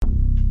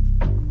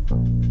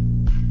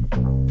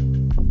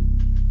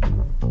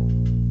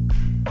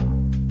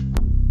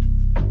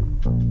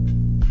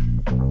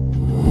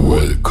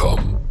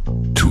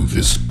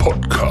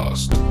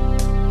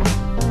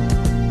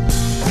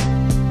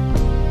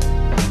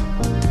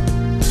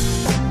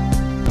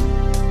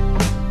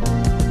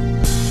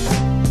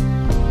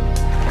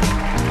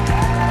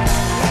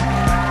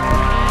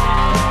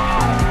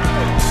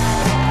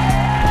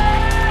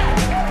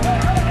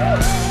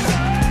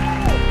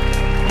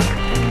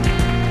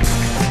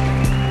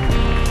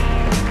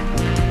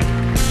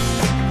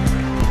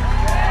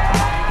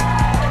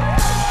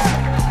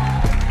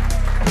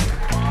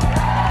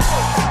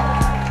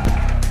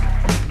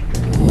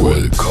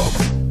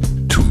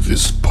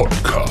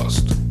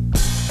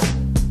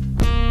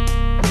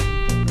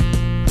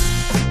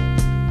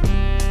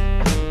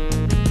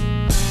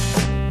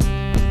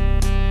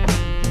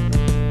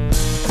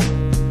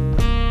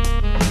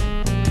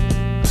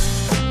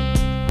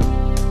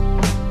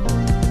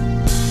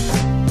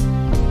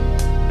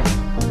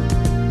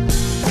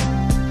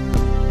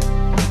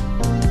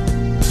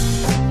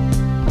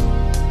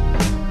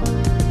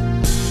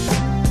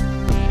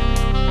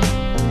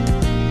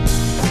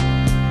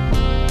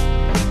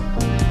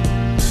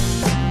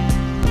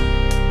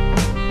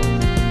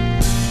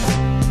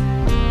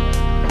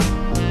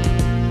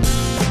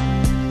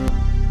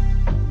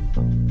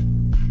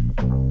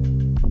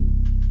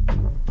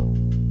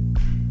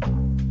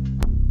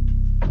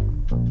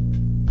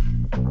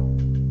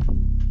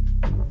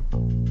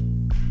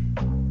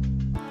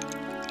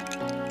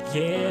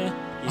Yeah,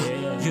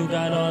 yeah. You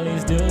got all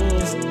these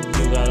dudes,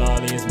 you got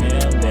all these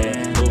men,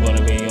 man. Who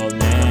gonna be your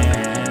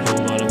man? Who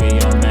gonna be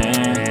your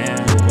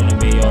man? Who gonna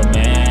be your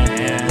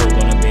man? Who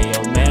gonna be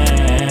your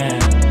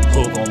man?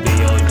 Who gonna be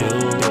your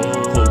dude?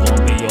 Who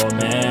gonna be your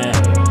man?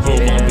 Who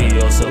gonna be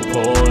your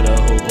supporter?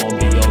 Who gonna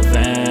be your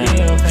fan?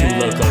 You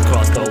look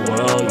across the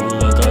world, you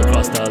look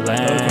across the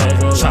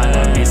land,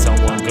 tryna be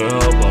someone,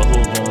 girl, but who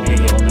gonna be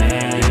your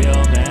man?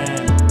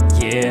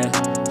 Yeah,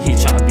 he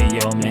tryna be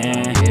your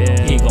man.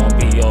 He gon'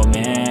 be your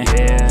man.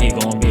 He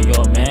gon' be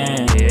your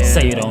man.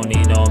 Say you don't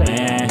need no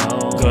man,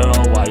 girl,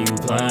 why you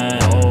playing?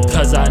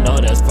 Cause I know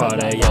that's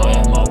part of your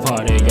MO,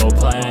 part of your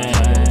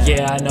plan.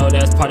 Yeah, I know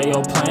that's part of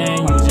your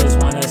plan. You just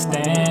wanna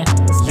stand.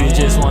 You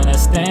just wanna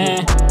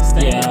stand.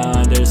 Yeah,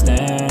 I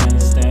understand.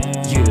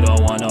 You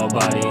don't want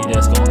nobody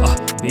that's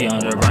gon' be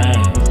under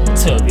rain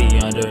to be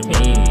under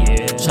me.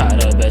 Try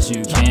the best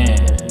you can.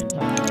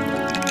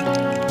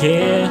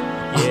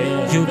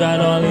 Yeah, you got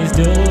all these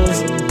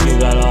dudes, you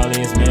got all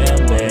these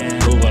men, but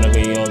who gonna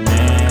be your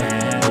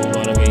man? Who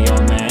gonna be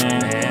your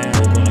man?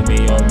 Who gonna be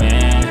your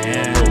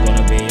man? Who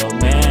gonna be your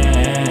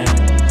man?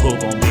 Who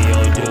gonna be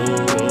your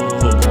dude?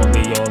 Who gonna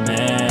be your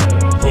man?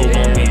 Who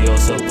gonna be your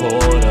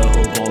supporter?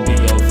 Who gonna be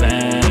your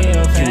fan?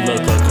 You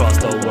look across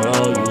the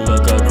world, you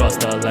look across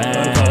the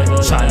land,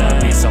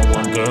 tryna be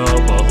someone, girl,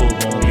 but who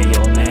gonna be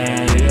your man?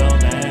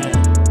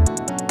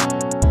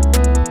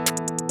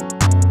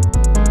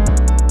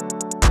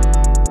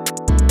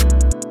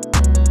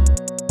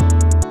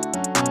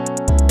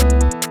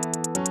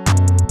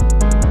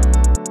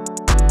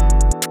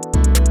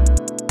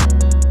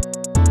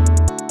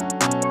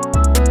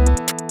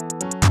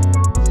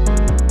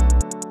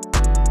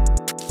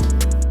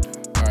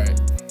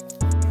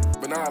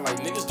 Like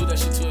niggas do that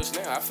shit to us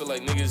now. I feel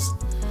like niggas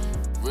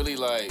really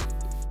like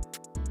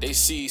they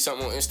see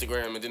something on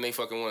Instagram and then they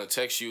fucking want to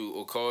text you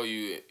or call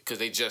you because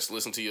they just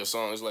listen to your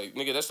song. It's like,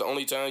 nigga, that's the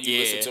only time you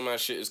listen to my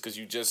shit is because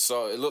you just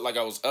saw it. It looked like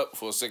I was up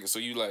for a second, so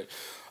you like,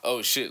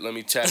 oh shit, let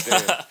me tap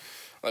in.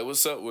 Like,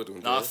 what's up with them?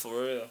 Nah, bro?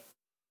 For real.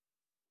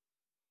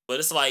 But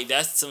it's like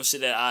that's some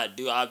shit that I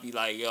do. I'd be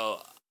like,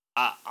 yo,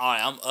 alright,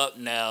 I'm up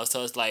now,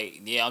 so it's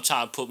like, yeah, I'm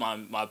trying to put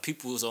my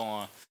peoples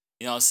on.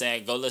 You know what I'm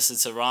saying? Go listen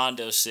to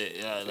Rondo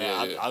shit.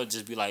 I would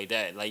just be like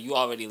that. Like, you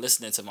already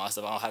listening to my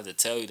stuff. I don't have to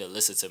tell you to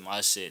listen to my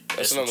shit.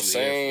 That's what I'm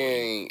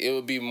saying. It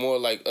would be more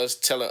like us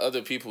telling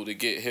other people to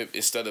get hip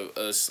instead of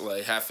us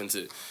like having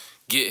to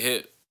get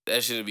hip.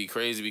 That shit would be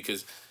crazy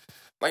because,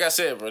 like I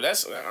said, bro, I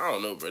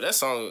don't know, bro. That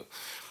song,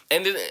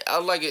 and then I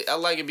like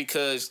it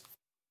because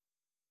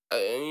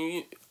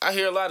I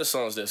hear a lot of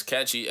songs that's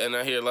catchy, and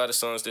I hear a lot of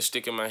songs that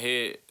stick in my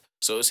head.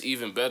 So it's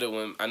even better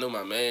when I know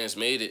my man's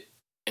made it.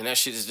 And that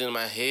shit is in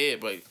my head,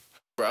 but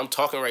bro, I'm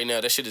talking right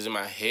now. That shit is in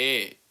my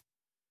head.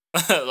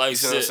 Like, you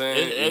see what I'm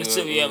saying? It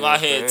should be in my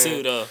head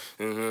too, though.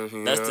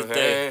 That's the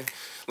thing.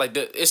 Like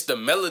it's the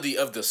melody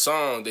of the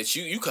song that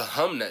you can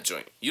hum that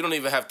joint. You don't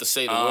even have to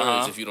say the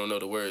words if you don't know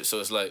the words. So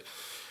it's like,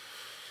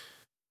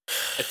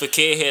 if a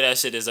kid hear that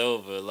shit, is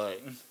over.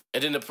 Like,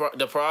 and then the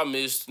problem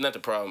is not the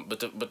problem, but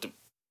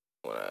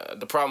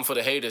the problem for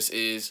the haters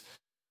is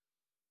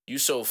you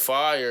so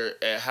fire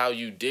at how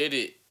you did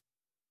it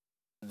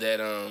that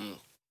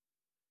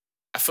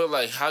I feel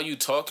like how you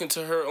talking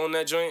to her on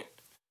that joint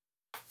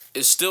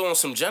is still on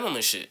some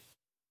gentleman shit.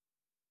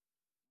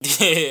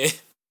 Yeah.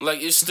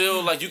 Like, it's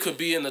still like you could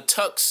be in the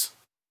tux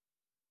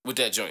with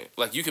that joint.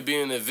 Like, you could be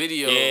in the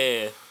video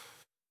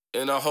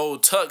in a whole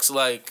tux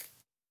like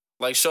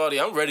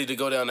shawty, I'm ready to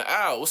go down the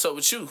aisle. What's up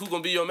with you? Who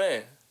gonna be your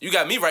man? You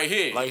got me right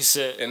here. Like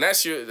shit. And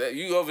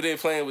you over there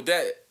playing with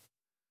that.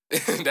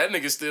 That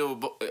nigga still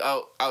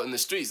out in the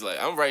streets. Like,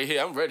 I'm right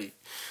here. I'm ready.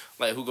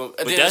 Like, who gonna...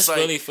 But that's like,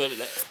 really for...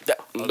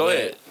 Go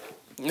ahead.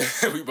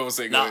 We both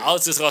say go ahead. I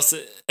was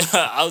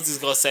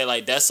just gonna say,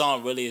 like, that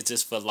song really is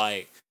just for,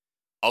 like,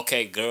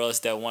 okay,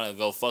 girls that want to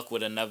go fuck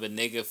with another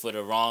nigga for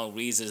the wrong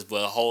reasons, but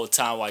the whole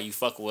time while you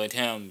fucking with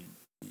him,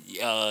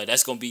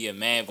 that's gonna be your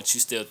man, but you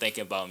still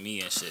thinking about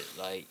me and shit.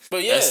 Like,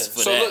 but yeah, that's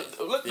for so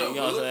that. look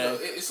though,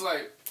 it's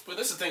like, but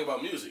that's the thing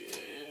about music.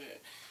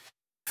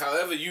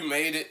 However you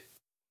made it,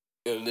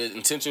 and the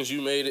intentions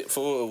you made it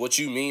for, or what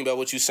you mean by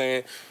what you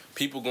saying,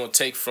 people gonna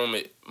take from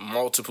it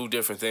multiple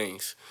different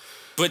things.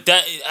 But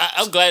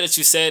I'm glad that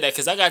you said that,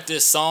 because I got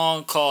this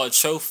song called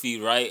Trophy,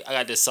 right? I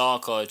got this song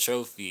called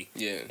Trophy.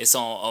 Yeah. It's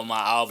on my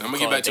album. I'm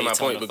gonna get back to my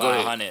point, but go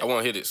ahead. I want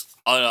to hear this.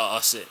 Oh, no, oh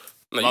shit.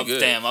 No, you good.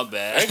 Damn, my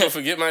bad. I ain't gonna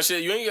forget my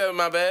shit. You ain't got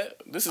my bad.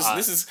 This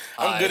is.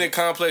 I'm good at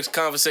complex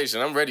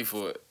conversation. I'm ready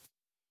for it.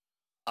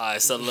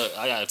 Alright, so look,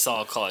 I got a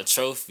song called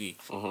Trophy,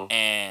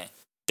 and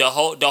the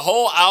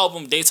whole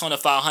album Daytona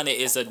 500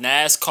 is a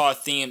NASCAR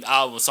themed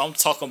album. So I'm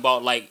talking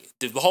about, like,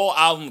 the whole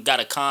album got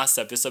a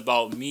concept. It's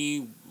about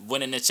me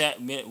winning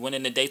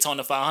the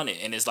Daytona 500,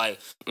 and it's like,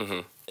 you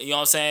know what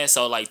I'm saying?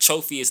 So, like,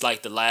 Trophy is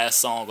like the last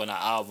song on the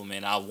album,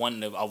 and I won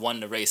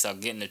the race. I'm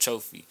getting the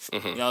trophy. You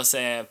know what I'm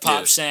saying?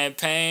 Pop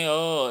champagne,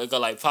 oh, it go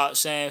like pop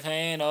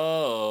champagne,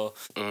 oh.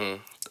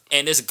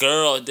 And this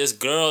girl,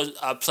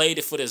 I played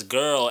it for this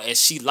girl, and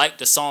she liked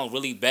the song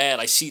really bad.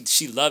 Like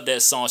she loved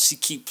that song. She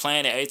keep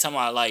playing it every time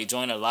I like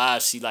join her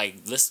live. She like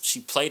listen.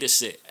 She play this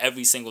shit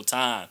every single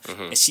time,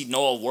 and she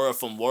know a word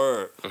from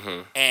word.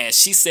 And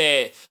she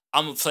said,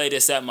 "I'm gonna play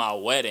this at my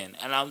wedding,"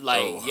 and I'm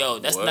like, "Yo,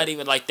 that's what? not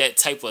even like that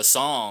type of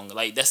song.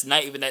 Like that's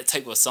not even that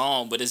type of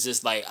song. But it's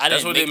just like I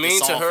That's didn't what make it the means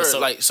to song her. for so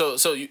Like so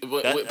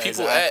where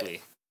people exactly.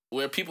 at,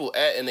 where people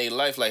at in their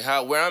life, like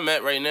how where I'm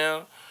at right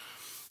now.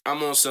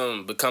 I'm on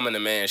some becoming a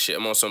man shit.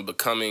 I'm on some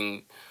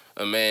becoming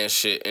a man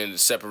shit and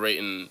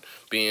separating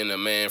being a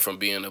man from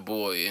being a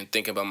boy and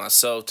thinking about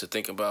myself to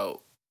think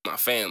about my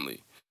family.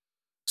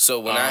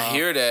 So when I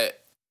hear that,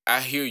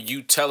 I hear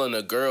you telling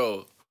a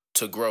girl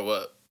to grow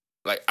up.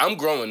 Like I'm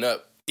growing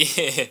up.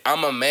 Yeah.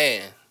 I'm a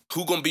man.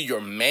 Who gonna be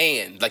your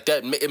man? Like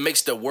that, it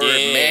makes the word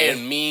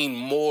man mean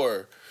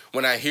more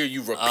when I hear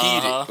you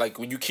repeat it. Like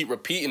when you keep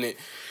repeating it.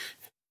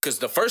 Because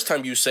the first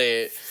time you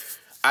say it,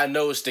 I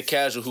know it's the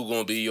casual who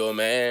gonna be your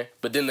man,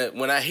 but then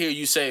when I hear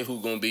you say who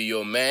gonna be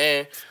your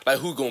man, like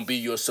who gonna be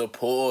your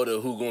supporter,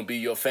 who gonna be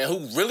your fan, who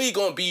really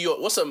gonna be your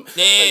like,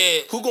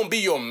 who gonna be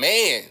your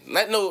man?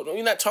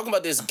 You're not talking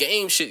about this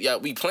game shit y'all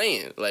we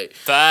playing like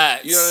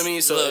Facts. You know what I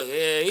mean? So look,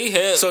 he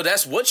hit. So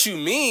that's what you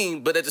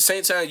mean, but at the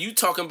same time you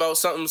talking about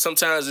something.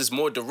 Sometimes it's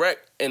more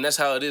direct, and that's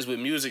how it is with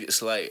music.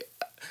 It's like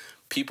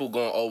people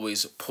gonna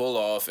always pull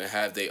off and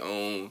have their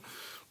own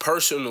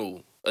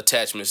personal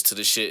attachments to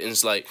the shit, and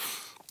it's like.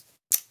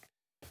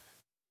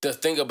 The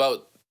thing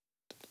about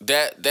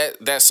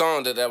that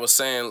song that I was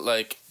saying,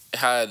 like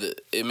how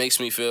it makes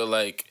me feel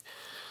like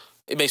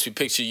it makes me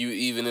picture you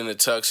even in the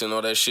tux and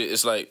all that shit.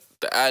 It's like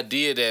the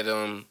idea that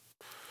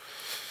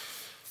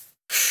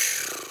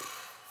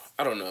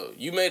I don't know.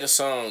 You made a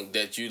song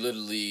that you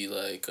literally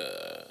like.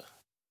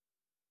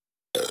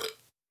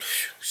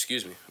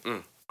 Excuse me.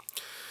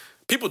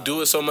 People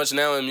do it so much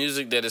now in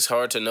music that it's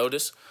hard to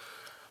notice,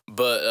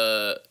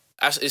 but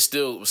it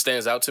still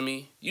stands out to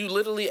me. You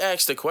literally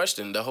asked the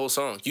question the whole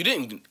song. You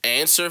didn't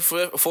answer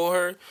for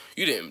her.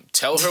 You didn't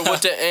tell her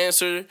what to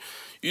answer.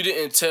 You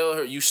didn't tell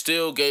her. You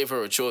still gave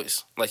her a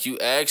choice. Like you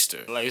asked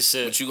her, like I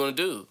said, what you gonna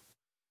do?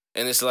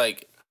 And it's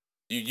like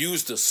you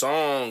used the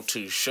song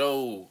to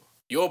show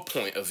your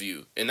point of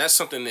view, and that's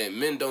something that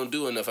men don't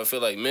do enough. I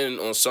feel like men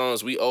on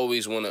songs we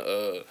always want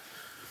to.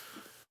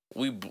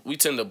 We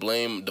tend to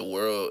blame the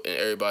world and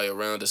everybody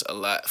around us a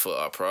lot for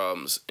our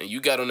problems. And you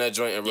got on that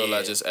joint and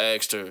realized just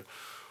asked her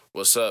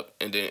what's up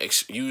and then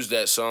use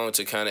that song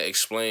to kind of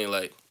explain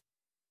like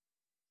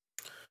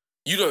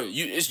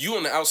it's you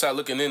on the outside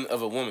looking in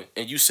of a woman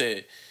and you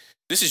said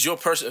this is your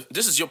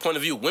point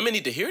of view. Women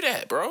need to hear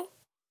that, bro.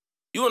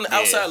 You on the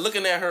outside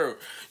looking at her.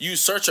 You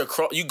search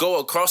across. You go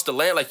across the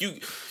land like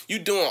you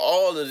doing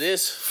all of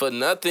this for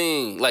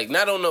nothing. Like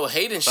not on no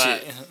hating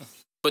shit.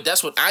 But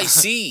that's what I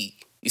see.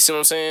 You see what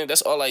I'm saying?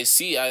 That's all I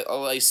see.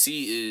 All I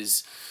see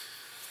is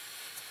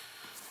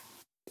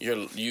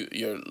you're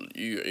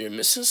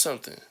missing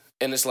something,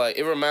 and it's like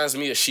it reminds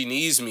me of "She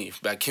Needs Me"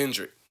 by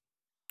Kendrick.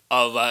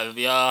 Oh,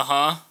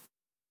 yeah,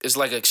 It's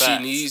like she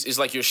needs. It's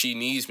like your "She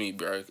Needs Me,"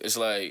 bro. It's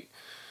like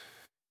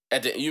I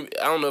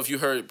don't know if you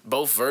heard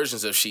both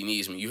versions of "She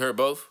Needs Me." You heard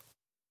both?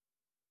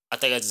 I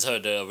think I just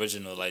heard the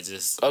original. Like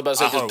just I was about to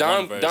say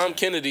because Dom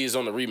Kennedy is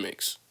on the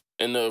remix,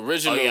 and the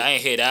original. Oh yeah, I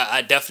ain't hear that.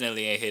 I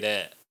definitely ain't hear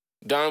that.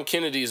 Dom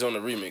Kennedy is on the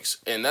remix,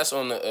 and that's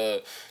on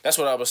the. That's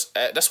what I was.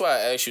 That's why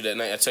I asked you that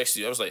night. I texted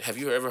you. I was like, "Have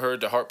you ever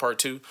heard the Heart Part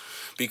 2?"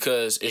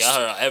 Because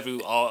I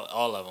heard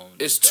all of them.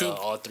 It's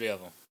all three of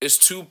them. It's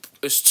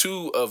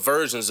two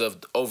versions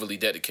of Overly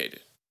Dedicated.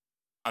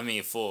 I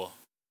mean 4.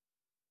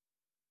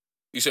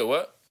 You said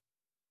what?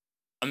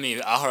 I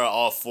mean I heard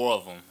all 4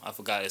 of them. I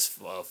forgot it's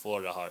 4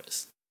 of the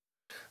Hearts.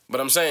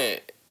 But I'm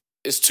saying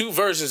it's 2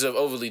 versions of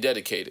Overly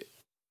Dedicated,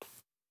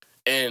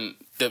 and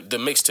the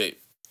mixtape.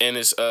 And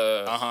it's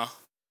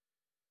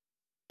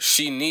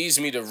She Needs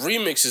Me, the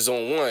remix is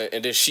on one,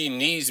 and then She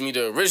Needs Me,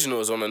 the original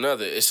is on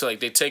another. It's like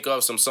they take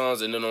off some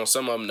songs, and then on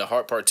some of them, the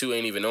Heart Part 2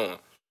 ain't even on.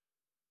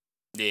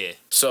 Yeah.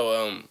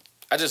 So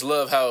I just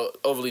love how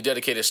Overly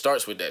Dedicated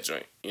starts with that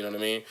joint. You know what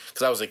I mean?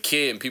 Because I was a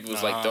kid, and people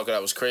was like talking I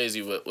was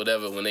crazy, but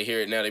whatever. When they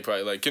hear it now, they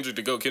probably like Kendrick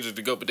to go,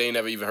 but they ain't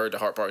never even heard the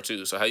Heart Part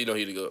 2. So how you know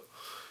he to go?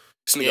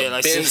 This nigga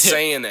like been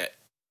saying that.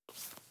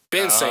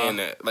 Saying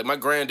that. Like my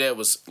granddad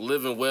was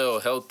living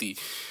well, healthy.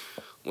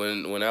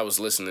 When I was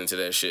listening to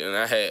that shit, and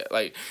I had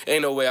like,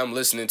 ain't no way I'm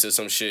listening to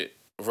some shit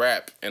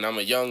rap, and I'm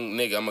a young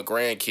nigga, I'm a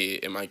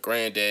grandkid, and my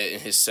granddad in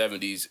his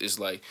 70s is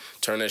like,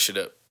 turn that shit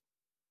up.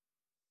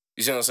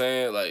 You see what I'm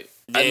saying? Like,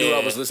 I knew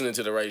I was listening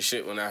to the right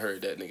shit when I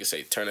heard that nigga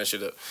say, turn that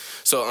shit up.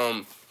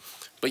 So,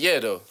 but yeah,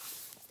 though,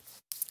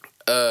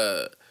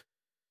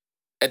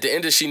 at the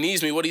end of She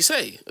Needs Me, what'd he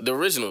say? The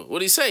original,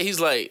 what'd he say? He's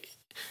like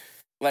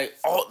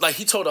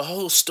he told a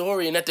whole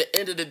story, and at the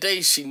end of the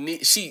day, she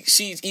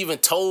even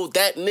told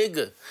that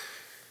nigga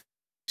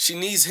she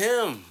needs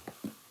him.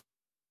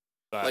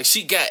 Right. Like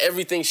she got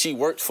everything she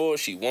worked for,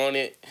 she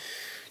wanted.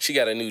 She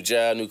got a new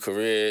job, new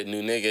career,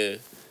 new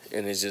nigga,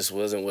 and it just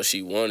wasn't what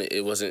she wanted.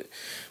 It wasn't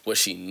what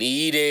she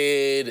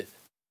needed.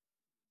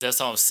 That's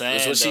what I'm saying.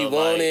 It's what she though,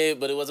 wanted,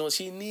 but it wasn't what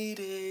she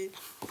needed.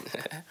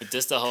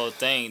 Just the whole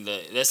thing.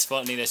 That's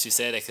funny that you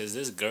said that because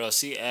this girl,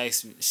 she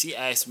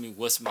asked me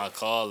what's my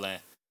calling.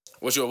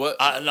 What's your what?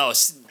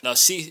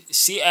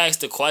 She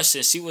asked the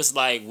question. She was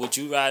like, "Would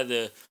you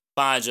rather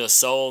find your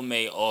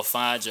soulmate or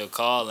find your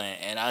calling?"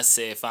 And I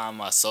said, "Find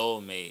my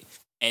soulmate."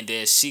 And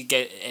then she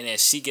get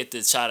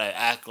to try to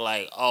act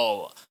like,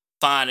 "Oh,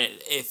 finding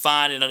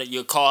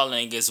your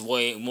calling is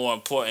way more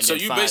important." So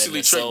than you finding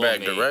basically the trick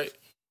backed her, soulmate. right?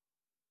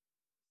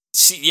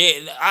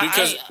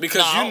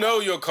 Because you know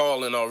your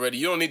calling already.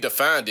 You don't need to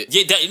find it.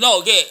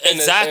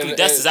 Exactly.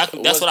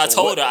 That's what I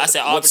told her. I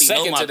said, I already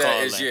know my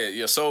calling. Is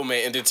your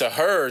soulmate, and then to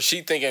her,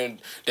 she thinking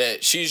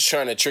that she's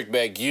trying to trick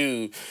back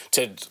you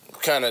to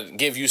kind of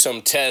give you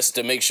some test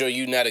to make sure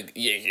you not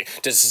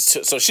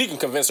so she can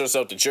convince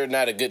herself that you're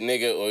not a good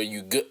nigga or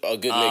a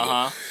good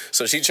nigga.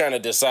 So she trying to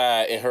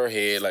decide in her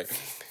head like,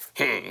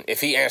 if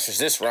he answers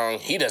this wrong,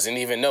 he doesn't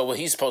even know what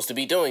he's supposed to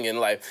be doing in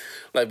life.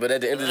 Like, but at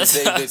the end of the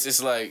day, bitch,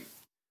 it's like.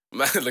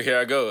 Look, here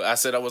I go. I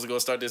said I wasn't going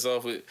to start this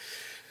off with...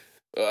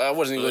 I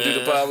wasn't even going to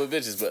do the pod with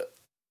bitches, but...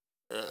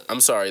 I'm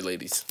sorry,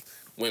 ladies.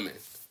 Women.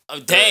 Oh,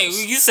 dang,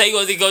 you say you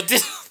wasn't going to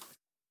do...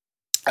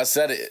 I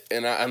said it,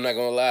 and I'm not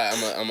going to lie. I'm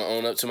going to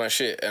own up to my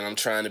shit, and I'm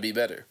trying to be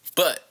better.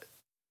 But,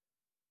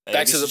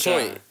 back to the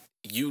point.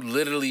 You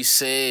literally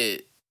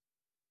said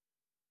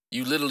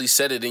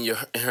it in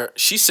her...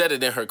 She said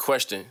it in her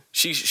question.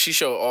 She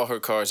showed all her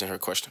cards in her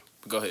question.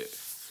 Go ahead.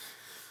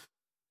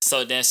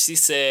 So then she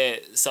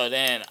said,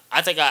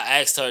 I think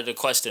I asked her the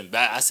question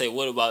back. I said,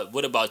 what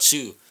about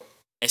you?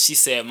 And she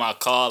said, my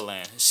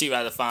calling. She'd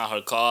rather find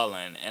her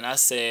calling. And I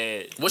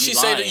said, what she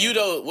say to you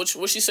though?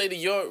 What she say to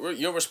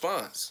your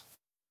response?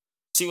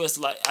 She was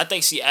like, I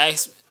think she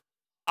asked,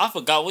 I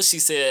forgot what she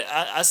said.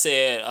 I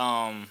said,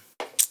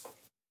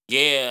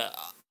 yeah,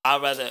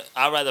 I'd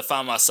rather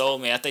find my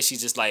soulmate. I think she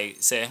just like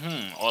said,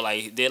 or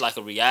like did like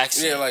a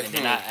reaction. Yeah, like, and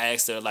then I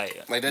asked her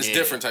like that's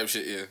different type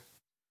shit, yeah.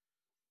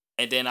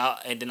 And then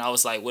I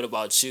was like, what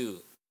about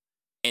you?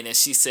 And then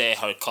she said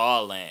her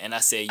calling, and I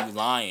said, you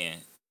lying.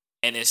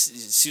 And then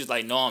she was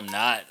like, no, I'm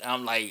not.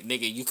 I'm like,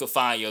 nigga, you could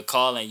find your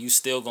calling, you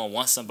still gonna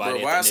want somebody.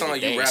 Bro, why it sound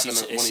like you rapping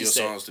one of your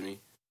songs to me?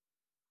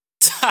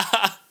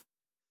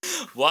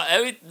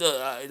 Well,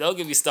 don't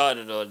get me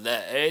started on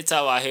that. Every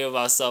time I hear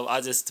about something,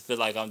 I just feel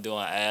like I'm doing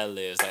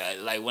ad-libs.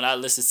 Like when I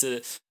listen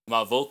to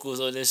my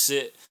vocals on this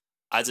shit,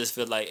 I just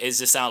feel like it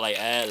just sound like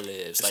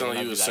ad-libs. Like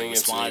when you was singing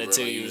to me,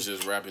 bro. You was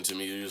just rapping to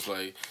me. You was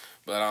like,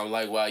 but I don't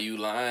like why you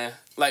lying.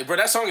 Like, bro,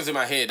 that song is in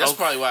my head. That's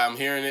probably why I'm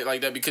hearing it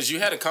like that, because you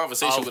had a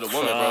conversation with a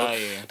woman, bro.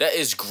 That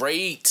is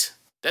great.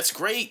 That's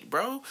great,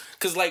 bro.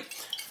 Cause like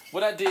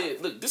what I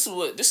did, look, this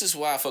is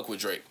why I fuck with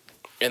Drake.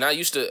 And I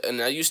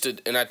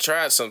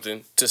tried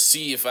something to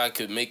see if I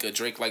could make a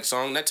Drake-like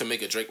song. Not to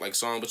make a Drake-like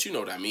song, but you know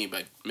what I mean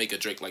by make a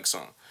Drake-like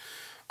song.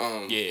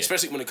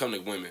 Especially when it comes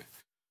to women.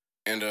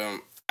 And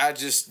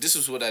this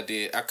is what I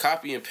did. I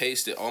copy and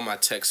pasted all my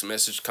text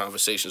message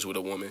conversations with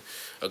a woman,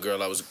 a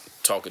girl I was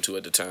talking to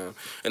at the time.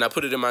 And I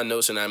put it in my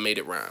notes and I made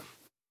it rhyme.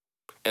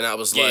 And I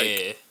was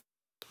like,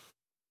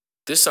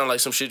 this sound like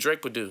some shit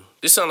Drake would do.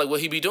 This sound like what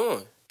he be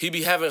doing. He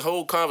be having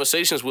whole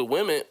conversations with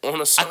women on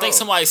a song. I think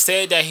somebody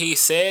said that he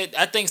said,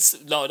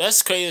 no,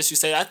 that's crazy that you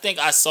said. I think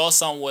I saw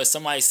somewhere where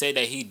somebody said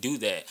that he do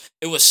that.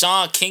 It was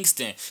Sean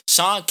Kingston.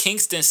 Sean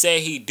Kingston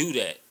said he do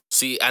that.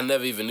 See, I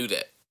never even knew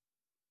that.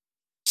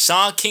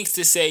 Sean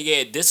Kingston said,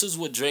 yeah, this was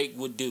what Drake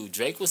would do.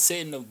 Drake would sit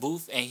in the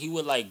booth and he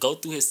would like go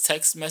through his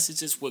text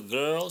messages with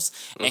girls,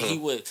 and he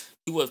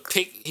would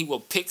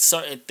pick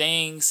certain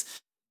things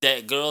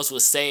that girls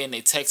would say in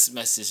their text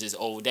messages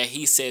or that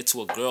he said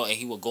to a girl, and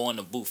he would go in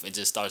the booth and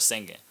just start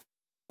singing.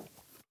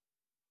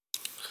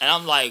 And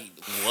I'm like,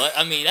 what?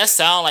 I mean, that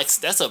sound like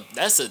that's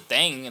a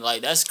thing.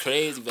 Like, that's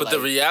crazy. But like, the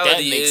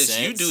reality is,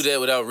 you do that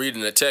without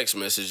reading the text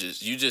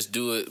messages. You just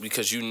do it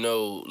because you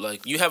know,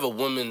 like, you have a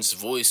woman's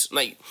voice.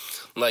 Like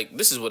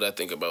this is what I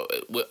think about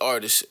with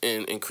artists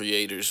and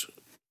creators.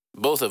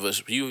 Both of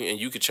us,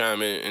 you could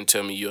chime in and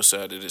tell me your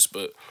side of this,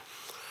 but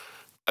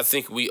I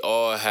think we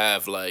all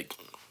have, like,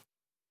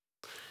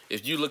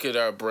 if you look at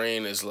our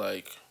brain as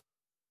like,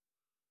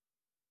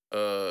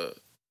 there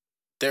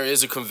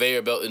is a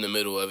conveyor belt in the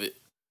middle of it.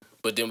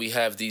 But then we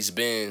have these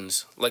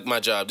bins, like my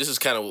job. This is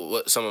kind of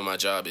what some of my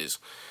job is.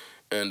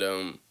 And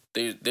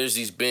there's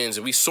these bins,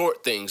 and we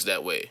sort things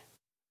that way.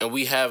 And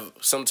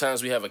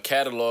sometimes we have a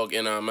catalog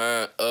in our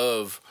mind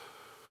of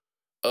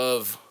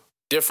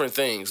different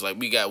things. Like,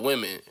 we got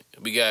women,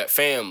 we got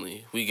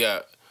family, we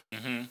got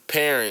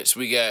parents,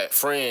 we got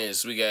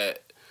friends, we got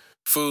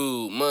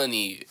food,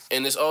 money.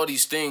 And there's all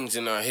these things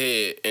in our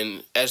head.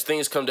 And as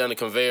things come down the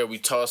conveyor, we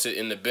toss it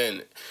in the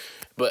bin.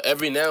 But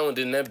every now and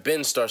then that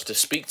bin starts to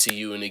speak to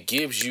you, and it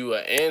gives you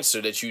an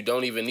answer that you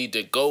don't even need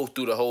to go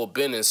through the whole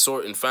bin and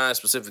sort and find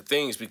specific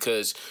things,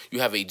 because you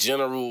have a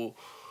general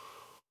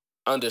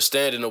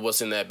understanding of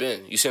what's in that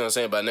bin. You see what I'm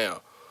saying by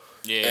now?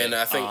 Yeah. And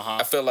I think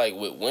I feel like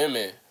with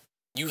women,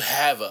 you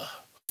have a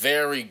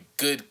very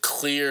good,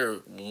 clear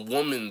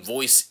woman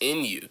voice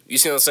in you. You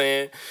see what I'm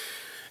saying?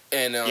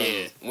 And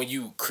when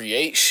you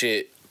create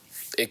shit,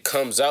 it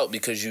comes out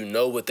because you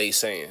know what they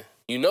saying.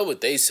 You know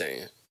what they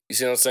saying. You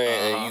see what I'm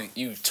saying? And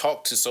you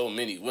talk to so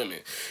many women,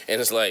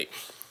 and it's like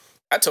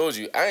I told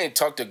you, I ain't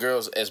talked to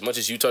girls as much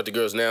as you talk to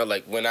girls now.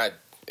 Like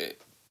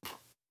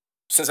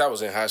since I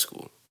was in high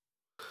school.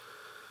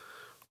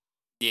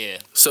 Yeah.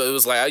 So it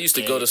was like I used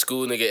to go to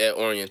school, nigga, at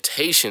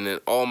orientation, and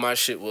all my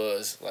shit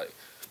was like,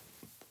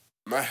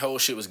 my whole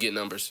shit was get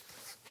numbers.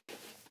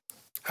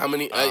 How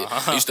many?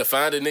 I used to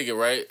find a nigga,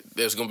 right?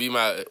 There's gonna be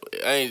I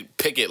ain't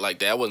pick it like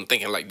that. I wasn't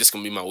thinking like this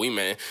gonna be my wee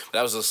man, but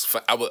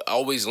I would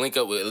always link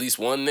up with at least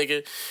one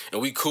nigga, and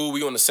we cool.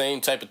 We on the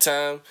same type of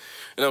time,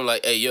 and I'm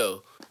like, hey,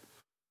 yo,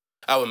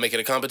 I would make it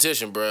a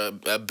competition, bro.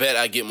 I bet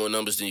I get more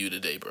numbers than you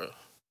today, bro.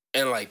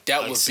 And like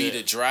that would be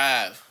the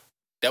drive.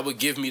 That would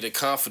give me the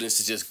confidence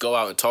to just go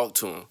out and talk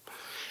to him.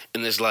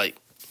 And it's like,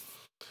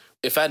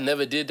 if I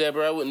never did that,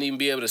 bro, I wouldn't even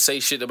be able to say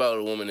shit about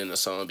a woman in a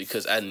song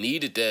because I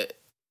needed that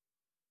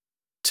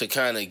to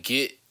kind of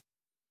get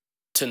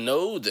to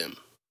know them.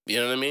 You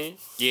know what I mean?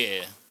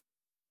 Yeah.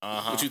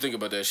 What you think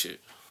about that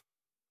shit?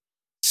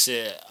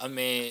 Shit, I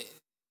mean,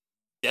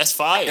 that's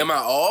fire. Am I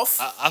off?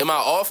 Am I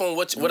off on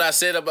what I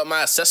said about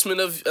my assessment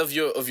of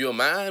your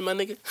mind, my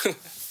nigga?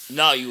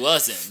 No, you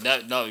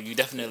wasn't. No, you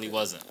definitely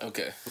wasn't.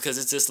 Okay. Because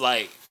it's just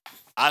like,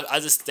 I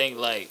just think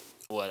like,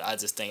 I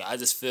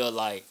just feel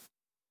like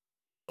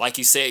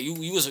you said,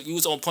 you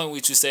was on point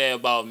with what you said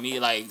about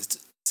me, like,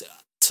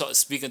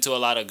 speaking to a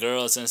lot of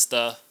girls and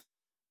stuff.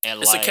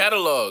 And it's like, a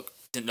catalog.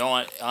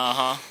 Knowing,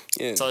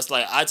 Yeah. So it's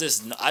like, I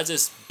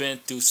just been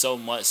through so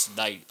much,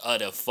 like,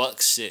 the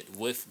fuck shit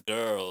with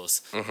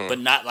girls. But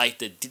not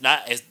like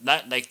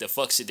not like the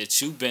fuck shit that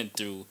you've been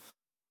through.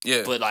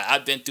 Yeah. But like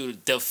I've been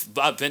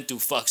through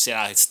fuck shit.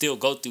 I still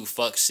go through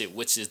fuck shit,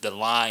 which is the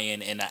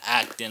lying and the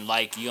acting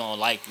like you don't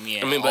like me.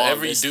 And I mean, but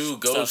every dude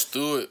goes stuff.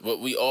 through it, but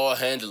we all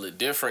handle it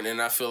different.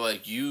 And I feel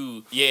like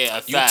you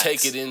facts.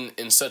 take it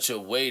in such a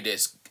way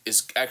that's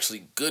is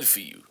actually good for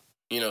you.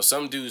 You know,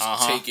 some dudes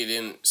take it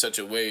in such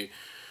a way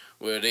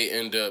where they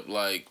end up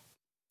like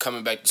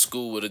coming back to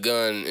school with a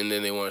gun and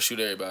then they want to shoot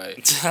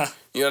everybody.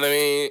 You know what I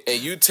mean?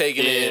 And you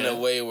taking it in a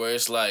way where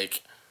it's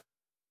like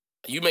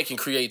you making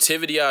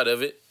creativity out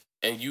of it.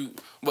 And you,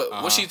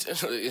 what she?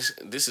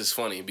 This is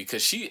funny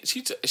because she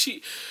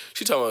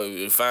talking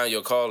about find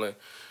your calling,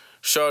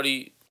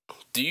 shorty.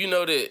 Do you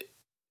know that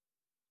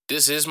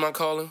this is my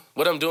calling?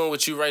 What I'm doing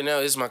with you right now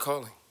is my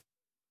calling.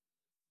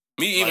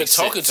 Me even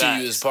talking to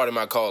you is part of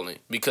my calling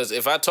because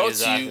if I talk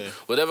to you,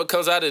 whatever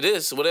comes out of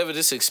this, whatever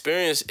this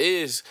experience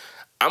is,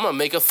 I'm gonna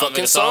make a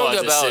fucking song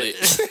about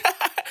it.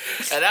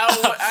 And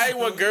I ain't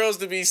want girls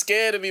to be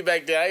scared of me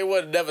back there. I ain't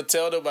want to never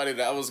tell nobody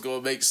that I was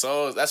gonna make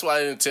songs. That's why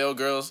I didn't tell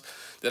girls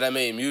that I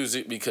made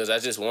music because I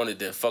just wanted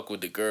to fuck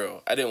with the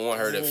girl. I didn't want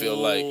her to feel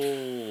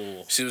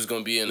like she was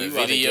gonna be in a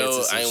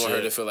video. I didn't want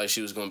her to feel like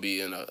she was gonna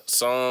be in a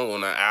song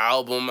on an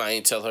album. I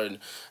ain't tell her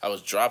I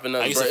was dropping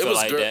nothing. I used to feel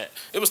like that.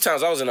 It was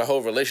times I was in a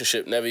whole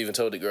relationship, never even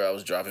told the girl I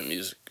was dropping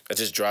music. I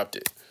just dropped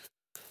it.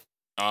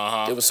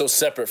 It was so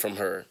separate from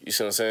her. You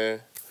see what I'm saying?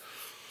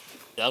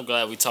 I'm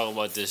glad we talk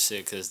about this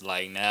shit because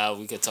like now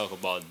we can talk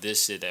about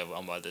this shit that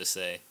I'm about to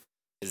say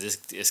because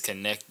it's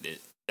connected.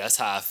 That's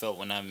how I felt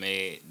when I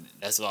made.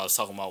 That's what I was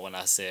talking about when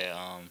I said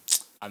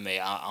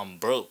I'm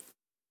broke.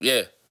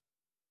 Yeah.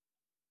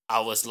 I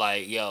was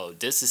like, yo,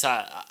 this is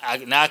how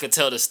now I can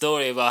tell the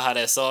story about how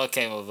that song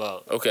came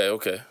about.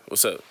 Okay.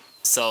 What's up?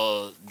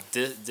 So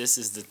this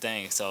is the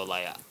thing. So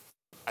like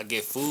I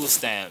get food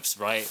stamps,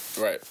 right?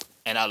 Right.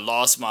 And I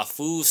lost my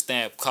food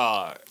stamp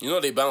card. You know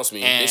they bounced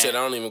me. They said I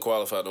don't even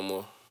qualify no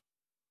more.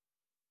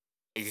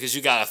 Because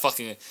you got a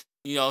fucking,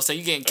 you know what I'm saying?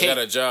 You getting cake. I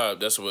got a job.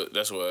 That's what,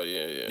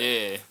 yeah.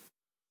 Yeah.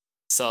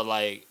 So,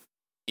 like,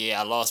 yeah,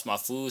 I lost my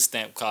food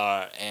stamp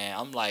card. And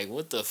I'm like,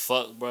 what the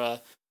fuck, bruh?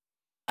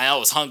 And I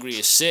was hungry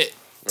as shit.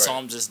 Right. So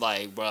I'm just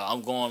like, bruh,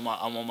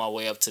 I'm on my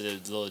way up to the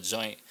little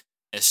joint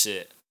and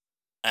shit.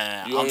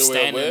 And I'm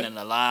standing in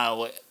the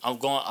line. I'm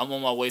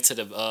on my way to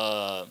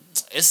the,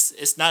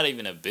 it's not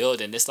even a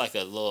building. It's like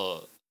a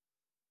little,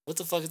 what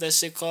the fuck is that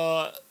shit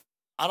called?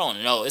 I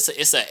don't know.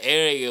 It's an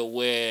area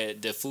where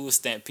the food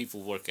stamp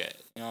people work at.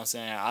 You know what I'm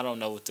saying? I don't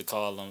know what to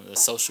call them. The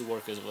social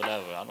workers,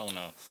 whatever. I don't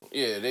know.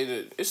 Yeah,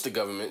 it's the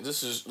government.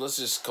 Let's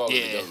just call it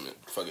the government.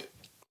 Fuck it.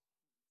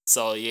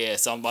 So yeah,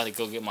 so I'm about to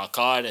go get my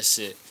card and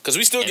shit. Cause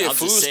we still get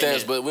food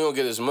stamps, but we don't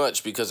get as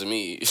much because of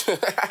me.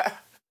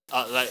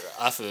 Like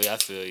I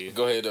feel you.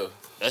 Go ahead though.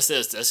 That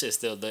shit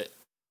still lit.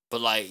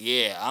 But like,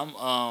 yeah,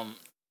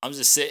 I'm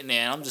just sitting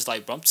there and I'm just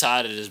like, bro, I'm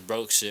tired of this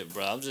broke shit,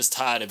 bro. I'm just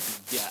tired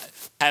of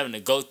having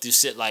to go through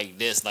shit like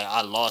this. Like,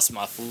 I lost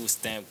my food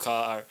stamp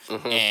card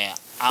and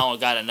I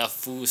don't got enough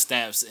food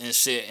stamps and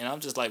shit. And I'm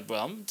just like, bro,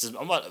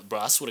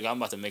 I swear to God, I'm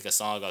about to make a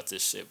song about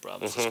this shit, bro.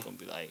 I'm just gonna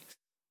be like,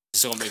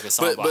 just gonna make a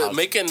song about but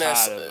making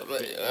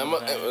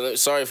that.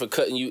 Sorry for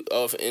cutting you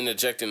off and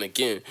interjecting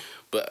again,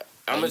 but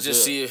I'm gonna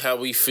just see how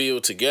we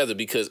feel together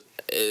because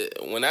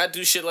when I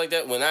do shit like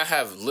that, when I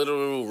have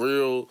literal,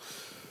 real.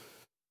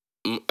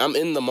 I'm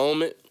in the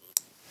moment,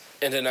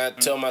 and then I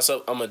tell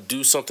myself I'm gonna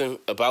do something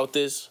about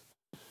this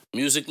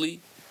musically.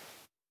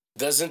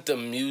 doesn't the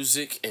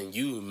music and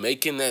you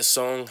making that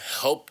song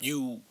help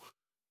you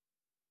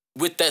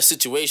with that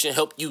situation,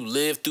 help you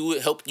live through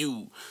it, help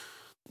you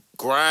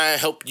grind,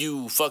 help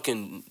you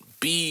fucking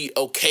be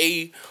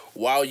okay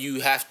while you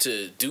have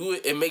to do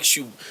it?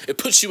 It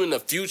puts you in the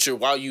future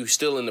while you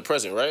still in the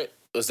present, right?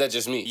 Or is that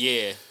just me?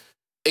 Yeah.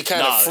 It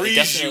kind of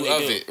frees you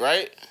of it,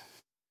 right?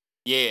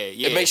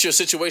 Yeah. It makes your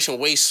situation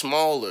way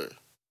smaller.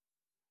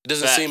 It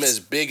doesn't seem as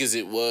big as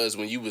it was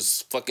when you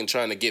was fucking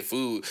trying to get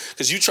food.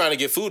 Because you trying to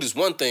get food is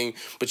one thing,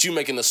 but you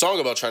making a song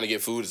about trying to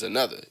get food is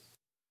another.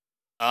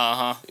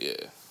 Uh-huh. Yeah.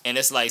 And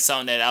it's like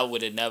something that I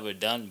would have never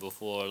done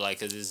before, like,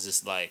 because it's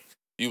just like...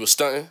 You was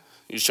stunting?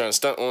 You was trying to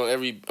stunt on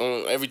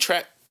every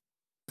track?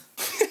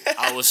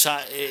 I was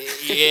trying...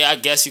 Yeah, I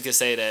guess you could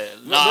say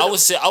that. No, I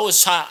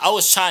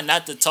was trying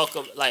not to talk...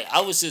 Like,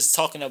 I was just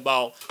talking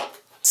about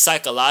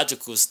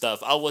psychological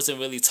stuff. I wasn't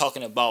really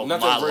talking about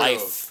Nothing my real.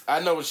 life.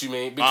 I know what you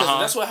mean. Because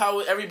that's how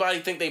everybody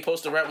think they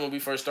supposed to rap when we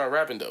first start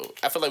rapping, though.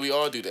 I feel like we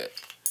all do that.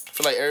 I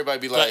feel like everybody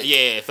be like...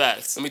 Yeah,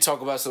 facts. Let me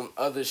talk about some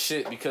other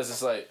shit, because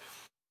it's like...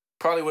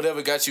 Probably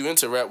whatever got you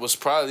into rap was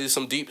probably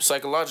some deep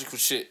psychological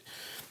shit.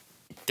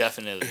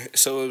 Definitely.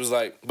 So it was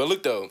like... But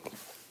look, though.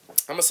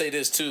 I'm going to say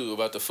this, too,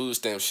 about the food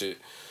stamp shit.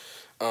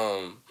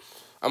 I'm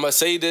going to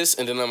say this,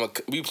 and then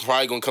we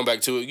probably going to come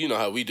back to it. You know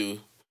how we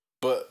do.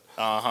 But...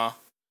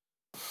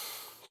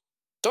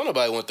 Don't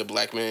nobody want the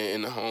black man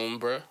in the home,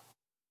 bruh.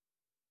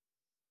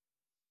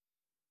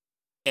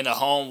 In a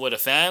home with a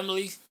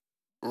family?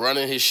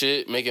 Running his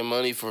shit, making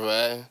money,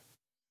 providing.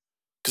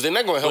 Because they're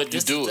not going to help you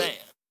do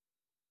it.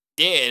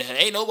 Yeah,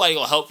 ain't nobody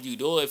gonna help you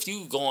do it. If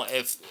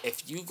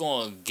you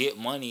gonna get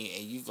money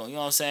and you know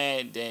what I'm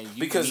saying, then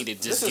you need to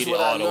just get it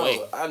all the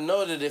way. I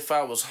know that if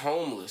I was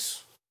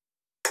homeless,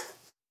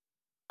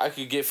 I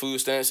could get food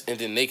stamps, and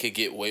then they could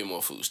get way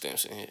more food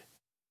stamps in here.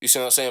 You see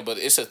what I'm saying? But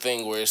it's a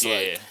thing where it's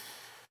like,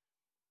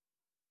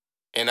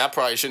 and I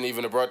probably shouldn't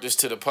even have brought this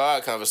to the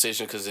pod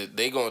conversation, because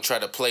they gonna try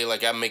to play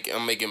like I'm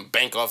making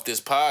bank off this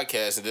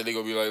podcast, and then they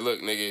gonna be like, look,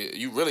 nigga,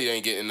 you really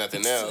ain't getting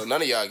nothing now.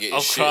 None of y'all getting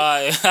shit.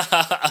 Cry.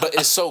 But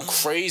it's so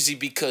crazy,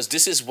 because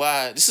this is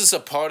a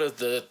part of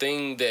the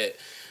thing that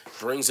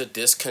brings a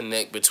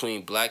disconnect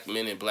between black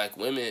men and black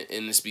women,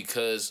 and it's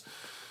because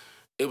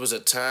it was a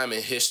time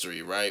in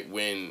history, right,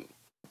 when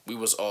we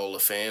was all a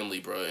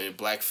family, bro, and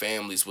black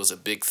families was a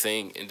big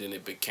thing, and then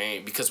it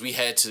became, because we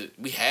had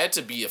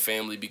to be a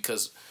family,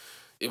 because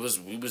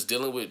we was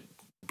dealing with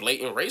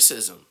blatant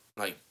racism,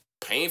 like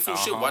painful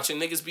shit, watching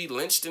niggas be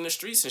lynched in the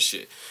streets and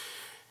shit.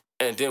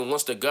 And then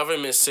once the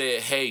government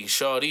said, hey,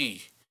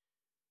 shawty,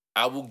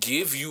 I will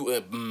give you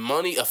a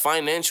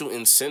financial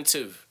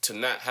incentive to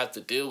not have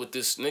to deal with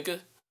this nigga.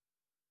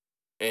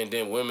 And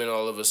then women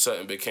all of a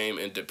sudden became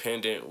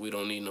independent. We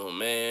don't need no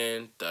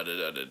man,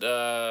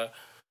 da-da-da-da-da.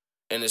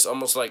 And it's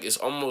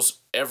almost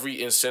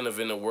every incentive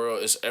in the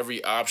world, it's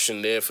every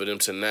option there for them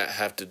to not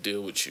have to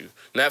deal with you.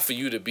 Not for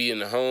you to be in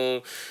the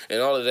home,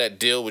 and all of that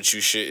deal with you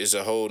shit is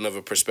a whole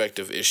nother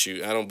perspective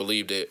issue. I don't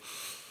believe that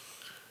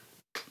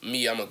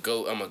I'm a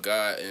goat, I'm a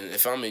god, and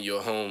if I'm in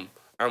your home,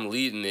 I'm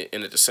leading it,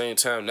 and at the same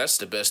time, that's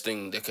the best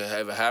thing that could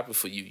ever happen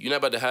for you. You're not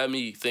about to have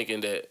me thinking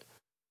that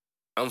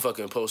I'm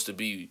fucking supposed to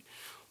be,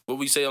 what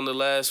we say on the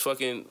last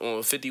fucking,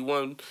 on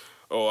 51,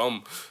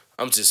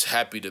 I'm just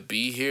happy to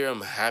be here.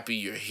 I'm happy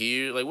you're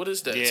here. Like, what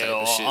is that type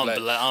of shit?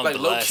 Like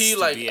low key,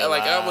 like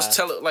I was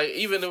telling, like,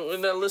 even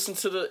when I listened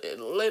to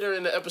later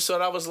in the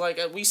episode, I was like,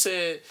 I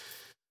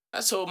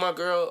told my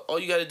girl, all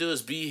you got to do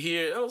is be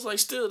here. I was like,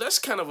 still, that's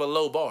kind of a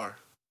low bar.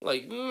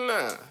 Like,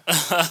 nah.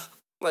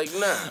 Like,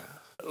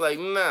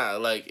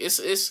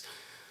 it's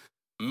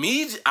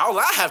me. All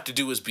I have to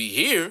do is be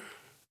here.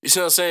 You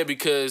see what I'm saying?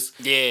 Because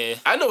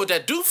I know what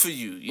that do for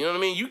you. You know what I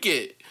mean? You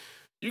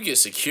get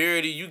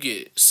security, you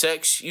get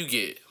sex, you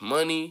get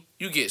money,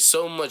 you get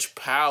so much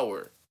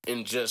power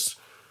in just,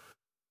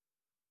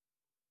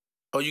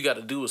 all you got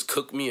to do is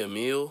cook me a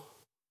meal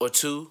or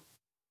two.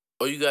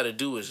 All you got to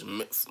do is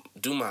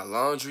do my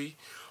laundry.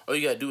 All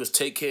you got to do is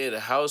take care of the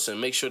house and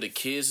make sure the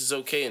kids is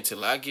okay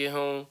until I get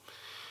home.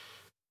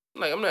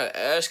 Like, I'm not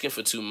asking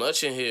for too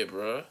much in here,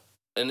 bro.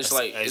 And it's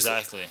like...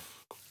 Exactly.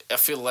 I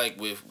feel like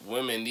with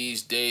women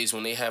these days,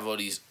 when they have all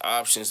these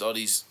options, all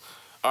these...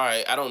 All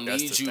right, I don't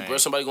need you, bro.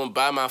 Somebody gonna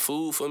buy my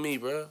food for me,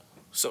 bro.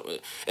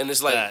 And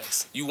it's like,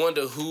 you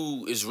wonder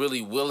who is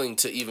really willing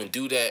to even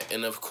do that.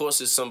 And of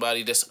course, it's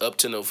somebody that's up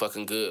to no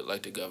fucking good,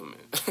 like the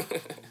government. You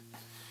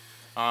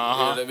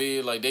know what I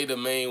mean? Like, they the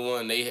main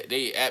one.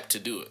 They apt to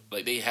do it.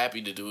 Like, they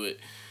happy to do it.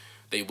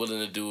 They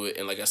willing to do it.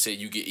 And like I said,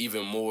 you get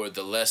even more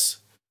the less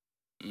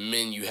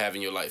men you have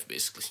in your life,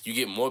 basically. You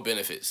get more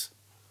benefits.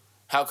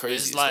 How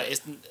crazy is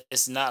that?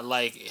 It's not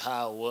like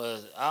how it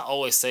was. I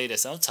always say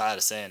this. I'm tired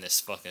of saying this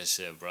fucking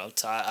shit, bro. I'm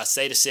tired. I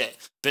say this shit.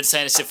 Been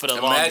saying this shit for the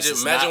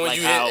longest. Imagine when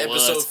you hit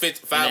episode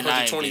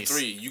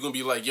 523. You gonna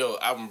be like, yo,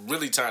 I'm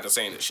really tired of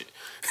saying this shit.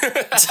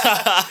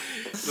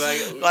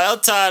 like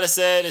I'm tired of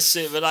saying this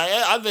shit. But like,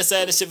 I've been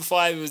saying this shit before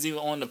I was even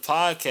on the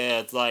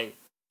podcast. Like,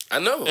 I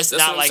know. It's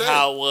not like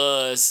how it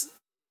was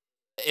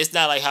it's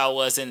not like how it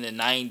was in the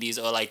 90s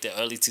or like the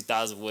early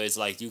 2000s where it's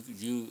like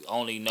you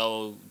only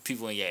know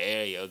people in your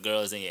area or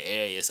girls in your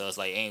area, so it's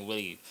like ain't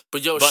really.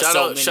 But yo, But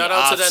so shout many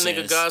out to that options.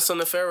 nigga Godson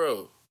the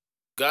Pharaoh,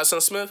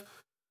 Godson Smith,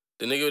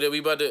 the nigga that we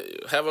about to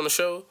have on the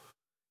show.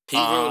 He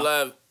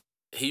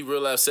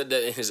real life said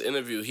that in his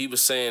interview. He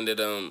was saying that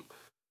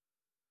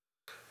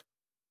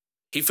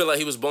he feel like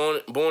he was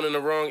born in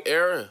the wrong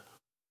era.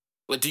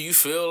 Like, do you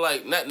feel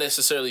like, not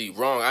necessarily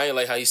wrong? I ain't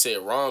like how he said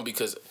wrong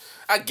because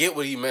I get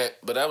what he meant,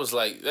 but I was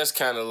like, that's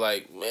kind of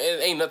like, man,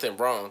 it ain't nothing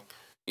wrong.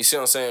 You see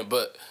what I'm saying?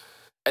 But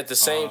at the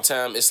same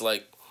time, it's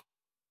like,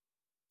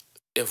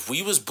 if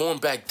we was born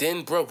back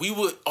then, bro, we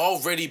would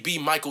already be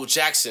Michael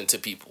Jackson to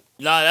people.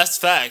 Nah, that's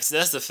facts.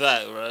 That's the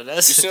fact, bro.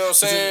 That's, you see what I'm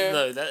saying?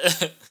 No,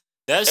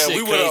 that shit and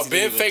we would have crazy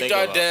been to faked think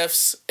our about.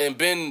 deaths and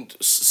been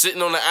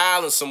sitting on the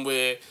island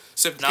somewhere,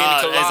 sipping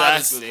pina coladas.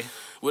 Exactly.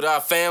 With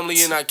our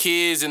family and our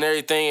kids and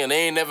everything, and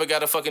they ain't never got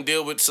to fucking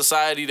deal with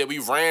society that we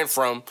ran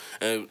from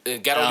and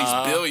got all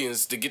these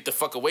billions to get the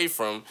fuck away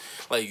from.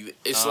 Like,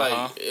 it's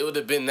like, it would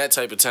have been that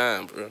type of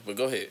time, bro. But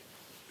go ahead.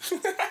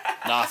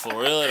 Nah, for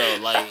real, though.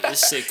 Like,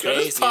 this shit crazy.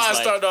 Yo, this pod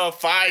started on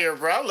fire,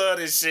 bro. I love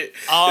this shit.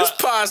 This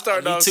pod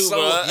started on too, so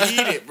bro.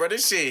 heated, bro.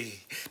 This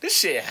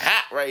shit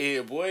hot right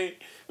here, boy.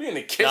 We in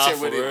the kitchen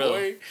with it,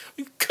 boy.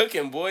 We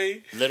cooking,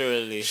 boy.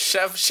 Literally.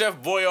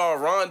 Chef Boyard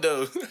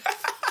Rondo.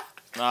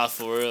 Nah,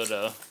 for real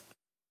though.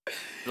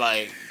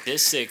 Like,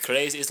 this shit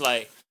crazy. It's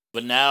like,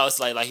 but now it's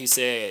like you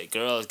said,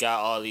 girls got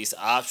all these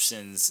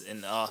options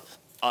and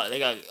they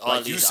got all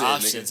like these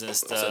options and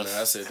stuff.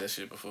 I said that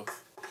shit before.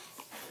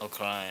 I'm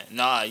crying.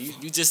 Nah,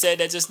 you just said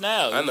that just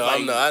now. I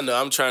know.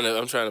 I'm trying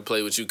to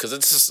play with you because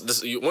it's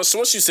just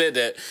once you said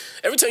that,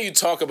 every time you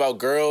talk about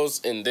girls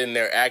and then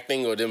they're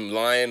acting or them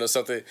lying or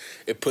something,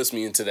 it puts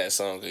me into that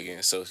song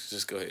again. So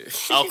just go ahead.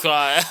 I'm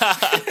crying.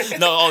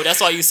 No,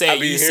 that's why you said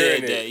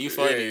that. You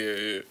funny.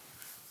 Yeah.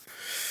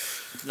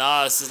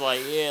 Nah, it's just like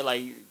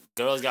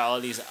girls got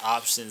all these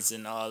options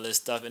and all this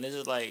stuff, and it's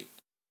just like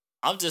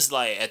I'm just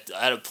like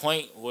at a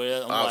point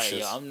where I'm like,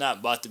 yo, I'm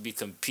not about to be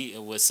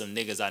competing with some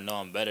niggas I know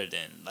I'm better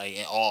than,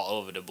 like all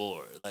over the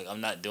board. Like,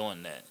 I'm not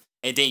doing that.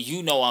 And then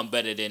you know I'm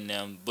better than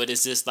them, but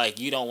it's just like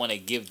you don't want to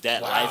give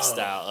that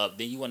lifestyle up.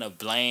 Then you want to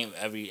blame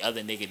every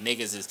other nigga.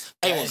 Niggas is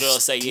like when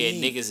girls say, yeah,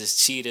 niggas is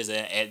cheaters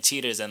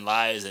and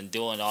liars and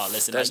doing all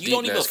this and that. You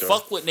don't even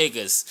fuck with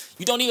niggas.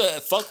 You don't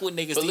even fuck with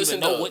niggas to even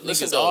know what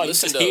niggas are. You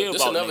just hear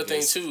about another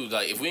niggas. thing too.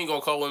 Like, if we ain't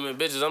gonna call women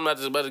bitches, I'm not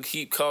just about to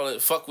keep calling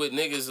fuck with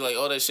niggas, like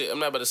all that shit. I'm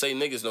not about to say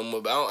niggas no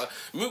more. But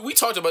we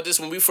talked about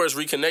this when we first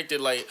reconnected.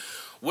 Like,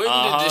 where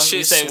did this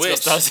shit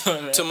switch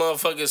to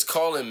motherfuckers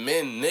calling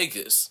men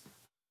niggas?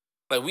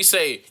 Like, we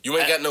say, you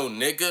ain't got no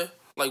nigga.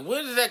 Like,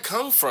 where did that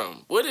come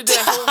from? Where did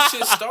that whole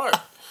shit start?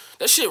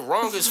 That shit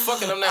wrong as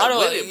fuck, and I'm not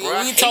with it,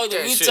 bro. We talked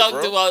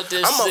about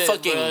this shit, I'm a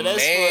fucking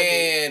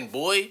man,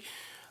 boy.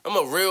 I'm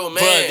a real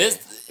man.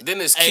 Then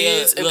there's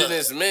kids, and then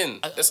there's men.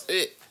 That's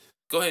it.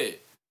 Go ahead.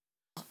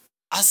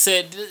 I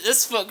said,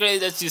 it's fuck crazy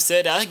that you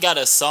said that. I got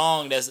a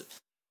song that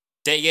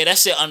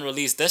shit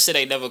unreleased. That shit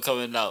ain't never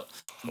coming out.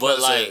 But,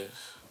 like,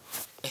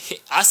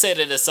 I said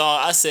in the song,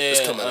 I said,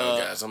 it's coming out,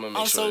 guys. I'm gonna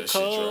make sure that shit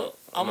drop.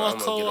 I'm a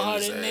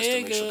cold-hearted nigga.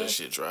 To make sure that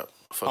shit drop.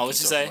 What you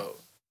say?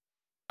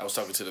 I was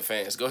talking to the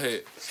fans. Go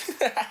ahead.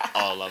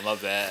 Oh, like, my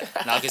bad.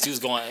 Nah, because you was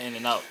going in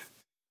and out.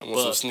 I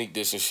want some sneak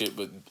dish and shit,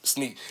 but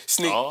sneak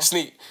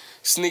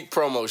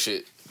promo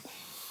shit.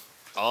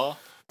 Oh?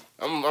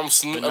 I'm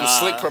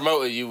slick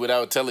promoting you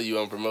without telling you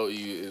I'm promoting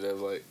you. And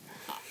I'm like,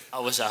 I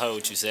wish I heard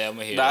what you said. I'm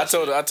gonna hear. Nah, I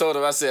told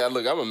him. I said,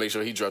 look, I'm gonna make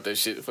sure he dropped that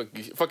shit.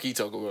 Fuck he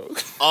talking about.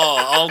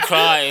 Oh, I'm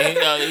crying.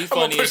 He funny. I'm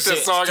gonna push that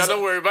song.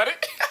 Don't worry about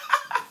it.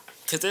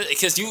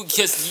 Cause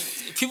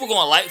people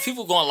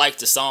gonna like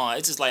the song.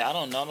 It's just like I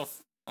don't know.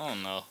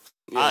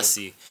 Yeah. I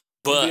see,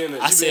 but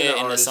I said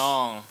in the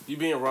song, you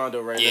being Rondo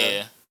right now.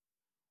 Yeah,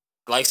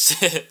 like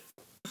shit.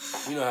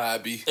 You know how I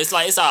be. It's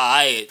like it's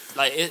alright.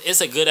 Like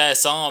it's a good ass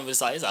song. But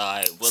it's like it's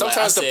alright.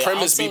 Sometimes the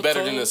premise be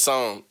better than the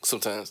song.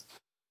 Sometimes.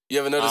 You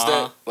ever notice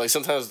that? Like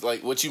sometimes,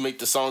 like what you make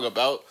the song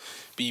about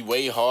be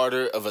way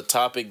harder of a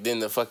topic than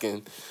the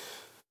fucking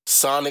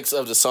sonics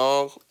of the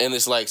song, and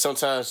it's like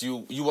sometimes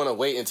you want to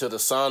wait until the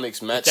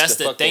sonics match. That's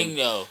the thing,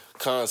 though.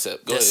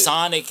 Concept. Go ahead.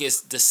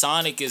 The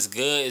sonic is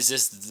good. It's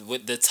just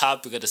with the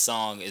topic of the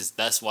song is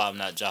that's why I'm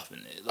not dropping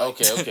it. Like,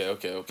 okay. Go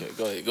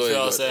ahead. You know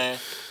what I'm saying?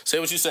 Say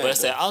what you saying. But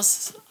I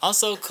said I'm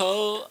so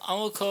cold.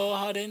 I'm a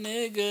cold-hearted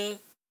nigga.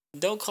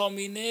 Don't call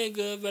me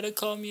nigga. Better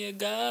call me a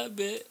god,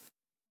 bitch.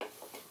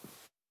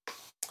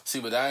 See,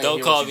 but I ain't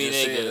don't call me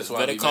nigga.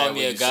 Better call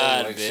me a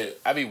god, bitch.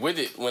 Shit. I be with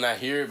it when I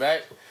hear it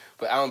back,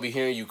 but I don't be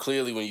hearing you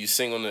clearly when you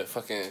sing on the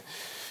fucking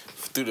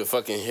through the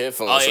fucking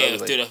headphones. Oh so yeah,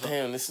 like,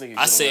 damn, this nigga.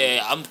 I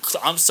said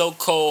I'm so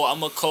cold.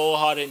 I'm a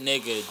cold-hearted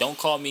nigga. Don't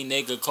call me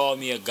nigga. Call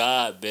me a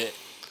god, bitch.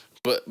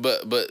 But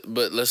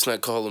let's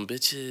not call them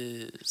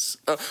bitches.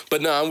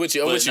 But no, I'm with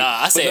you. I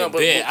said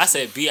bitch. I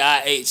said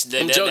B-I-H.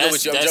 I'm joking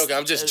with you.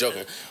 I'm just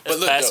joking. But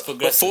look, though,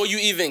 before we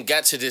even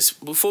got to this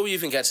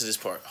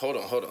part, hold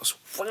on.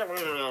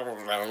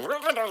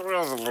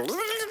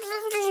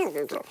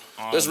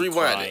 Let's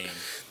rewind it.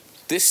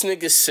 This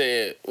nigga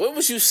said, what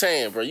was you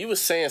saying, bro? You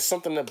was saying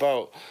something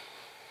about.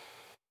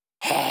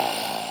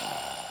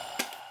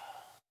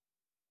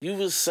 You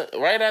was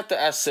right after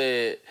I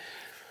said,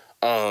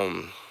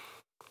 the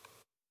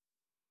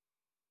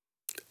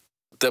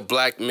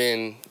black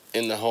men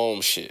in the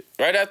home shit.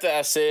 Right after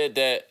I said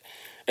that,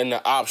 and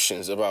the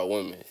options about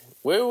women.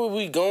 Where were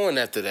we going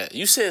after that?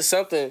 You said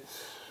something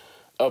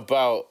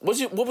about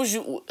what was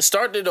you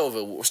start it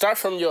over. Start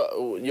from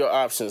your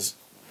options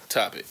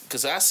topic,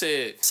 because I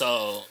said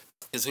So,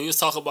 because we was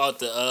talking about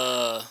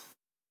the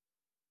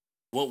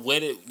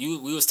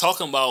we was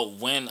talking about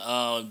when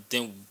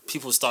then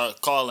people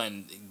start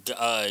calling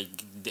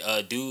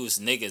dudes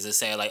niggas and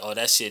saying like, oh,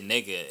 that shit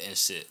nigga and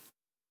shit.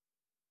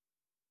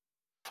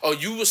 Oh,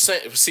 you was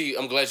saying. See,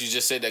 I'm glad you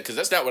just said that, because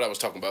that's not what I was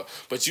talking about.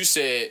 But you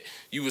said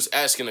you was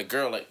asking a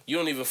girl like, you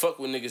don't even fuck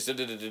with niggas. Da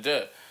da da da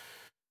da.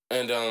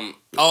 And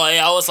Oh,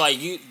 yeah, I was like,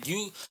 I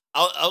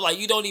was like,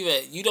 you don't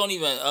even, you talking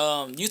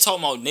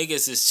about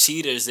niggas is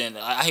cheaters, and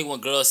I hate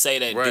when girls say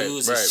that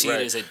dudes is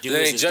cheaters and dudes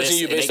they is judging this,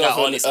 you and they based got off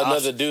all of these another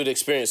options. dude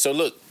experience. So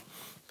look,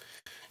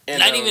 and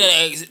Not even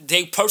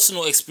they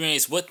personal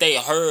experience, what they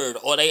heard,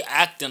 or they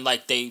acting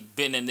like they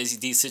been in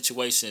these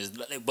situations.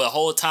 But the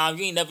whole time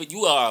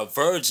you are a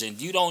virgin.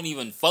 You don't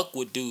even fuck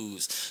with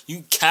dudes.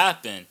 You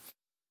capping.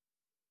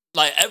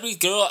 Like every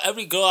girl that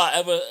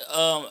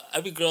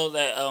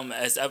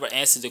has ever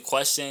answered the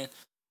question,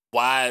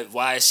 why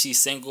is she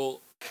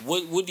single?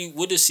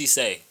 What does she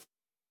say?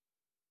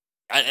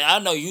 I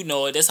know you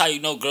know it. That's how you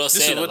know girls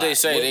this say is it a what lot. they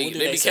say. What do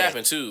They be say?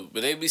 capping too,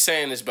 but they be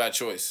saying it's by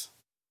choice.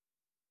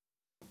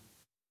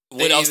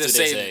 What else do they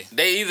say?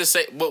 They either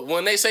say, but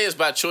when they say it's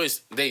by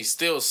choice, they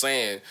still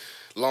saying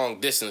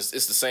long distance.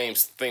 It's the same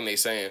thing they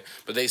saying,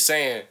 but they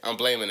saying I'm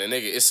blaming a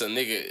nigga. It's a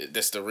nigga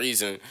that's the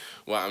reason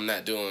why I'm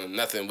not doing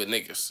nothing with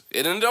niggas.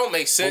 It don't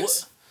make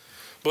sense.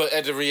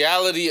 But the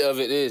reality of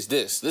it is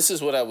this. This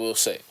is what I will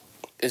say,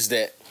 is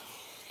that,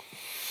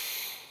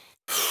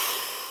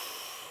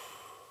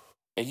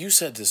 and you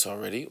said this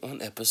already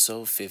on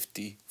episode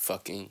 50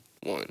 fucking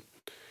 1.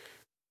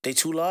 They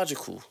too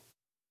logical.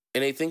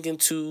 And they thinking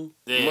too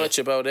much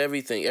about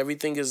everything.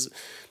 Everything is,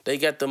 they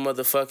got the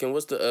motherfucking,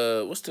 what's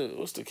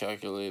the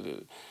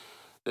calculator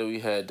that we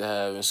had to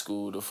have in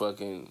school? The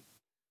fucking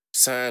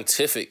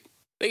scientific.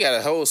 They got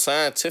a whole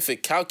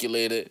scientific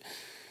calculator.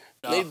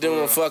 They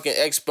doing fucking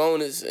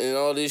exponents and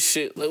all this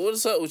shit. Like,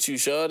 what's up with you,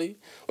 shawty?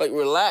 Like,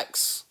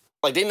 relax.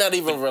 Like, they not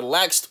even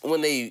relaxed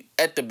when they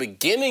at the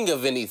beginning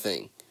of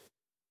anything.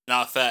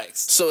 Not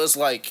facts. So it's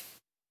like,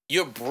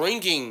 you're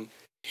bringing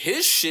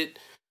his shit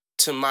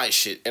to my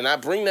shit. And I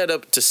bring that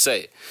up to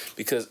say,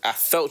 because I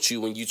felt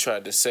you when you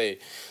tried to say,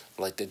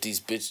 like, that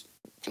these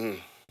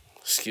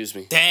excuse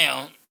me.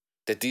 Damn.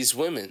 That these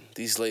women,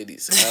 these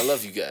ladies, I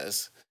love you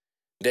guys,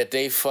 that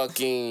they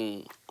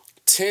fucking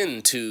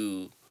tend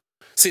to...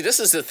 See,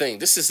 this is the thing.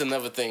 This is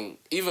another thing.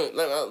 Even, I'm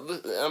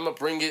going to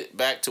bring it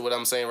back to what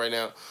I'm saying right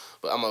now,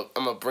 but I'm going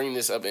to bring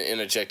this up and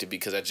interject it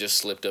because I just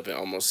slipped up and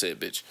almost said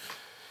bitch.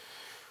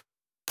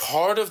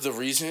 Part of the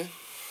reason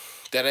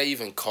that I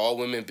even call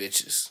women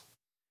bitches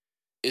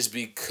is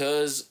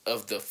because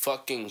of the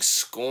fucking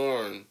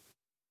scorn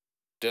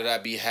that I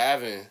be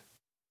having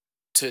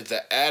to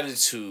the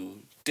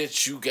attitude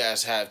that you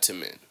guys have to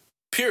men.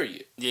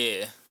 Period.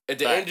 Yeah. At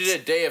the end of the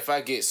day, if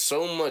I get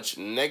so much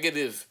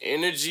negative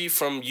energy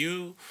from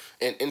you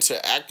and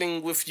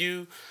interacting with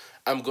you,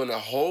 I'm going to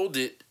hold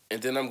it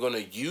and then I'm going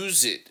to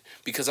use it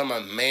because I'm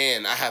a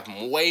man. I have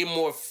way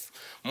more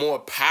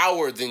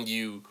power than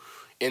you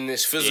in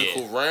this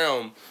physical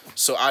realm,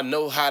 so I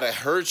know how to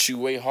hurt you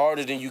way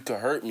harder than you could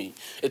hurt me.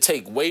 It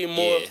take way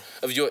more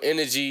of your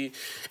energy,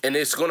 and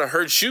it's gonna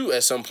hurt you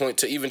at some point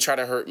to even try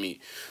to hurt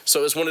me.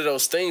 So it's one of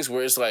those things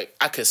where it's like,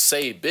 I could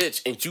say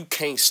bitch, and you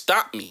can't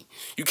stop me.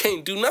 You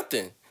can't do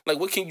nothing. Like,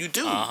 what can you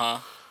do?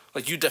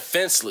 Like, you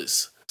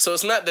defenseless. So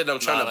it's not that I'm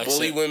trying to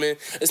bully women.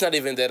 It's not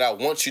even that I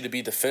want you to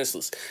be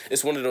defenseless.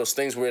 It's one of those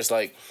things where it's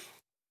like,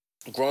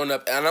 growing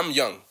up, and I'm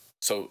young.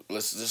 So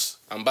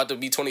I'm about to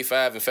be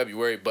 25 in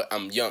February, but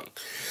I'm young.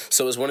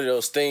 So it's one of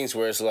those things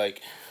where it's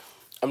like,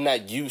 I'm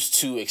not used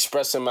to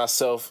expressing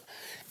myself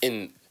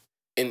in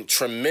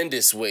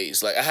tremendous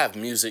ways. Like, I have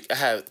music, I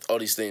have all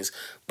these things,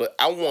 but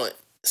I want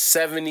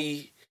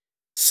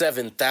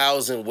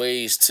 77,000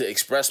 ways to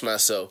express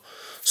myself.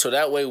 So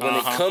that way, when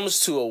it comes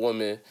to a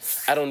woman,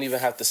 I don't even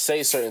have to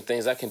say certain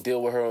things. I can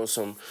deal with her on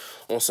some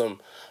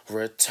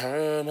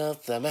Return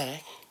of the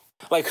Mac.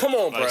 Like, come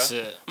on, bro.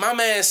 My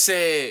man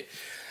said...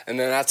 And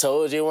then I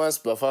told you once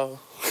before,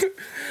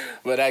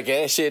 but I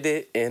guess you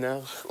did, you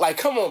know. Like,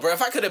 come on, bro.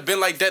 If I could have been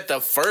like that the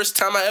first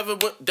time I ever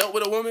dealt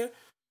with a woman,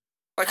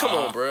 like, come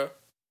on, bro.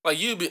 Like,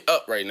 you'd be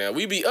up right now.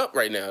 We'd be up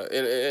right now.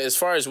 And as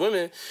far as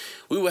women,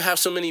 we would have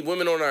so many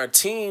women on our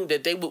team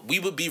that we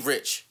would be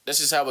rich. That's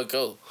just how it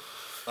goes.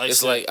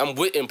 It's like, I'm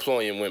with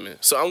employing women.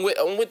 So I'm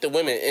with the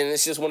women, and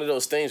it's just one of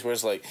those things where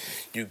it's like,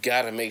 you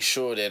gotta make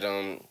sure that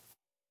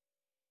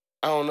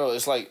I don't know.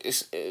 It's like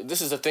this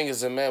is the thing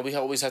as a man. We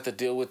always have to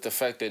deal with the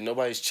fact that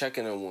nobody's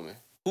checking a woman.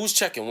 Who's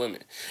checking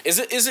women? Is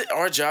it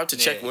our job to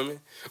check women,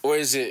 or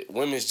is it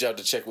women's job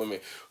to check women?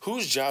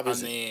 Whose job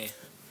is it?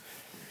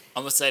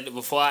 I'm gonna say that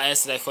before I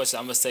answer that question,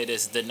 I'm gonna say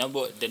this: the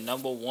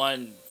number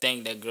one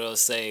thing that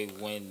girls say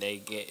when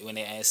they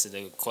answer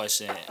the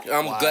question.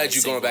 I'm why glad they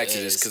you're going back to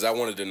single this because I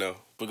wanted to know.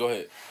 But go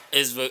ahead.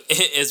 It's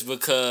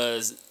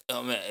because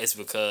I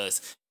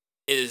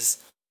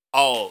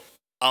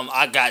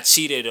got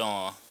cheated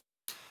on.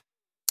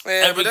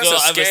 Man, but that's a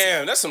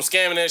scam. That's some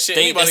scamming that shit.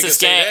 Anybody can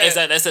say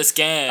that. That's a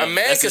scam. A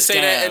man can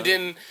say that, and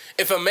then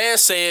if a man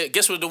say it,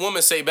 guess what the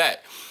woman say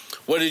back?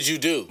 What did you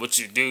do? What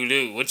you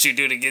do? What you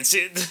do to get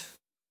shit?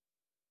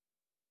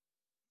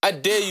 I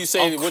dare you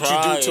say what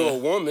you do to a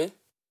woman.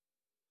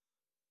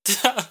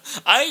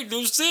 I ain't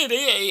do shit.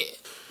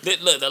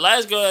 Look, the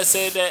last girl that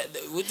said that,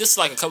 this is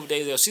like a couple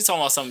days ago. She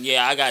talking about something.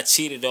 Yeah, I got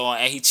cheated on,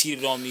 and he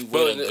cheated on me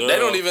with a girl. They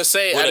don't even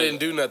say I didn't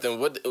do nothing.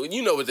 What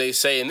you know what they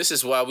say, and this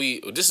is why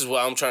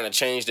I'm trying to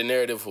change the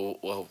narrative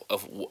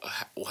of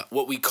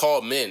what we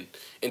call men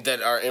and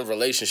that are in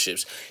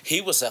relationships.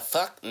 He was a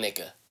fuck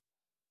nigga.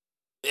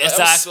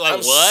 Exactly. I'm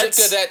what?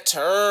 sick of that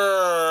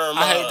term.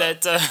 I hate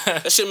that term.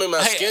 That shit make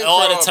my skin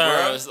all crawl, the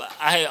terms. Bro.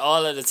 I hate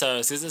all of the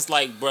terms because it's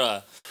like,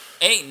 bruh,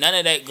 ain't none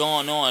of that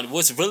going on.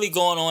 What's really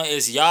going on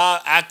is y'all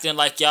acting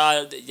like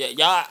y'all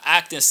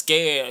acting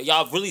scared.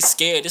 Y'all really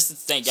scared. This is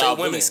the thing. Y'all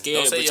really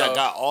scared, but y'all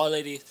got all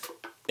of these.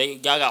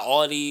 Y'all got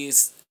all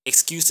these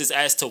excuses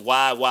as to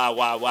why.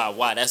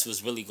 That's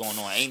what's really going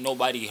on. Ain't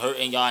nobody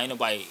hurting y'all. Ain't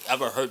nobody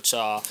ever hurt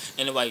y'all.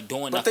 Ain't nobody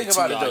doing nothing to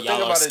y'all.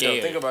 Y'all are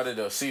scared. Think about it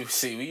though. See,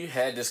 we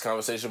had this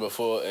conversation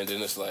before, and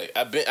then it's like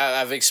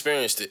I've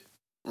experienced it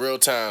real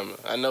time.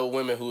 I know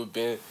women who have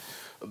been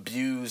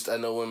abused. I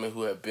know women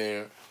who have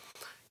been,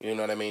 you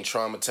know what I mean,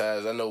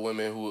 traumatized. I know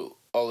women who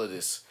all of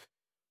this.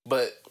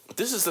 But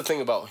this is the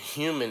thing about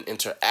human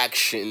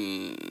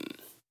interaction.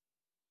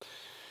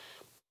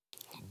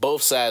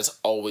 Both sides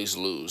always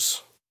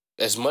lose.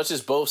 As much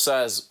as both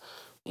sides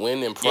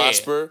win and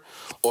prosper,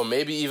 or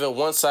maybe even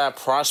one side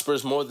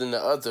prospers more than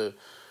the other,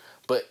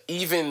 but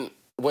even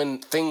when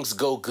things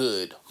go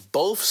good,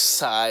 both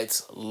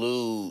sides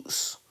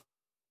lose.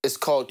 It's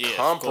called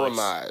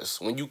compromise.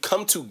 When you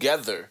come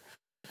together,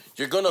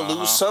 you're going to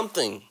lose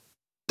something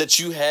that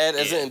you had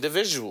as an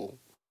individual.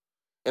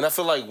 And I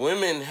feel like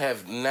women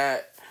have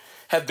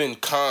been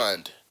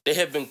conned. They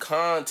have been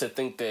conned to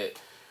think that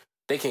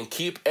they can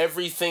keep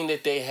everything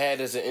that they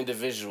had as an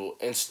individual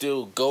and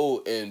still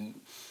go and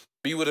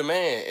be with a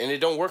man. And it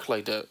don't work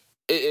like that.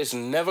 It's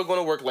never going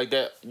to work like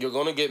that. You're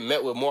going to get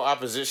met with more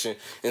opposition.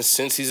 And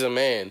since he's a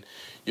man,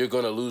 you're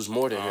going to lose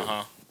more than him.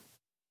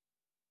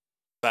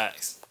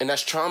 Facts. And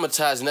that's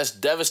traumatizing. That's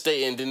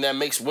devastating. Then that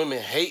makes women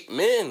hate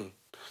men.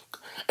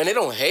 And they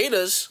don't hate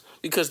us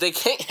because they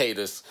can't hate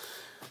us.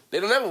 They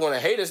don't ever want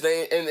to hate us.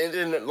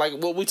 And like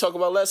what we talked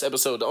about last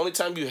episode, the only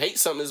time you hate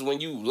something is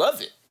when you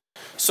love it.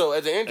 So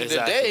at the end of the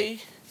day,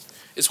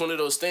 it's one of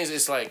those things.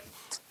 It's like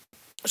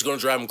it's gonna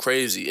drive them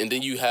crazy, and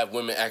then you have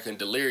women acting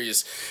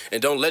delirious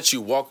and don't let you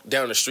walk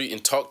down the street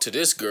and talk to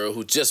this girl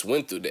who just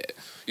went through that.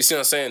 You see what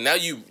I'm saying? Now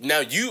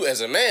you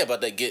as a man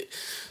about to get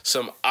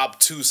some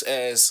obtuse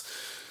ass,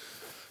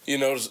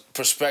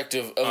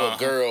 perspective of a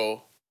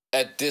girl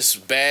at this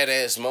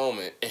badass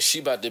moment, and she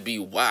about to be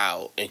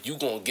wild, and you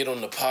gonna get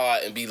on the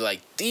pod and be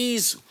like,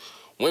 these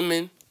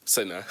women.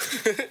 Say nah.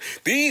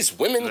 These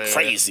women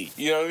crazy.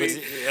 You know what I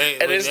mean?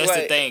 And that's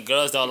like, the thing.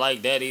 Girls don't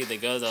like that either.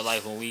 Girls don't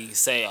like when we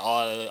say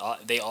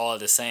they all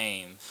the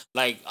same.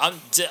 Like y'all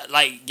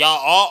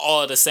are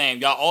all the same.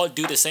 Y'all all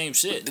do the same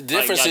shit. The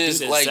difference is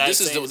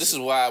this is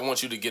why I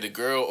want you to get a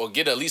girl or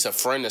get at least a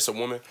friend that's a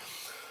woman.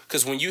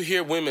 Because when you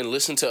hear women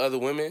listen to other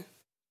women,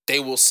 they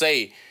will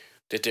say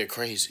that they're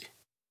crazy.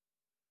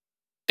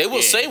 They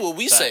will say what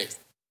we say.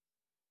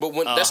 But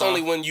that's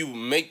only when you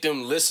make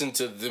them listen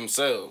to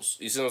themselves.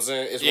 You see what I'm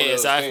saying? It's one of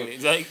those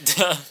things. Like,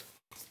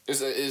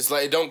 it's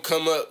like it don't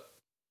come up.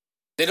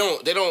 They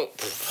don't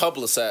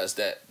publicize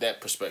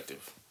that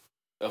perspective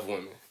of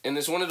women, and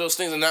it's one of those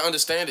things. And I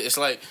understand it. It's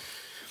like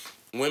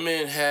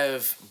women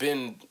have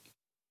been,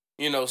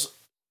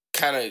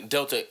 kind of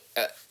dealt a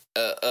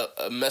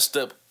messed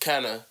up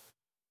kind of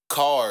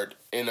card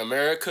in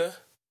America,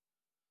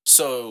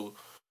 so.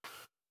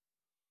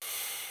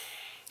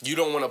 You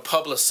don't want to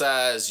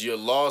publicize your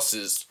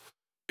losses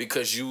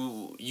because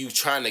you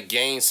trying to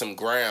gain some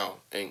ground,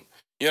 and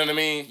you know what I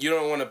mean. You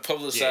don't want to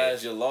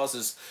publicize your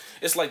losses.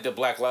 It's like the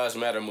Black Lives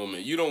Matter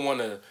movement. You don't want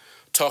to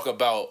talk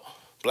about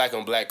black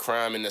on black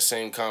crime in the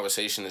same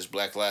conversation as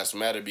Black Lives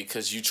Matter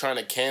because you trying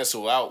to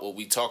cancel out what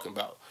we talking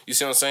about. You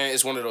see what I'm saying?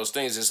 It's one of those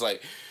things. It's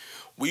like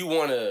we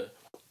want to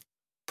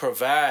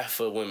provide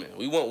for women.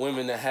 We want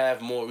women to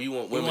have more. We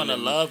want women to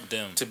love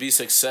them, to be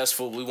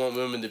successful. We want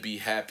women to be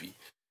happy.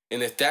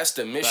 And if that's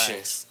the mission,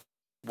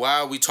 why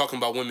are we talking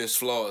about women's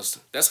flaws?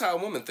 That's how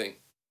a woman think.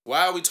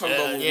 Why are we talking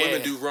about what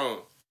women do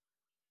wrong?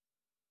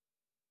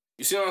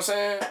 You see what I'm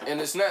saying?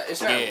 And it's not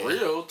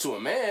real to a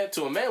man.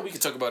 To a man, we can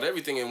talk about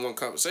everything in one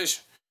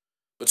conversation.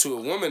 But to a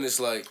woman,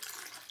 it's like,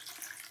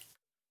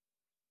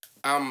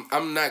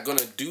 I'm not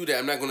gonna do that.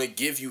 I'm not gonna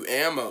give you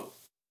ammo.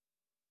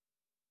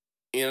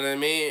 You know what I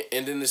mean?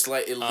 And then it's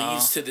like it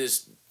leads to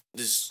this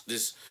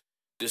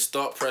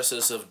thought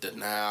process of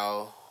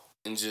denial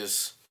and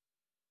just,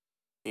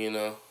 you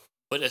know.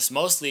 But it's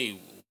mostly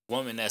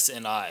women that's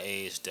in our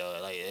age though,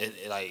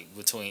 like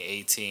between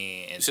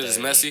 18 and You said 30. it's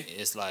messy?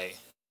 It's like,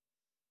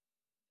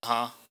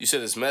 You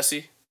said it's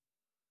messy?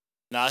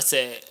 No, I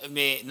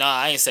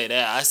ain't say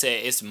that. I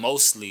said it's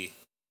mostly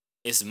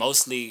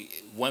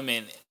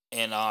women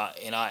in our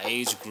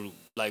age group,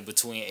 like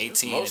between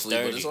 18 Mostly,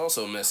 and 30. but it's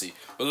also messy.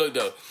 But look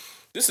though,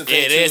 this is the Yeah,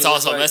 thing it too, is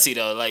also like, messy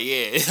though. Like,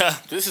 yeah.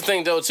 This is the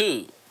thing though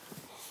too.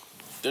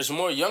 There's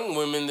more young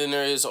women than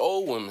there is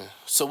old women.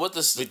 So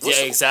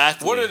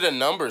exactly. What are the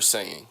numbers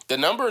saying? The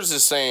numbers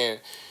is saying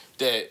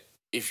that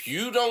if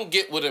you don't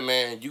get with a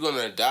man, you're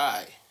gonna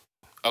die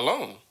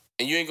alone,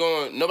 and you ain't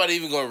going. Nobody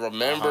even gonna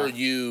remember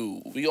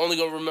you. We only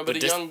gonna remember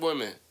young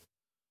women.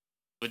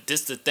 But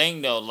this the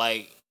thing though,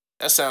 like.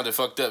 That sounded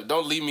fucked up.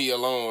 Don't leave me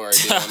alone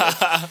right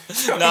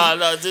there. No.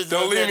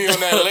 Don't leave me on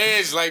that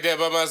ledge like that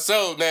by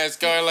myself,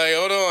 NASCAR. Like,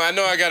 hold on. I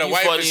know I got a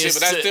wife and shit,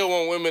 but I still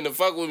want women to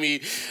fuck with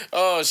me.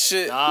 Oh,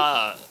 shit.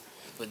 Nah.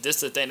 But this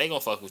the thing. They gonna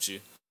fuck with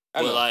you.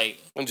 I know. But,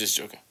 like. I'm just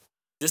joking.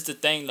 This the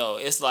thing, though.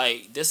 It's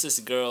like, this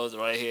is girls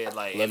right here,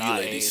 like, Love in you, our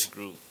ladies. age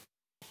group.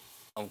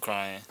 I'm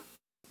crying.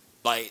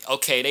 Like,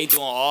 okay, they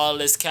doing all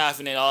this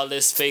caffeine and all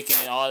this faking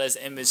and all this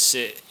image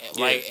shit,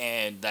 right? Yeah.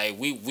 And, like,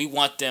 we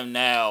want them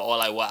now, or,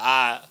 like,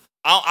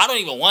 I don't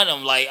even want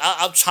them. Like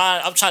I'm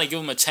trying to give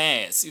them a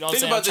chance. You know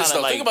what I'm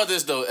saying? Think about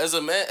this though. As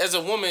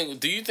a woman,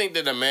 do you think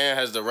that a man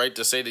has the right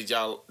to say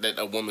that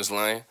a woman's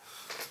lying?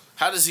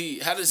 How does he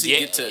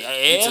get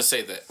to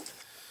say that?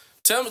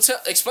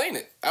 Explain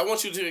it. I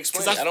want you to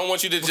explain it. I don't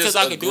want you to just because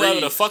I can do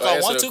whatever the fuck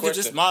I want to. Because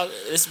it's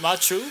my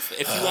truth.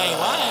 If you ain't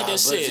lying, that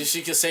shit. But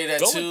she can say that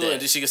too,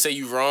 and then she can say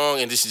you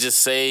wrong, and then she just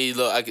say,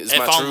 "Look, it's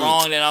my truth." If I'm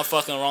wrong, then I'm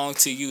fucking wrong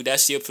to you.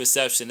 That's your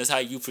perception. That's how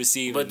you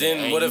perceive it. But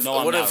then what if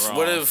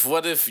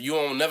you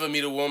won't never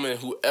meet a woman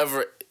who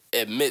ever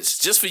admits,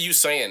 just for you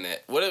saying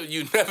that? What if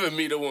you never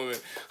meet a woman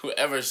who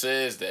ever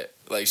says that?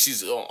 Like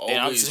she's always. And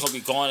I'm just gonna be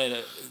going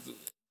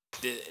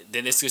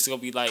then it's just gonna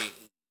be like.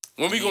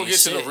 When we gonna get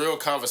to the real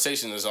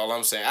conversation is all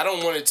I'm saying. I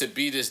don't want it to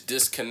be this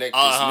disconnect,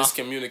 this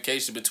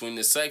miscommunication between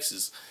the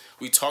sexes.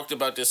 We talked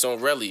about this on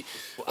Relly.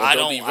 I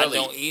don't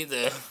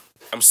either.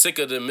 I'm sick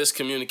of the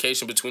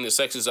miscommunication between the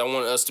sexes. I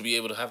want us to be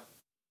able to have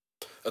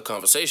a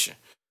conversation.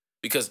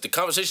 Because the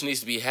conversation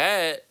needs to be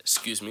had,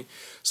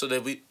 so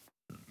that we...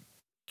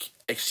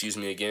 Excuse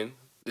me again.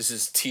 This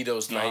is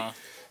Tito's night.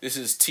 This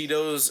is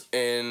Tito's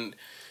and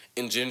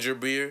ginger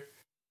beer.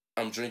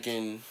 I'm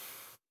drinking...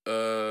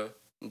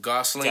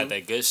 Gosling. Got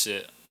that good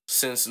shit.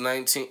 Since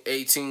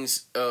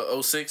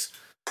 1806.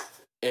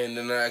 And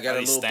then I got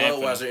a little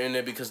Budweiser in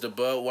there because the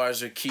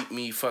Budweiser keep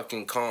me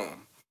fucking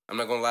calm. I'm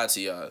not gonna lie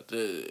to y'all.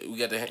 We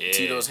got the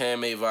Tito's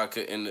handmade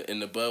vodka and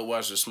the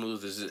Budweiser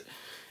smooths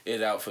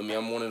it out for me.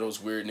 I'm one of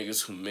those weird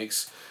niggas who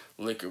mix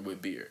liquor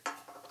with beer.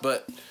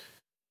 But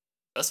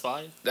that's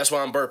fine. That's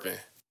why I'm burping.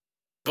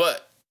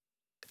 But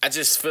I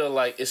just feel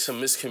like it's a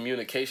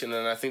miscommunication,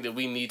 and I think that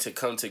we need to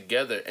come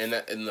together. And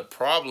the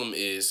problem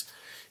is,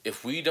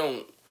 if we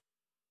don't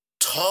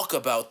talk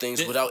about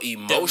things without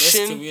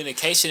emotion, the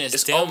miscommunication is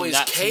it's them always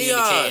not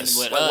chaos.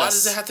 With like, us. Why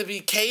does it have to be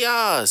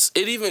chaos?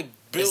 It even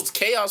builds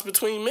chaos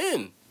between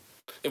men.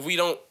 If we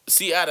don't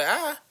see eye to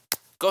eye.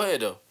 Go ahead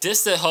though.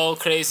 This the whole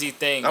crazy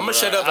thing. I'm gonna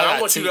shut up. I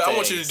want you to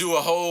do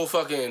a whole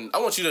fucking. I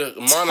want you to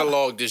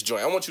monologue this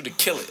joint. I want you to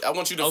kill it. I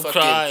want you to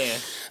crying.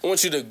 I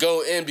want you to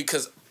go in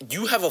because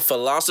you have a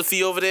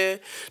philosophy over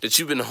there that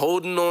you've been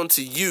holding on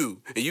to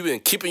you, and you've been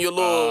keeping your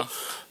little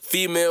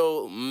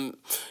female,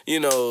 you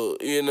know,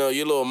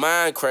 your little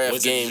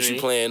Minecraft games you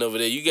playing over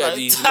there. You got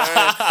these.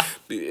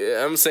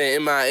 I'm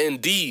saying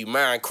M-I-N-D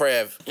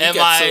Minecraft.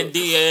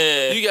 M-I-N-D.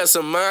 Yeah. You got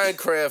some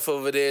Minecraft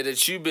over there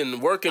that you've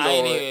been working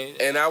on,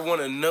 and I want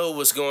to know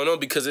what's going on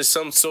because it's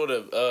some sort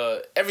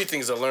of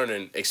everything's a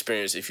learning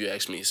experience if you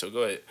ask me. So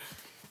go ahead.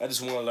 I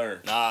just want to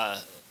learn. Nah,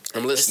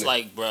 I'm listening. It's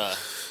like, bruh.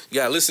 You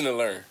gotta listen and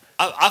learn.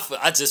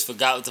 I just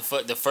forgot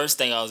the first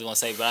thing I was gonna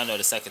say, but I know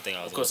the second thing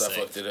I was gonna say. Of course,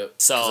 I fucked it up.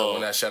 So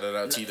when I shouted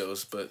out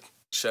Tito's, but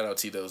shout out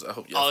Tito's. I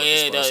hope y'all.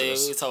 We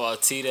talk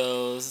about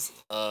Tito's,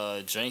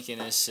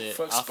 drinking and shit.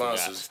 Fuck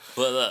sponsors.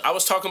 But look, I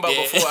was talking about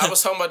before. I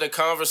was talking about the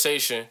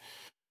conversation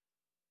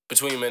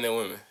between men and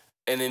women,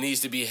 and it needs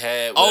to be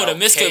had. The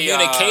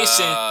miscommunication.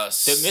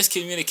 Chaos. The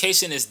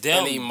miscommunication is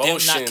them. And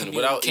emotion, them not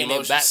without communicating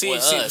emotion. back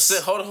with us.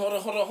 Hold on.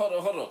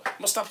 I'm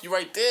gonna stop you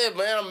right there,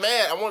 man. I'm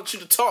mad. I want you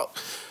to talk.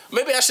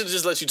 Maybe I should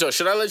just let you talk.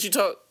 Should I let you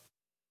talk?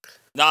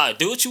 Nah,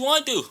 do what you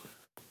want to do.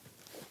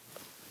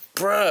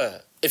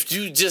 Bruh, if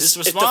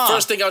the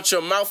first thing out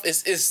your mouth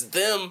is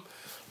them,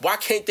 why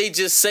can't they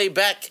just say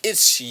back,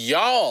 it's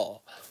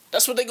y'all?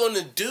 That's what they're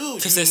gonna do.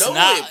 Because it's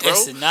not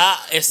us. They know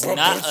it's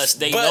not us.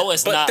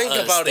 But think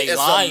about it, as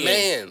lying. a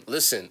man.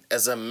 Listen,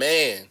 as a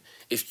man,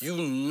 if you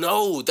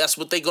know that's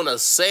what they're gonna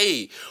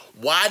say,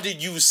 why do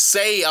you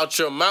say out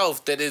your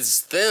mouth that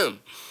it's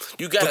them?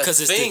 You gotta because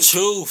think. It's the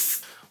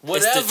truth.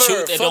 Whatever. It's the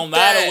truth. It don't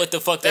matter what the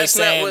fuck they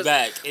saying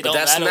back. It don't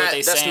matter what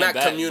they saying back.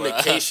 That's not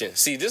communication.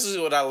 See, this is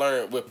what I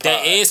learned with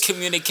There is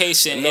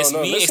communication. It's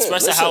me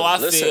expressing how I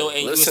feel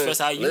and you express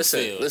how you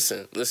feel.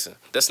 Listen.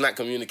 That's not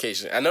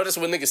communication. I know that's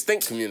what niggas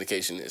think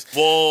communication is.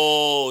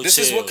 Whoa, This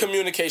is what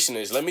communication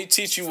is. Let me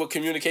teach you what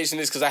communication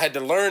is because I had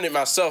to learn it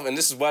myself, and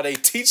this is why they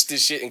teach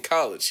this shit in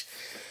college.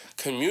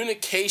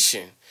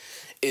 Communication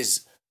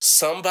is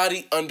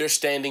somebody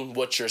understanding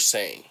what you're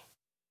saying.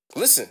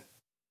 Listen.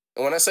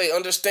 And when I say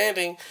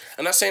understanding,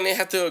 I'm not saying they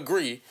have to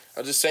agree.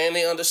 I'm just saying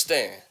they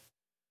understand.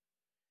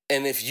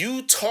 And if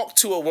you talk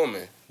to a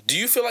woman, do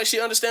you feel like she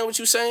understand what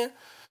you're saying?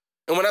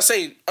 And when I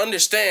say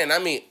understand, I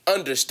mean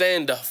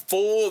understand the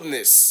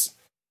fullness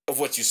of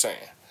what you're saying.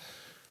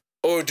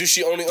 Or do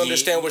she only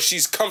understand what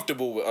she's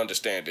comfortable with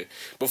understanding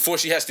before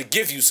she has to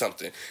give you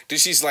something? Then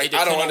she's like,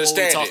 I don't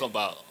understand what we talking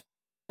about.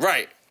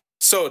 Right.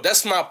 So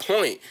that's my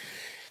point.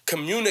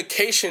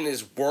 Communication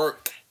is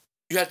work.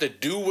 You have to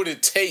do what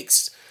it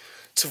takes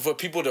for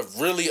people to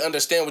really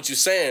understand what you're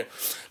saying,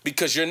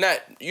 because you're not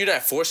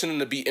forcing them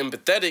to be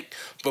empathetic,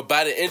 but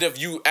by the end of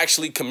you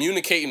actually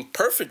communicating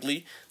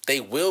perfectly, they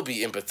will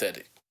be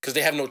empathetic because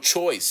they have no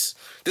choice.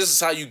 This is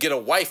how you get a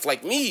wife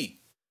like me,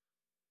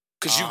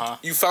 because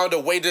you found a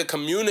way to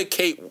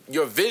communicate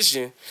your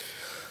vision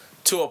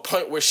to a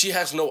point where she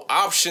has no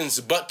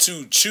options but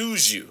to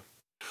choose you.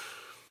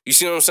 You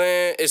see what I'm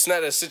saying? It's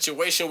not a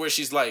situation where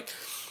she's like,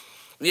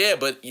 yeah,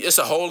 but it's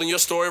a hole in your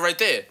story right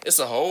there. It's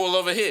a hole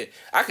over here.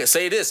 I can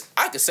say this.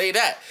 I can say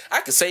that. I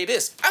can say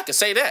this. I can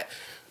say that.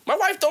 My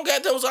wife don't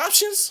got those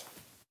options.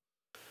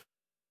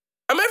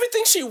 I'm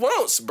everything she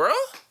wants, bro.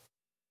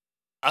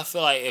 I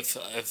feel like if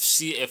the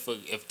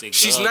girl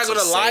she's not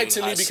gonna lie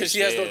to me because she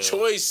has no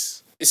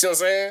choice. You see what I'm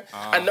saying?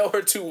 I know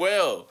her too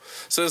well.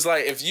 So it's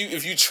like if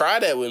you try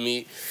that with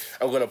me,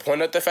 I'm gonna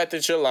point out the fact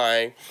that you're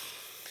lying,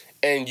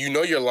 and you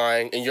know you're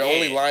lying, and you're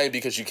only lying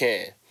because you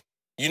can.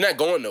 You're not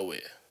going nowhere.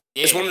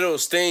 Yeah. It's one of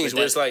those things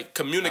where it's like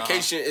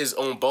communication is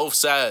on both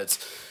sides.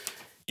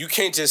 You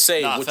can't just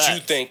say what you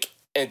think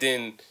and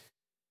then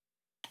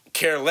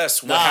care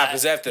less what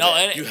happens after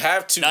that. You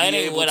have to be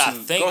able what to. I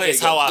think.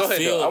 It's how I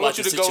feel. I want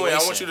you to go in. I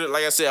want you to,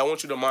 like I said, I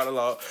want you to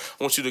monologue.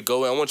 I want you to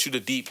go in. I want you to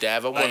deep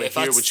dive. I want to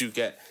hear what you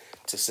got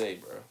to say,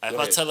 bro. If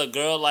I tell a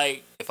girl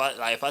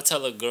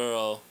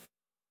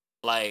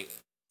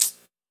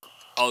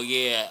oh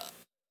yeah,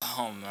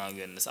 oh my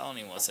goodness, I don't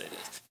even want to say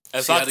this.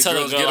 If I tell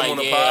a girl like,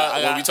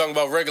 when we talking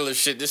about regular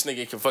shit, this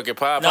nigga can fucking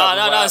pop.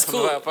 No, it's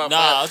cool. I'm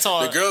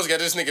talking. The girls got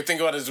this nigga think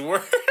about his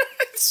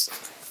words.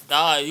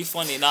 Nah, you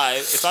funny. Nah,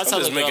 if I tell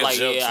a girl like,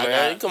 jokes,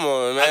 man. Come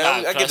on,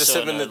 man. I get to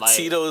sipping the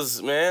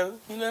Tito's, man.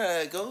 You know how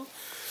it go.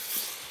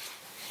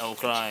 I'm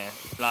crying.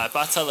 Nah, if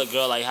I tell a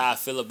girl like how I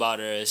feel about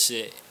her and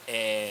shit,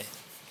 and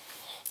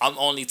I'm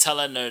only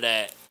telling her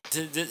that.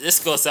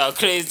 This gonna sound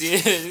crazy,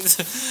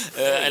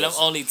 and I'm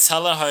only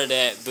telling her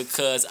that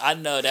because I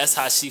know that's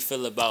how she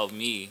feel about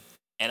me,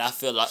 and I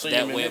feel like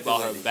that way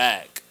about her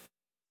back.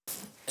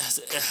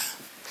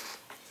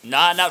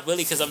 Nah, not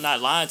really, because I'm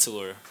not lying to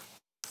her.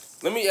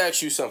 Let me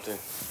ask you something,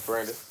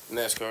 Brandon.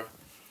 NASCAR.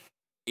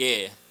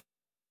 Yeah.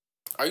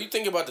 Are you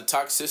thinking about the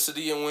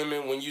toxicity in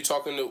women when you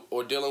talking to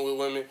or dealing with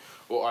women,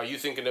 or are you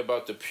thinking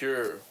about the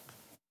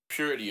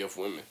purity of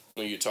women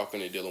when you're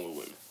talking and dealing with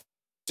women?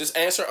 Just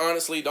answer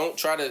honestly. Don't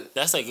try to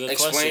That's a good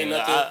explain question.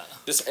 nothing.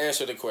 Just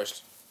answer the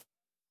question.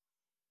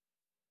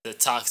 The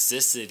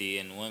toxicity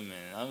in women.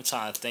 I'm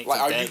trying to think.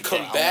 Like, are you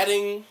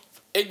combating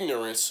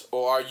ignorance,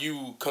 or are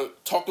you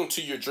talking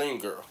to your dream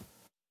girl?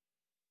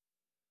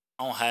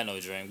 I don't have no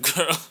dream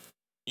girl.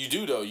 You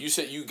do, though. You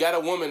said you got a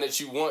woman that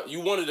you want. You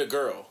wanted a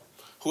girl.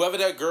 Whoever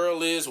that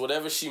girl is,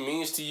 whatever she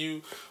means to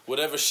you,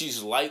 whatever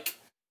she's like,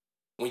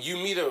 when you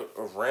meet a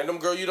random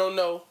girl you don't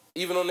know,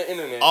 even on the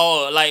internet.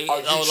 Are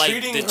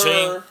you treating her?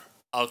 Dream?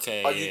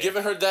 Okay. Are you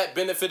giving her that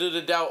benefit of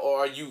the doubt, or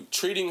are you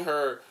treating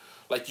her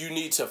like you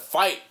need to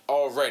fight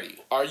already?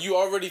 Are you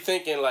already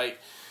thinking like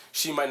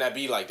she might not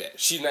be like that?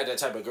 She's not that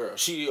type of girl.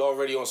 She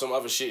already on some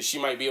other shit. She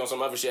might be on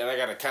some other shit, and I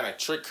gotta kind of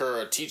trick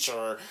her or teach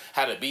her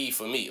how to be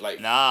for me. Like,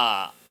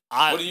 nah.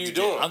 What are you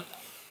doing?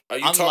 Are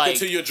you talking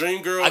to your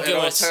dream girl at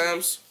all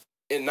times,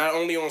 and not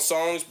only on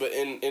songs but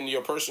in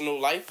your personal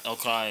life?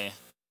 Okay.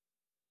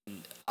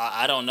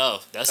 I don't know.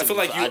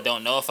 I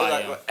don't know if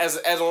I am. As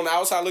on the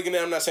outside looking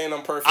at, I'm not saying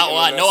I'm perfect.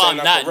 I'm not. No,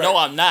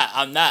 I'm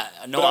not.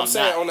 But I'm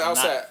saying on the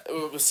outside.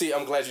 See,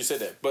 I'm glad you said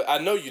that. But I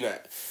know you're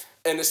not,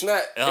 and it's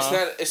not.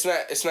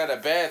 It's not a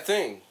bad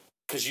thing.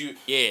 Cause you,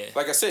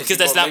 like I said, because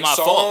that's not my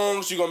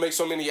fault. You're gonna make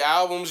so many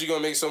albums. You're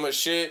gonna make so much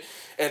shit,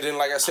 and then,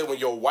 like I said, when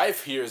your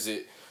wife hears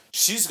it,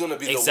 she's gonna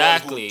be the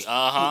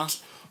one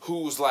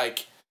who's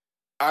like,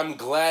 I'm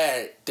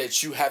glad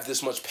that you have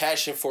this much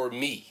passion for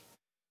me.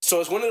 So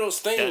it's one of those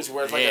things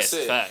where, like I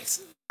said,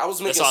 facts. I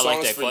was making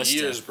songs for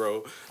years,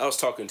 bro. I was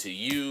talking to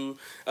you.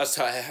 I was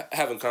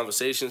having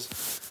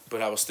conversations, but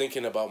I was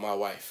thinking about my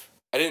wife.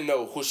 I didn't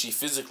know who she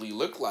physically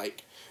looked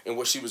like and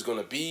what she was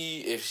gonna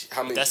be.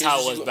 How many? That's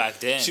how it was back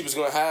then. She was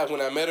gonna have when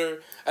I met her.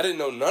 I didn't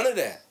know none of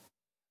that.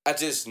 I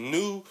just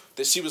knew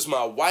that she was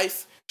my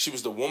wife. She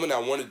was the woman I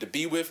wanted to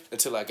be with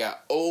until I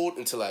got old,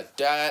 until I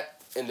died.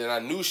 And then I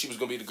knew she was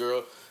going to be the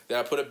girl that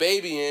I put a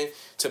baby in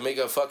to make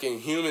a fucking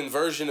human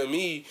version of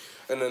me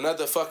and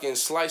another fucking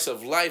slice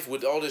of life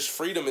with all this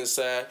freedom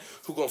inside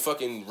who going to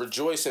fucking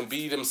rejoice and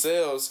be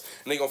themselves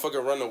and they going to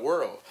fucking run the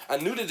world. I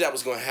knew that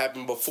was going to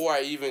happen before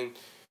I even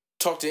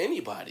talked to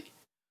anybody.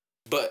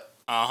 But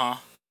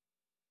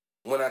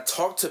when I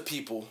talk to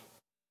people,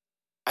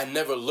 I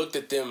never looked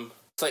at them.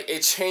 It's like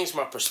it changed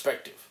my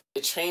perspective.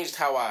 It changed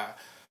how I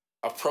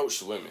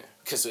approach women.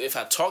 Because if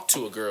I talk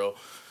to a girl,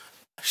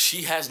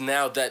 she has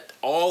now that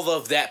all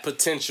of that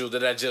potential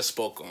that I just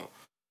spoke on.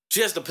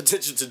 She has the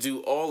potential to do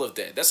all of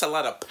that. That's a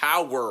lot of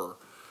power.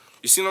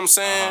 You see what I'm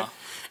saying?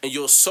 And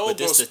your soul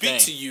gonna speak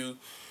to you,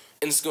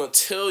 and it's gonna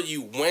tell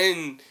you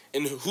when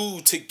and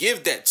who to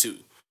give that to.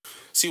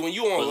 See, when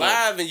you on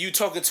live and you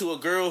talking to a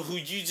girl who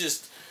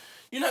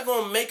you're not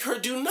gonna make her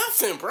do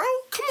nothing, bro.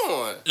 Come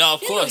on. No,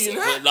 of course you're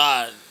not.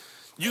 But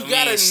you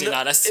gotta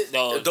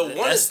know. The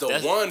one is the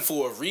one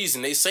for a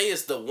reason. They say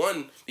it's the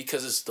one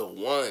because it's the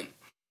one.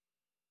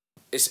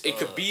 It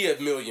could be a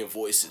million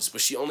voices,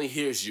 but she only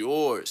hears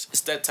yours.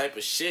 It's that type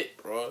of shit,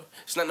 bro.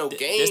 It's not no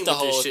game with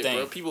this shit,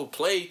 bro. People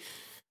play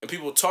and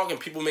people talk and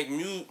people make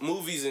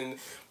movies and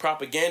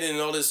propaganda and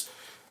all this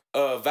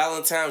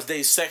Valentine's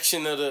Day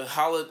section of the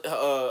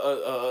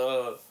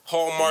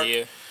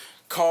Hallmark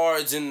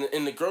cards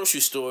in the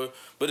grocery store,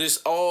 but it's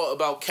all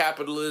about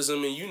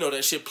capitalism and you know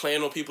that shit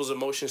playing on people's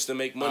emotions to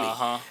make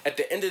money. At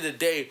the end of the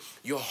day,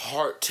 your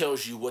heart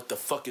tells you what the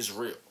fuck is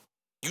real.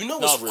 You know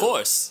what's real. Of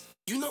course.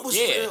 You know what's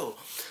real.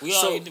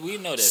 We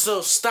know this. So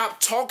stop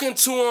talking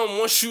to them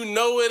once you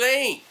know it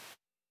ain't.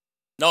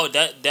 No,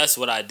 that's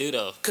what I do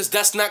though. Cause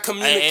that's not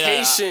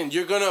communication.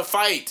 You're gonna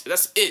fight.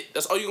 That's it.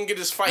 That's all you gonna get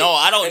is fight. No,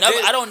 I don't never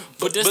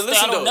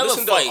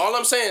fight. All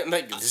I'm saying,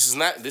 like,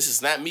 this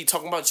is not me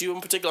talking about you in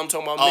particular. I'm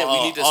talking about men.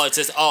 We need to.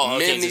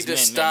 Men need to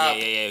stop.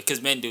 Yeah.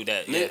 Because men do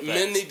that.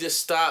 Men need to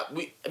stop.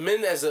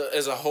 Men as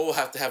a whole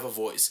have to have a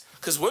voice.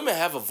 Cause women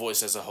have a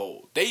voice as a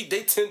whole. They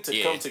tend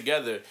to come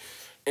together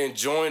and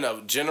join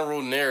a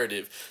general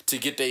narrative to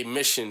get their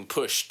mission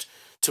pushed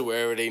to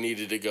wherever they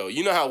needed to go.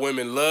 You know how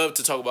women love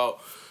to talk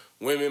about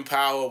women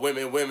power,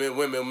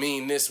 women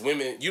mean this,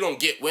 women. You don't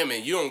get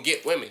women. You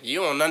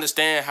don't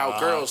understand how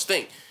girls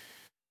think.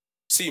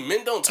 See,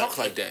 men don't talk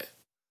like that.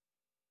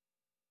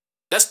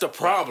 That's the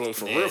problem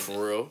for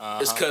real.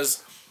 It's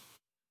because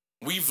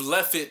we've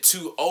left it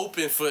too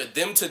open for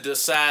them to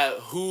decide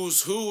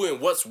who's who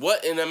and what's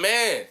what in a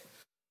man.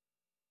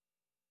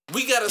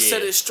 We gotta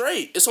set it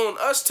straight. It's on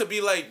us to be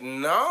like,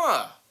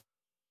 nah.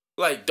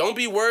 Like, don't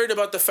be worried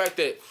about the fact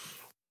that,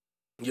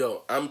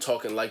 yo, I'm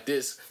talking like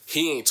this.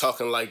 He ain't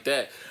talking like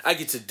that. I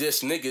get to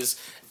diss niggas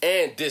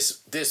and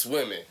diss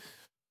women.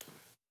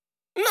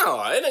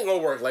 No, it ain't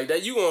gonna work like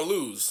that. You gonna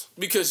lose.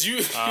 Because you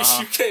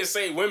you can't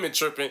say women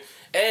tripping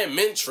and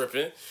men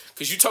tripping.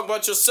 Because you talk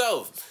about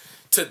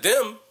yourself. To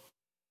them.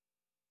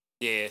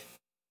 Yeah.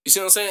 You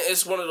see what I'm saying?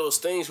 It's one of those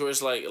things where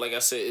it's like I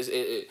said,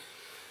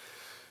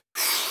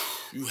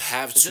 you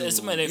have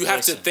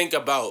to think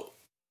about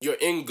your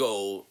end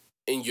goal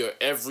in your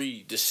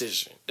every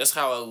decision. That's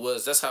how it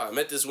was. That's how I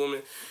met this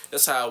woman.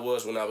 That's how it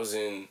was when I was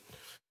in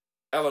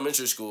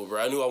elementary school, bro.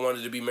 I knew I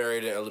wanted to be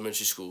married in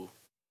elementary school.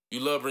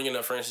 You love bringing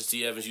up Francis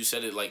T. Evans. You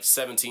said it like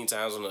 17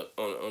 times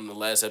on the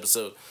last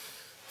episode.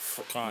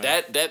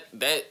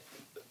 That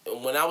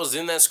when I was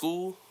in that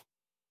school,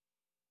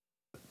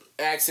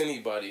 ask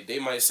anybody, they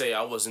might say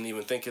I wasn't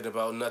even thinking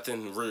about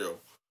nothing real.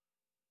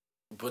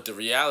 But the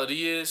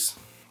reality is,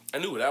 I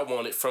knew what I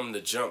wanted from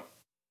the jump.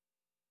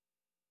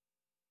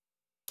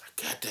 I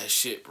got that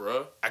shit,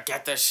 bro. I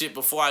got that shit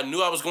before I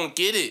knew I was going to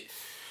get it.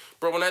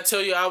 Bro, when I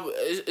tell you,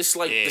 it's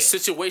like the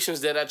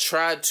situations that I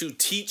tried to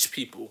teach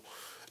people.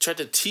 I tried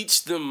to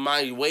teach them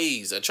my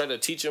ways. I tried to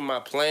teach them my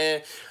plan.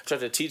 I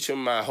tried to teach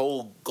them my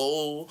whole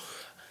goal.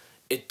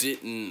 It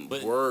didn't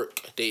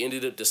work. They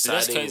ended up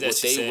deciding what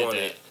they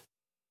wanted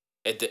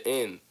at the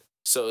end.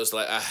 So it's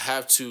like I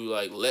have to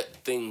like let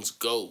things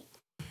go.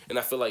 And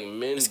I feel like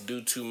men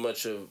do too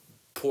much of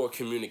poor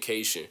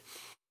communication.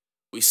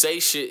 We say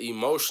shit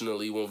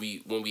emotionally when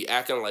we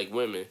acting like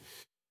women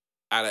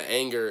out of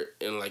anger,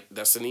 and like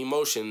that's an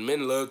emotion.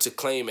 Men love to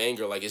claim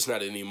anger like it's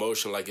not an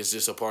emotion, like it's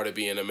just a part of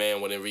being a man,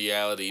 when in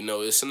reality,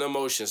 no, it's an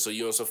emotion. So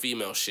you on some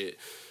female shit.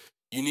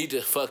 You need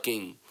to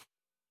fucking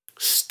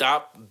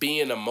stop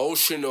being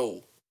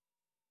emotional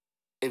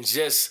and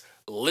just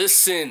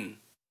listen.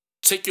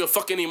 Take your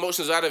fucking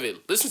emotions out of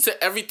it. Listen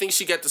to everything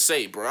she got to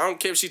say, bro. I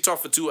don't care if she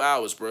talked for 2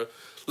 hours, bro.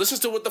 Listen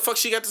to what the fuck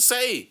she got to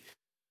say.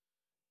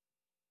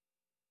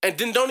 And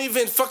then don't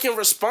even fucking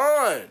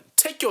respond.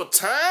 Take your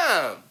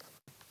time.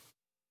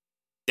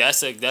 That's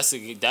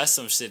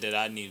some shit that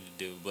I need to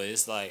do. But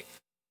it's like,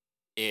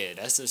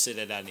 that's some shit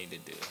that I need to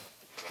do.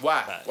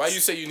 Why? Why you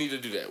say you need to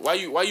do that? Why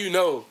you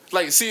know?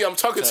 Like, see, I'm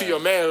talking to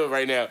your man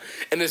right now,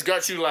 and it's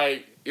got you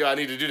like, yo, I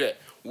need to do that.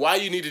 Why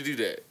you need to do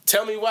that?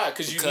 Tell me why.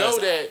 Because you know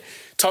that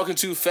talking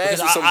too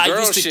fast is some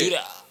girl shit.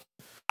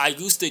 I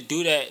used to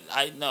do that.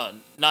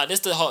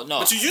 This the whole no.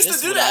 But you used this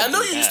to do what that. I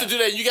know do you used now. to do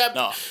that. You got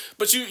No.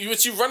 but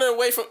you running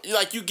away from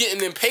like you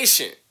getting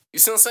impatient. You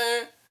see what I'm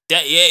saying?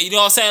 That you know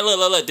what I'm saying? Look.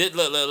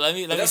 Let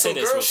me That's say some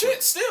this girl real shit.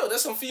 quick. Still,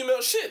 that's some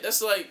female shit.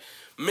 That's like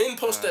men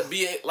supposed to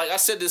be like I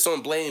said this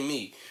on Blame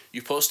Me.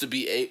 You supposed to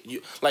be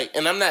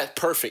and I'm not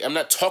perfect. I'm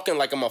not talking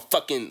like I'm a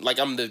fucking like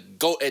I'm the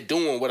goat at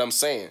doing what I'm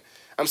saying.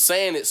 I'm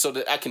saying it so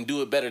that I can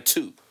do it better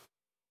too.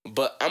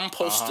 But I'm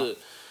supposed to.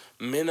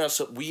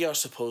 We are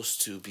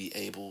supposed to be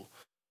able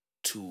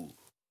to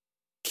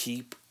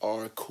keep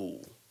our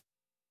cool.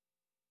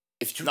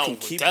 If you can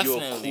keep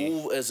definitely.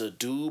 your cool as a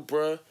dude,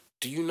 bruh,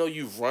 do you know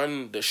you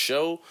run the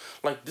show?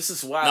 Like, this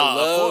is why I Of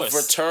love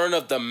course. Return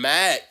of the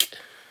Mac.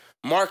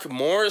 Mark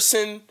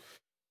Morrison,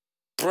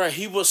 bruh,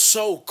 he was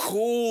so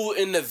cool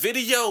in the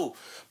video.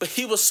 But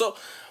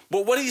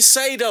what did he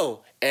say,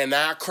 though? And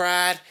I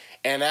cried,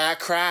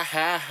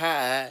 ha,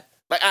 ha.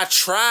 Like, I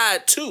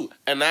tried, too.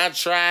 And I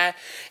tried,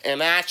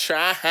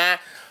 ha.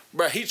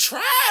 Bruh, he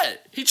tried.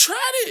 He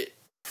tried it.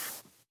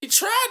 He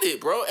tried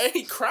it, bro, and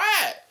he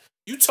cried.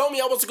 You told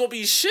me I wasn't gonna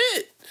be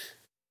shit.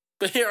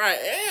 But here I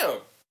am.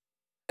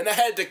 And I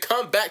had to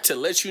come back to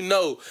let you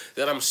know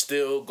that I'm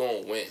still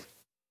gonna win.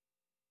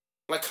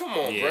 Like, come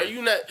on, bro.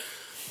 You're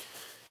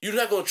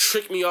not gonna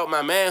trick me out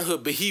my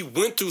manhood, but he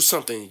went through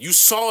something. You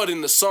saw it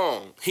in the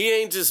song. He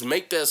ain't just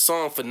make that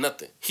song for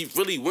nothing. He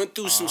really went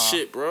through some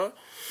shit, bro.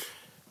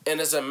 And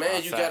as a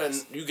man, you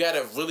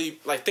gotta really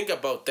like think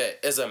about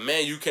that. As a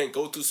man, you can't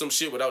go through some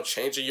shit without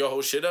changing your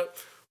whole shit up.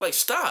 Like,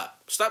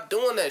 stop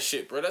doing that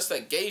shit, bro. That's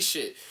that gay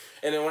shit.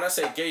 And then when I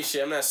say gay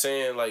shit, I'm not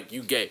saying like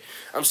you gay.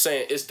 I'm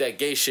saying it's that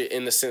gay shit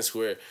in the sense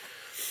where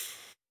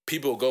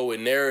people go with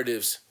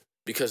narratives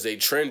because they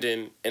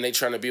trending and they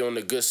trying to be on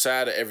the good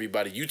side of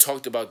everybody. You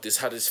talked about this,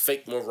 how this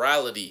fake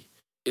morality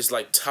is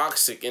like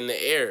toxic in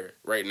the air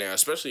right now,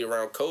 especially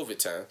around COVID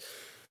time.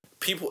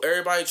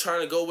 Everybody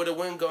trying to go where the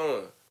wind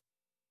going.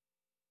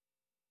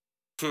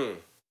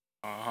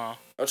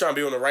 I'm trying to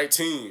be on the right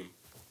team.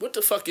 What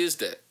the fuck is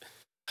that?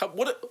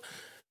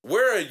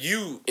 Where are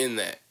you in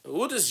that?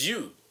 What is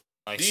you?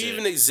 Do you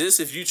even exist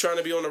if you trying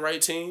to be on the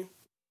right team?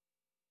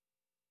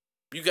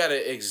 You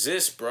gotta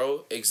exist,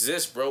 bro.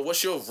 Exist, bro.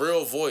 What's your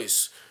real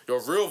voice?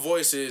 Your real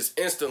voice is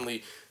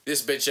instantly,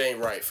 this bitch ain't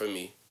right for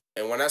me.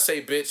 And when I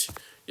say bitch,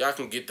 y'all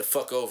can get the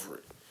fuck over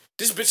it.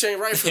 This bitch ain't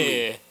right for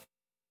me.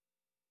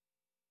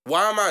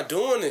 Why am I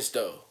doing this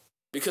though?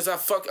 Because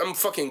I'm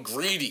fucking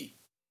greedy.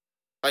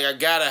 Like, I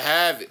gotta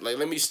have it. Like,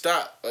 let me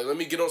stop. Like, let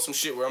me get on some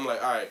shit where I'm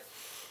like, all right.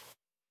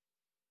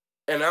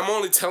 And I'm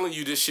only telling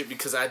you this shit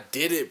because I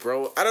did it,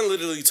 bro. I done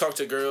literally talk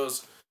to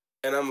girls,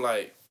 and I'm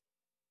like,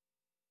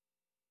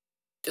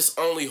 it's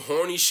only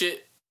horny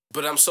shit,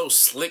 but I'm so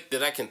slick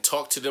that I can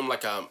talk to them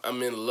like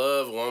I'm in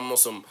love or I'm on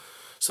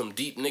some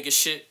deep nigga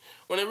shit.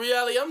 When in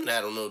reality, I'm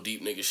not on no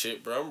deep nigga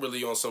shit, bro. I'm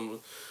really on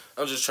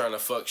I'm just trying to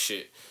fuck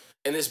shit.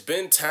 And it's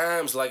been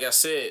times, like I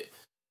said,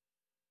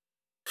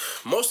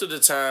 most of the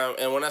time,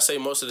 and when I say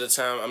most of the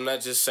time, I'm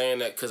not just saying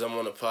that because I'm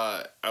on the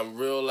pod. I'm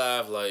real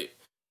live, like,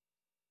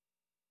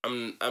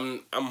 I'm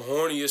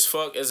horny as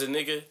fuck as a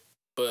nigga,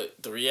 but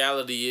the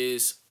reality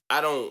is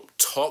I don't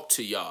talk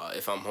to y'all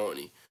if I'm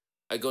horny.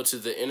 I go to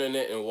the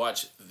internet and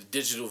watch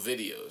digital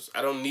videos.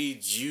 I don't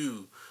need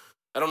you.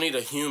 I don't need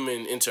a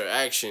human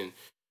interaction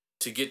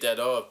to get that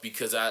off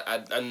because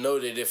I know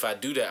that if I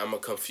do that, I'm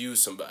going to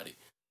confuse somebody.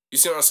 You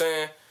see what I'm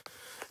saying?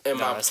 And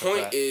my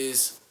point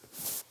is,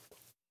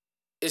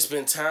 it's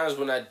been times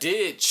when I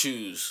did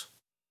choose,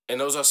 and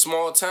those are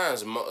small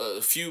times,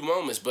 a few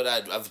moments, but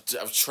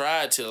I've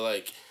tried to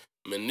like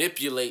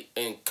manipulate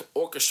and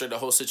orchestrate the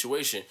whole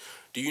situation.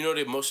 Do you know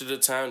that most of the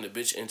time the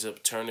bitch ends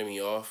up turning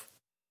me off?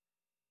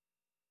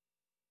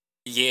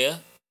 Yeah.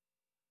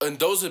 And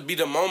those would be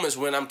the moments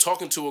when I'm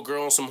talking to a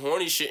girl on some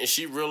horny shit and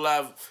she real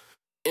life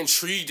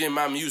intrigued in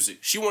my music.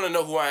 She want to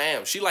know who I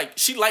am. She like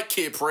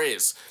Kid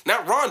Prez,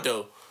 not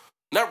Rondo.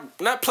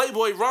 Not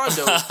Playboy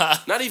Rondo,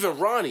 not even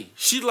Ronnie.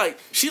 She like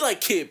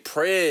Kid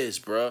Prez,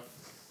 bruh.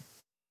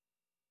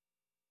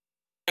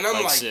 And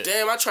I'm like shit.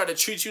 Damn, I tried to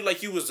treat you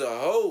like you was a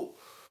hoe.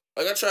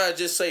 Like, I tried to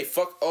just say,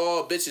 fuck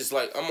all bitches.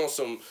 Like, I'm on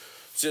some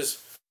just,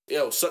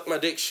 suck my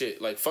dick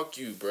shit. Like, fuck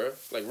you, bruh.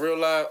 Like, real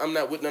life, I'm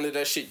not with none of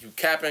that shit. You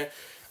capping.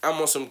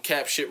 I'm on some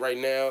cap shit right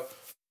now.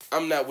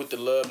 I'm not with the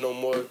love no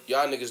more.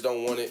 Y'all niggas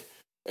don't want it.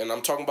 And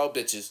I'm talking about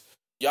bitches.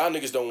 Y'all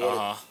niggas don't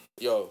want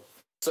it. Yo,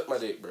 suck my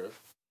dick, bruh.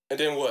 And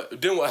then what?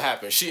 Then what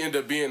happened? She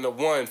ended up being the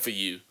one for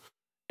you.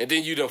 And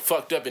then you done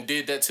fucked up and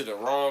did that to the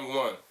wrong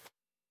one.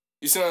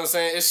 You see what I'm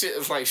saying?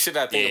 It's like shit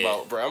I think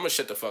about, bro. I'm gonna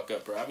shut the fuck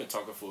up, bro. I've been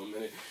talking for a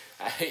minute.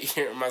 I hate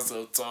hearing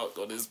myself talk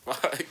on this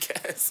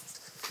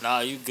podcast.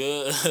 Nah, you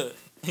good.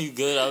 You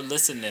good. I'm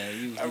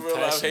listening. I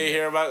realize I hate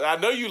hearing I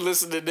know you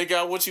listening, nigga.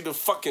 I want you to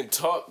fucking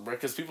talk, bro,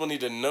 because people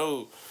need to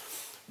know.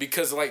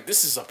 Because, like,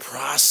 this is a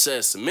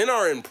process. Men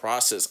are in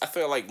process. I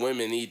feel like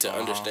women need to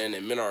understand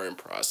that men are in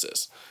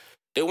process.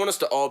 They want us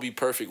to all be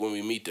perfect when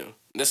we meet them.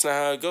 That's not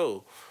how it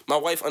go. My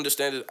wife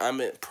understands that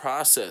I'm in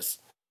process.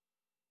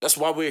 That's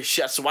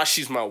why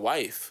she's my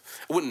wife.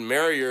 I wouldn't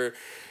marry her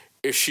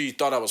if she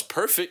thought I was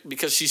perfect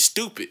because she's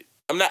stupid.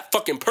 I'm not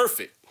fucking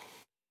perfect.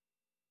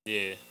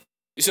 Yeah.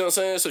 You see what I'm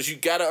saying? So you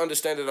gotta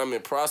understand that I'm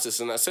in process.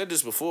 And I said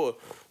this before.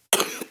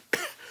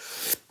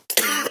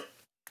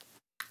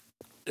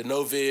 The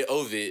no vid,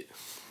 Ovid.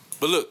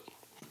 But look.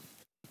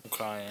 I'm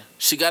crying.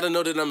 She gotta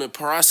know that I'm in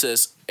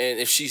process. And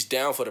if she's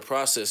down for the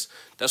process,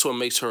 that's what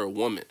makes her a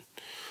woman.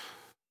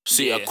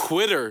 See, a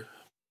quitter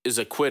is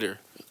a quitter.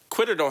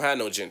 Quitter don't have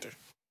no gender.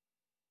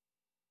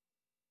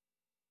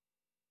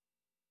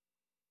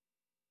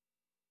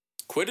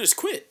 Quitters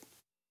quit.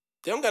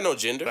 They don't got no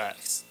gender.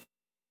 Facts.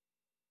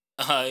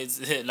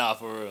 Nah,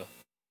 for real.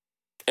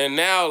 And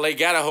now they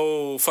got a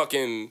whole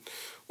fucking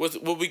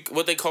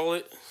what they call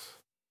it?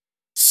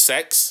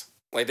 Sex.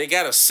 Like they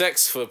got a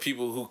sex for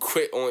people who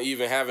quit on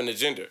even having a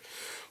gender.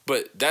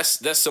 But that's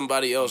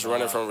somebody else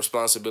running from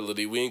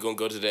responsibility. We ain't gonna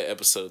go to that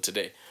episode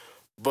today.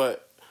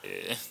 But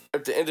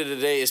at the end of the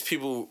day, it's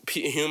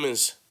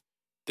humans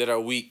that are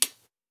weak,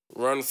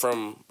 run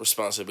from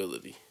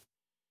responsibility.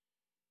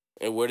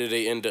 And where do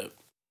they end up?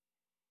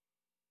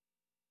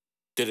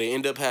 Do they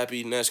end up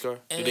happy, NASCAR?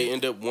 Do they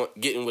end up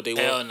getting what they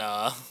want? Hell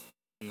nah.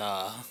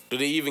 Nah. Do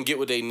they even get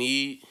what they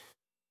need?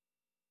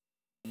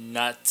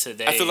 Not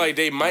today. I feel like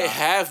they might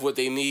have what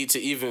they need to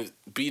even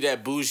be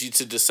that bougie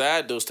to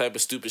decide those type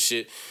of stupid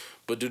shit.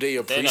 But do they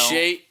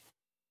appreciate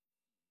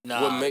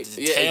what makes...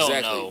 Yeah,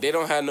 exactly. No. They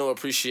don't have no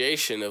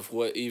appreciation of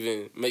what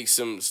even makes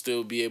them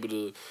still be able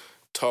to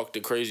talk the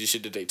crazy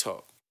shit that they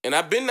talk. And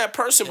I've been that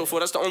person before.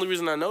 That's the only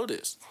reason I know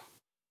this.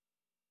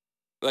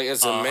 Like,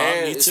 as a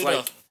man, it's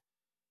like...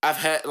 I've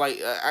had, like,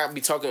 I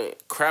be talking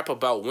crap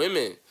about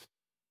women,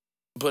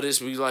 but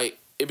it'd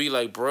be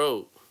like,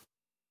 bro,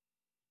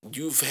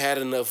 you've had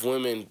enough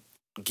women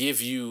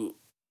give you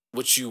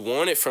what you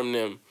wanted from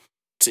them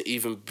to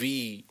even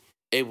be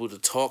able to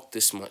talk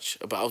this much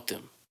about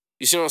them.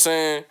 You see what I'm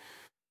saying?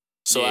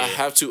 So I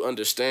have to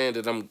understand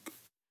that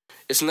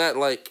it's not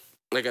like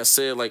I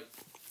said, like,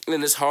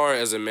 and it's hard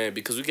as a man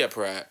because we got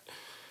pride.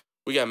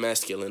 We got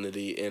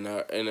masculinity and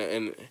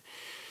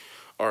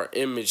our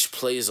image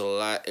plays a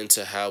lot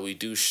into how we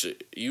do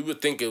shit. You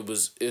would think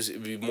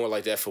it'd be more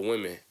like that for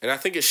women. And I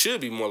think it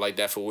should be more like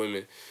that for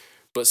women.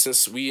 But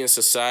since we in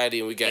society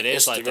and we got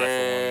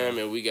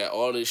Instagram and we got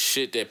all this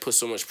shit that puts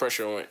so much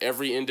pressure on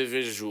every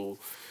individual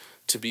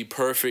to be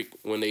perfect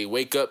when they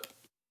wake up,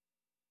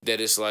 that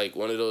it's like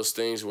one of those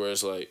things where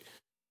it's like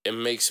it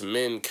makes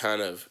men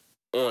kind of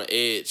on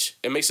edge.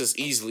 It makes us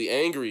easily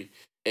angry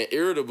and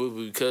irritable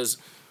because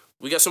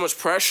we got so much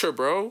pressure,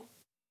 bro.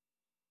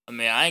 I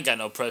mean, I ain't got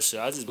no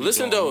pressure. I just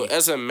listen though.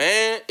 As a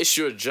man, it's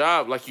your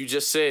job, like you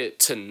just said,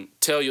 to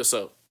tell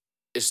yourself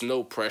it's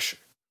no pressure.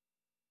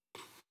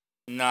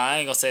 Nah, I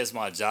ain't gonna say it's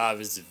my job.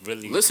 It's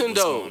really listen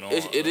though.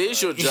 It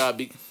is your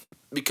job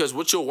because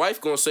what your wife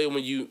gonna say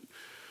when you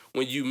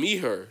meet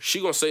her,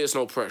 she gonna say it's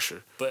no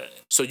pressure. But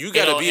so you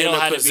gotta be in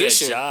a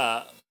position.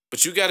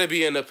 But you gotta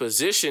be in a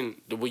position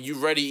where you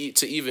ready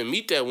to even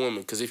meet that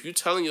woman. Because if you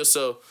telling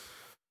yourself,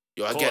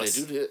 yo, I gotta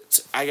do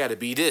this. I gotta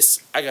be this.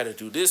 I gotta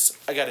do this.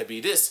 I gotta be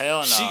this. Hell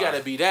nah. She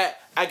gotta be that.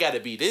 I gotta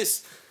be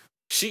this.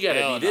 She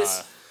gotta be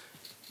this.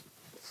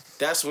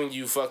 That's when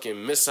you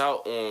fucking miss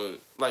out on,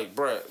 like,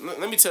 bruh,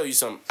 let me tell you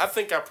something. I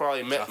think I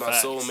probably met my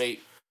soulmate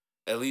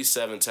at least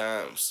 7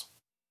 times.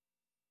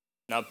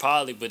 Not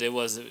probably, but it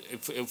wasn't.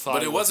 It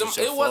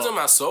wasn't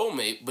my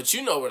soulmate. But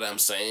you know what I'm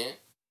saying?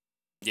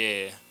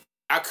 Yeah.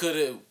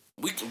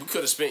 We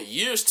could have spent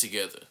years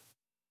together.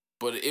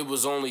 But it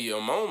was only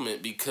a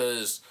moment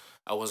because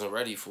I wasn't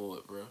ready for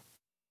it, bro.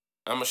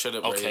 I'm gonna shut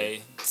up right here.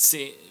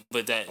 See,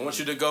 but that... I want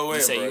you to go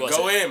in, bro.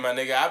 Go in, my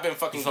nigga. I've been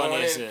fucking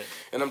going in,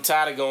 and I'm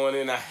tired of going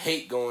in. I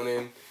hate going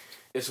in.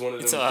 It's one of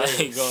them things. I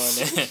hate going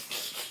in.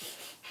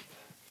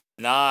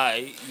 Nah,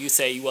 you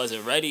say you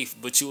wasn't ready,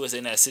 but you was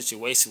in that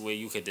situation where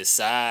you could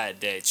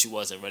decide that you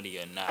wasn't ready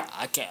or not.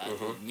 I can't...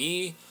 Mm-hmm.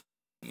 Me,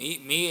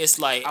 it's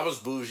like... I was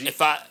bougie.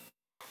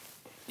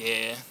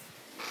 Yeah.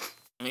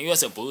 I mean, you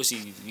wasn't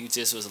bougie. You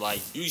just was like...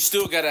 You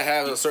still gotta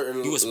have a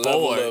certain you was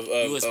level bored. of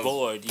you was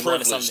bored. You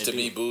wanted something to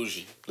be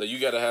bougie. Like, you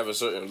gotta have a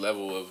certain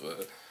level of...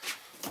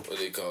 what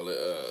they call it?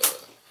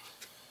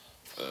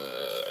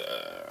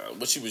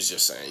 What you was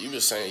just saying. You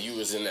was saying you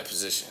was in that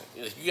position.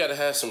 You gotta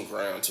have some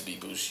ground to be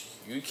bougie.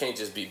 You can't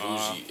just be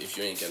bougie if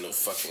you ain't got no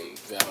fucking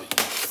value.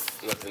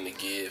 Nothing to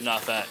give. Nah,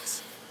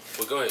 facts.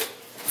 But go ahead.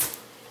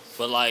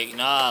 But, like,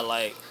 nah,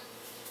 like...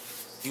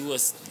 You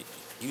was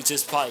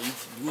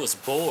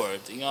bored,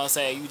 you know what I'm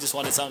saying? You just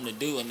wanted something to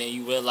do, and then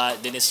you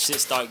realized, then this shit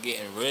start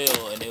getting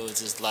real, and it was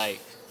just like,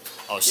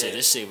 oh shit,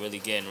 this shit really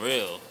getting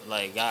real.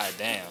 Like,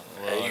 goddamn.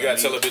 Well, hey, you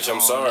gotta tell a bitch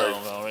I'm sorry.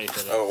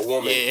 I'm a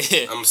woman.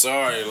 Yeah. I'm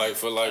sorry, like,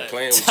 for like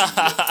playing with you.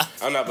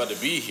 I'm not about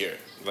to be here.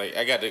 Like,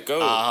 I got to go.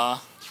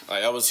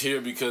 Like, I was here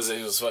because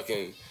it was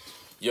fucking,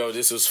 yo,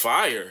 this was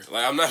fire.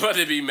 Like, I'm not about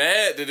to be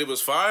mad that it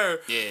was fire.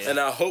 Yeah. And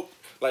I hope,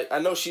 like, I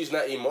know she's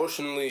not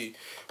emotionally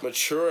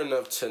mature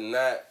enough to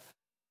not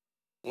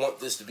want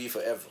this to be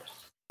forever.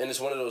 And it's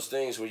one of those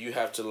things where you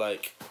have to,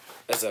 like,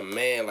 as a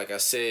man, like I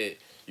said,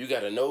 you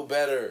got to know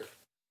better.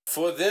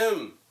 For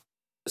them,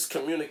 it's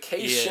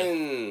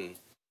communication.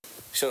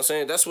 See what I'm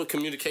saying? That's what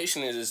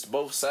communication is. It's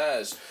both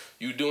sides.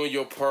 You doing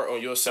your part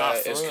on your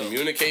side as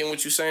communicating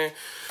what you saying,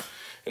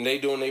 and they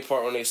doing their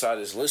part on their side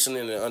is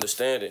listening and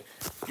understanding.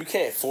 You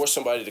can't force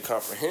somebody to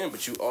comprehend,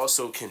 but you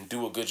also can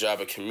do a good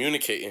job of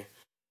communicating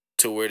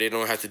to where they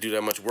don't have to do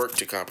that much work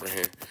to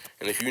comprehend.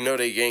 And if you know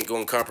they ain't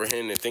gonna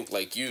comprehend and think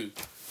like you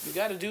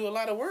got to do a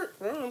lot of work,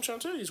 bro. I'm trying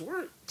to tell you, it's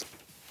work.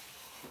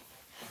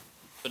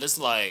 But it's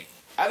like,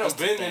 I done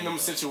been in them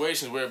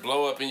situations where it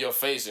blow up in your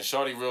face and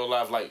shorty real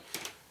life, like,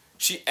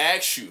 she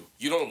asks you,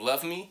 you don't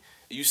love me?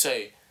 You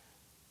say,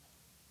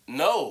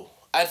 no,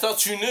 I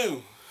thought you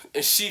knew.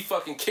 And she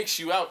fucking kicks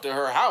you out to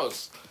her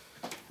house.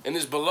 And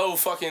it's below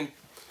fucking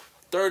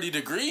 30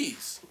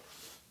 degrees.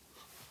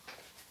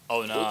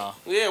 oh, nah.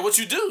 Yeah, what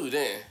you do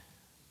then?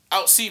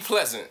 Out see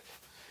Pleasant.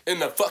 In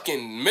the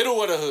fucking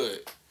middle of the hood.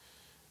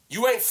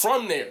 You ain't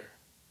from there.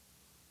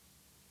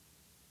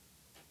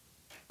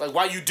 Like,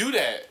 why you do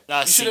that?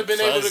 You should have been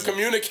able to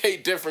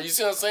communicate different. You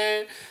see what I'm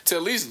saying? To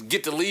at least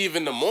get to leave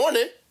in the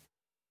morning.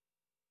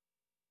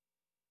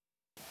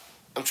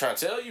 I'm trying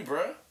to tell you,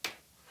 bruh.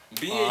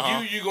 Being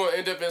you gonna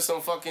end up in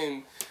some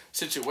fucking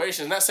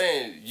situations. Not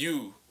saying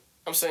you.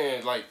 I'm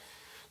saying, like,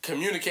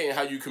 communicating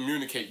how you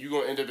communicate. You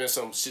gonna end up in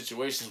some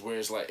situations where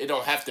it's like, it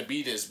don't have to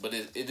be this, but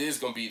it is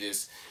gonna be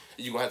this.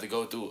 You gonna have to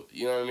go through it.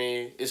 You know what I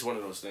mean? It's one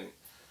of those things.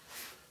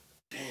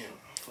 Damn,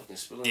 I'm fucking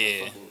spilling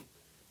my fucking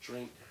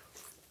drink.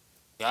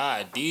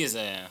 God,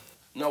 damn.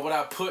 No, but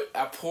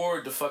I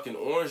poured the fucking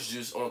orange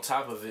juice on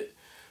top of it,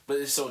 but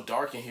it's so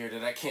dark in here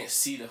that I can't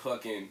see the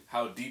fucking,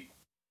 how deep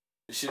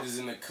the shit is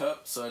in the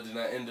cup, so then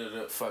I ended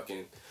up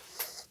fucking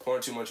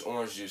pouring too much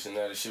orange juice, and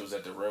now the shit was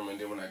at the rim, and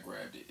then when I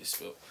grabbed it, it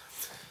spilled.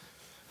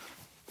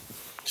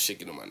 Shit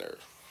get on my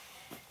nerve.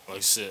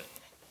 Like shit.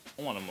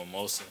 I want a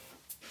mimosa.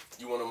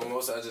 You want a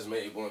mimosa? I just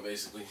made one,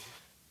 basically.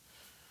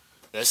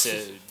 That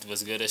shit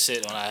was good as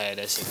shit when I had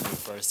that shit for the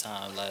first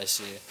time last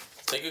year.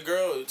 Meet a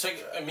girl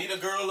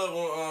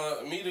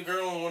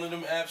on one of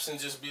them apps and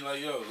just be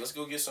like, yo, let's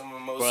go get some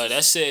mimosas. Bro,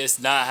 that shit is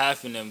not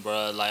happening,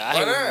 bro. Like, I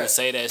hate when people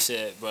say that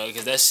shit, bro,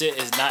 because that shit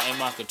is not in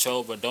my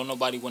control, bro. Don't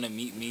nobody want to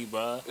meet me,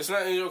 bro. It's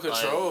not in your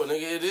control, like,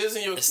 nigga. It is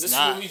in your. This is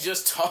what we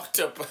just talked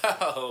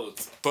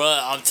about. Bro,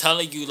 I'm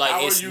telling you,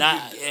 like, it's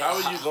not. How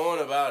are you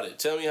going about it?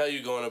 Tell me how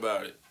you going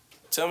about it.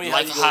 Tell me how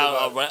you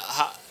going about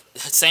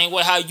it. Same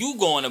way how you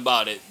going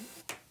about it.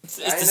 It's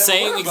the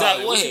same exact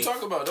way. What you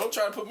talking about? Don't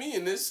try to put me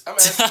in this. I'm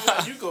asking you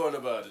how you going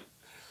about it.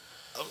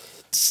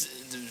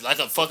 Like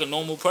a fucking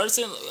normal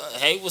person.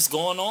 Hey, what's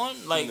going on?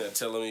 Like, you're not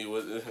telling me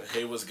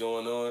what's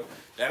going on.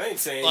 That ain't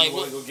saying like, you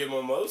want to go get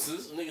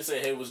mimosas. Nigga say,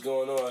 hey, what's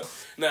going on?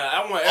 Nah,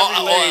 I want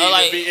every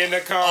lady to be in the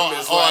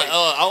comments.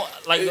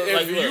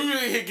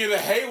 If you get a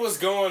hey, what's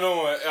going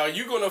on? Are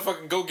you gonna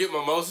fucking go get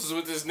mimosas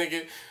with this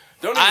nigga?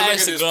 Don't even look at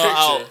this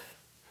picture.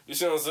 You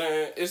see what I'm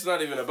saying? It's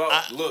not even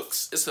about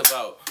looks. It's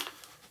about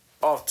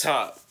off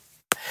top.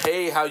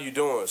 Hey, how you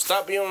doing?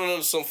 Stop being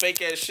on some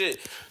fake ass shit.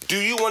 Do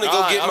you want to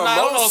go get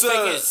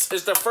mimosas?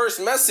 It's the first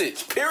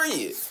message.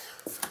 Period.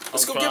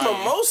 Let's go get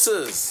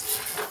mimosas.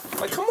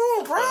 Like, come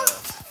on, bro.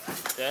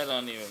 That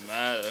don't even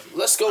matter.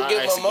 Let's go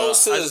get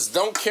mimosas.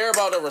 Don't care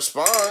about the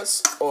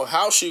response or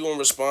how she gonna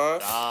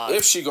respond.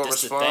 If she gonna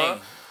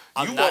respond.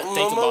 I'm not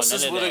thinking about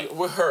none of that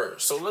with her.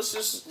 So let's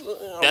just.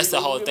 That's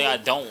the whole thing.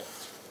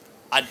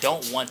 I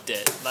don't want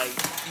that. Like,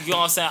 you know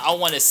what I'm saying? I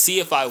want to see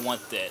if I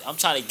want that. I'm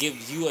trying to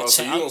give you a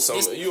chance.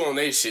 So you on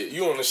they shit.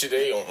 You on the shit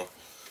they on.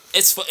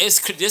 This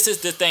is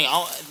the thing.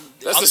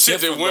 That's the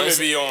shit that women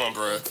be on,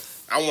 bro.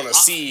 I want to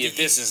see if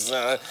this is.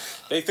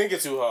 They think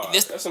it's too hard.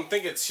 That's some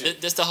thinking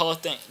shit. This the whole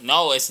thing.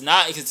 No, it's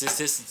not. Because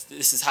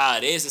this is how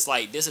it is. It's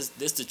like this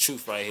the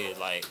truth right here.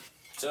 Like,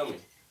 tell me.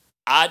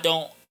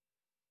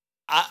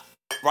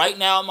 Right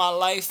now in my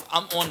life,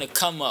 I'm on the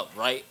come up,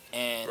 right?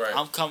 And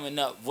I'm coming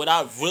up. What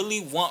I really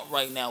want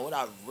right now,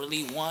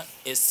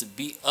 is to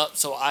be up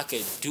so I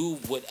could do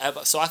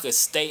whatever, so I could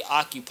stay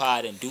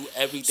occupied and do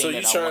everything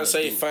that I want to do. So you trying to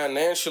say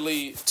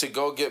financially to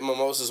go get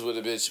mimosas with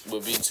a bitch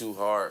would be too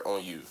hard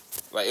on you?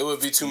 Like, it would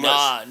be too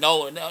much?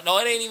 No, it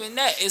ain't even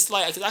that. It's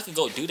like, because I could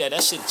go do that.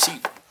 That shit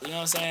cheap. You know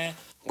what I'm saying?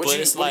 What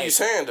are you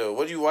saying, though?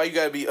 Why you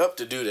got to be up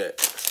to do that?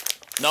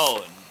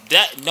 No,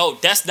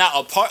 that's not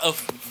a part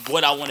of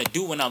what I want to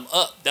do when I'm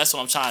up. That's what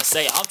I'm trying to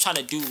say. I'm trying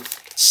to do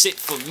shit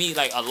for me,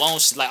 like alone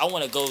shit. Like, I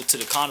want to go to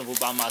the carnival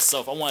by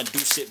myself. I want to do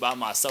shit by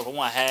myself. I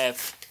want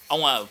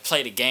to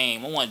play the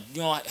game. I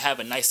want have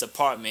a nice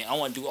apartment. I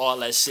want to do all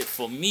that shit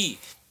for me.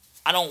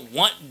 I don't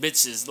want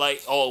bitches I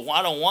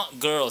don't want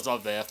girls. My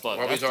bad. Fuck.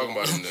 Why are we talking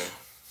about them then?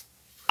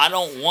 I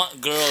don't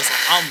want girls.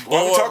 I'm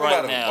bored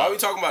right now. Why are we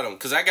talking about them?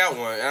 Because I got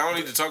one, and I don't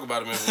need to talk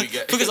about them if we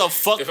get. Because I'm a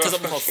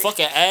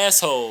fucking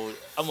asshole.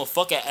 I'm a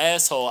fucking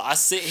asshole. I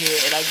sit here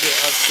and I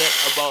get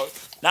upset about.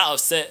 Not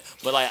upset,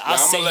 but like I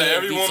sit here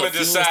and be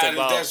confused about. I'm gonna let every woman decide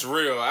if that's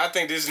real. I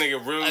think this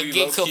nigga really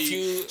get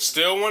confused.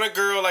 Still want a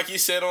girl, like he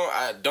said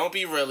on. Don't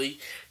be really.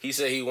 He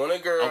said he want a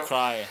girl. I'm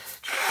crying.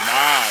 Nah,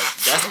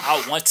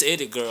 I want to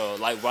hit a girl.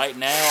 Like right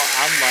now,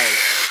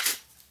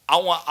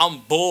 I'm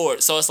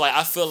bored. So it's like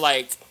I feel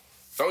like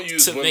don't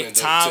use to women make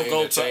time to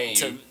go entertain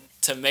to. you.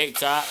 to make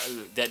God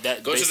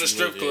that Go to the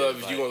strip club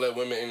if like, you gonna let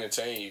women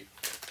entertain you.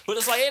 But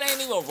it's like it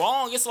ain't even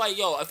wrong. It's like,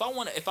 yo, if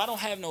I don't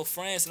have no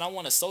friends and I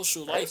want a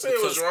social life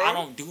because I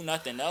don't do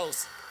nothing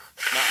else.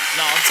 No,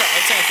 I'm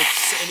telling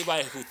for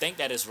anybody who think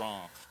that is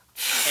wrong.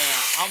 And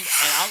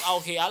I'm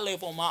out here. I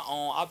live on my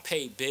own. I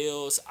pay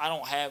bills. I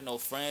don't have no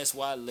friends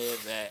where I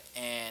live at,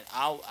 and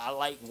I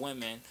like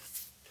women,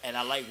 and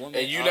I like women.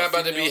 And you're not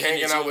about to be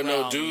hanging out with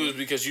no dudes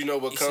because you know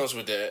what comes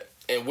with that.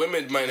 And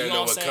women might not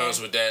know what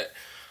comes with that,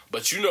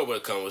 but you know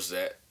what comes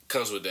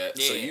with that.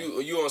 Yeah. So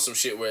you on some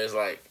shit where it's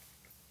like,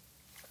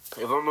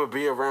 if I'm gonna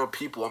be around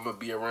people, I'm gonna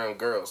be around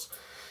girls.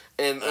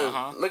 And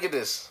look at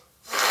this.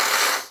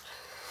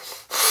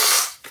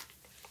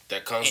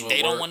 That comes and with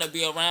they work. don't want to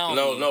be around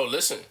No, me. no,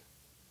 listen.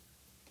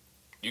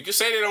 You can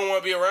say they don't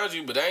want to be around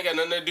you, but that ain't got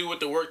nothing to do with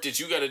the work that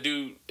you got to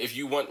do if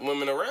you want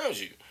women around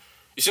you.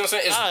 You see what I'm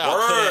saying? It's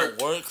work.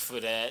 Put in work for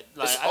that.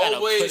 Like, it's I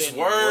always put in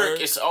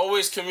work. It's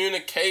always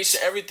communication.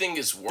 Everything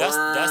is work.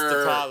 That's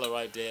the problem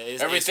right there.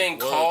 Everything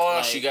it's work,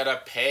 costs. like, You gotta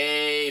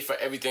pay for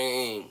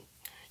everything.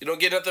 You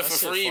don't get nothing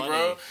for free,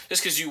 bro.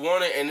 Just because you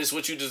want it and it's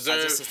what you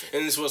deserve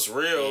and it's what's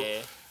real.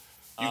 Yeah.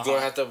 You're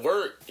gonna have to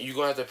work. You're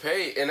gonna have to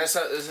pay, and that's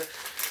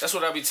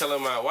what I be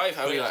telling my wife.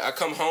 I be like, I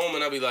come home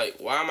and I be like,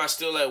 why am I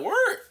still at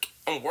work?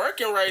 I'm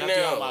working right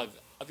now.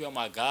 I be on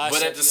my gosh.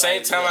 But at the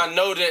same time, I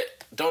know that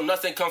don't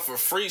nothing come for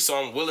free, so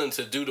I'm willing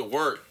to do the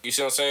work. You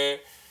see what I'm saying?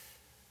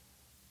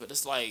 But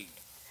it's like,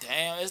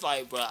 damn, it's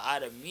like, bro,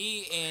 out of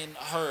me and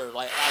her,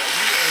 like, out of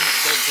me and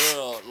the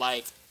girl,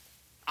 like,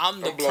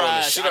 I'm the blowing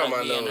prize. The shit out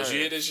my nose. You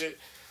hear this shit?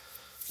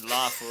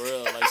 Nah, for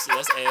real. Like, shit,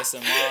 that's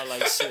ASMR,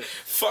 like, shit.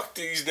 Fuck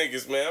these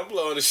niggas, man. I'm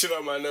blowing the shit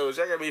out my nose.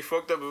 Y'all got me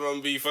fucked up if I'm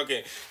gonna be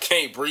fucking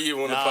can't breathe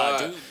on the pod.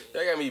 Dude.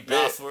 Y'all got me bit.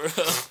 Nah, for real.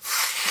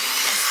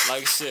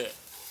 Like, shit.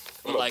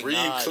 I'm gonna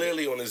breathe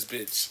clearly on this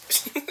bitch.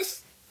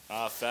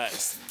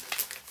 Facts.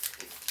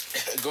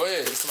 Go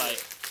ahead. It's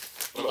like,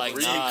 I'm gonna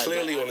breathe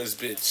clearly on this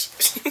bitch.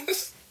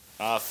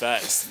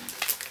 Facts.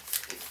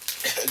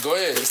 Go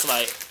ahead. It's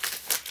like,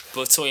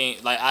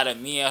 between, like, out of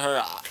me and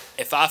her,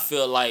 if I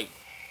feel like,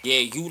 yeah,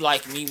 you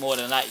like me more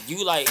than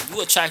you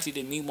attracted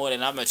to me more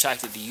than I'm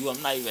attracted to you. I'm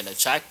not even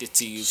attracted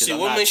to you. See,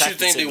 what makes you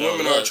think that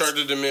women are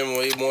attracted to men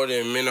way more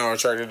than men are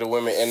attracted to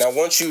women? And I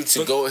want you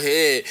to go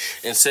ahead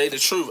and say the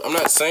truth. I'm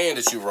not saying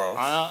that you're wrong.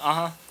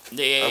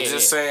 Yeah, I'm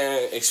just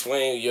saying,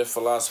 explain your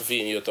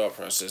philosophy and your thought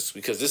process,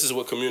 because this is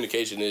what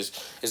communication is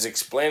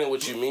explaining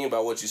what you mean by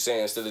what you're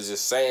saying instead of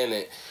just saying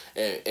it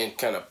and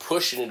kind of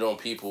pushing it on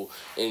people.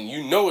 And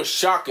you know it's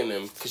shocking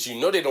them because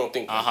you know they don't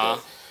think like that.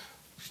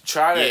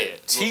 Try to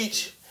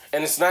teach.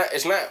 And it's not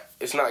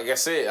like I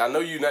said, I know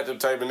you're not the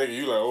type of nigga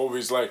you like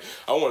always like,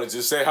 I want to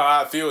just say how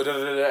I feel,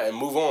 and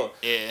move on.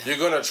 Yeah. You're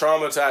going to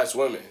traumatize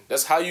women.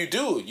 That's how you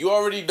do it. You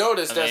already know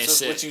that's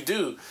just what you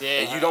do. Yeah,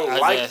 and you don't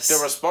like the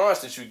response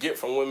that you get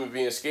from women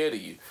being scared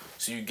of you.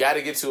 So you got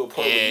to get to a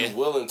point where you're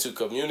willing to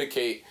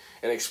communicate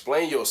and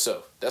explain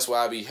yourself. That's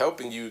why I be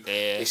helping you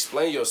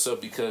explain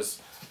yourself, because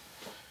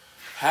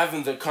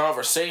having the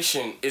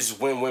conversation is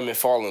when women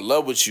fall in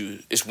love with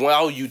you. It's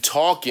while you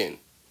talking.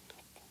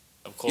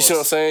 Of course. You see what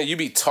I'm saying? You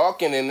be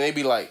talking and they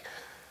be like,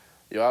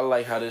 yo, I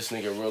like how this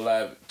nigga real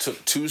life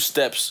took 2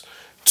 steps.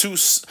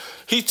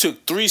 He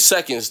took 3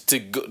 seconds to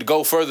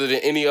go further than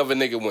any other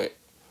nigga went.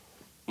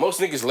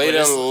 Most niggas lay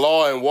down the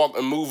law and walk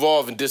and move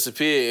off and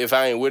disappear if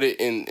I ain't with it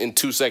in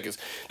 2 seconds.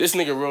 This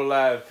nigga real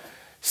life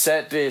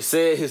sat there,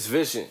 said his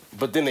vision,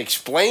 but then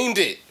explained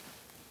it.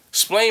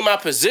 Explained my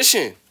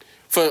position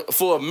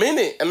for a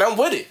minute, and I'm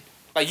with it.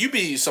 Like, you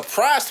be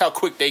surprised how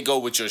quick they go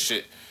with your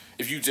shit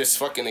if you just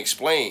fucking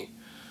explain.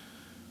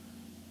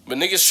 But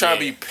niggas trying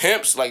to be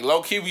pimps. Like,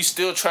 low-key, we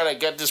still trying to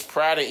get this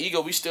pride and ego.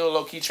 We still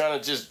low-key trying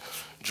to just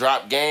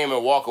drop game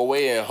and walk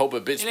away and hope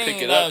a bitch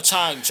pick it up.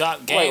 Trying to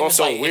drop game. Like, on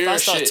some weird shit. If I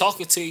start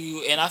talking to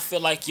you and I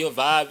feel like your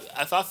vibe,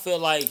 if I feel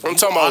like I'm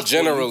talking about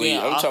generally.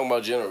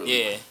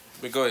 Yeah.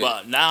 But go ahead.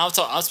 But now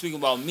I'm speaking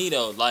about me,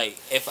 though. Like,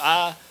 if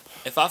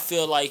I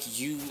feel like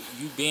you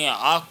being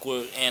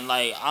awkward and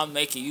like I'm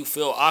making you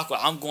feel awkward,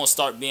 I'm gonna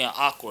start being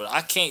awkward.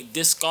 I can't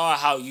discard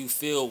how you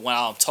feel when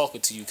I'm talking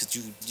to you, because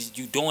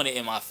you doing it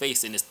in my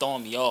face and it's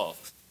throwing me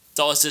off.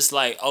 So it's just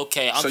like,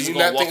 okay, I'm just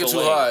gonna walk away. So you're not thinking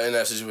too hard in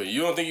that situation?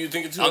 You don't think you're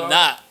thinking too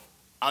hard?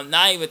 I'm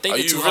not even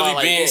thinking too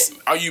hard.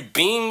 Are you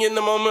being in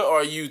the moment, or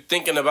are you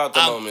thinking about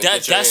the moment?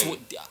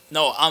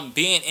 I'm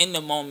being in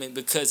the moment,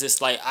 because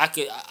it's like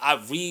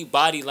I read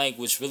body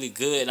language really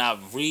good, and I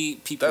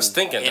read people. That's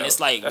thinking, and though.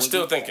 It's like that's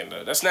still thinking,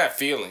 though. That's not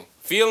feeling.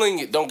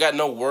 Feeling don't got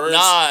no words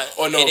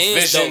or no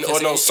vision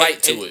or no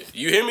sight to it.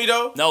 You hear me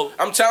though? No,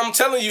 I'm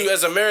telling you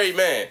as a married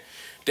man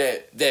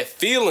that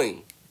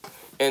feeling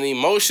and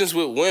emotions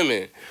with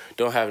women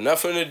don't have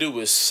nothing to do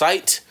with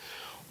sight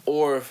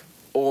or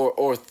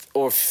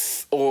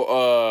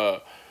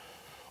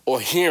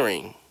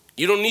hearing.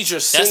 You don't need your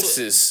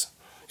senses.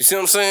 You see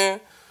what I'm saying?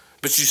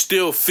 But you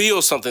still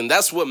feel something.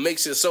 That's what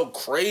makes it so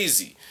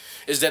crazy.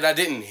 Is that I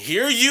didn't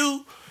hear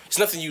you. It's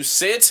nothing you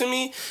said to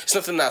me. It's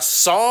nothing I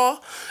saw.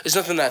 It's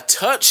nothing I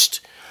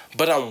touched.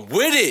 But I'm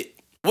with it.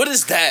 What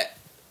is that?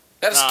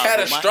 That's Nah, but my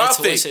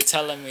catastrophic. intuition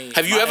telling me.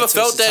 Have you my ever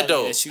felt intuition that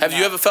telling me though? you Have you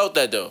not- ever felt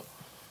that though?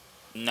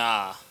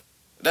 Nah.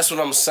 That's what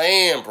I'm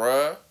saying,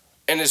 bruh.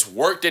 And it's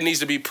work that needs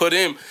to be put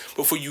in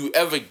before you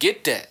ever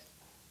get that.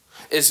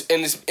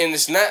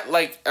 It's not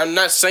like, I'm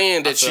not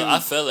saying that I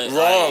feel it. wrong,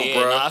 Like, yeah,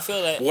 bruh. nah, I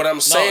feel that. What I'm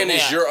saying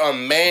is yeah. you're a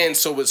man,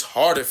 so it's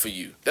harder for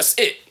you. That's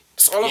it.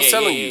 That's all I'm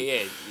telling you.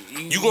 Yeah.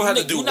 You gonna have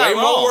to do way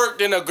more work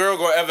than a girl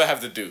gonna ever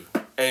have to do.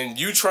 And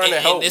you trying to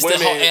help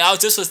women. And I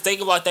was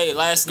thinking about that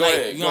last night.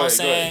 Ahead, you know what I'm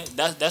saying?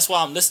 That's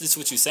why I'm listening to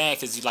what you're saying,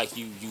 because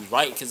you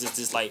right, because it's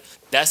just like,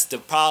 that's the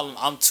problem.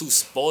 I'm too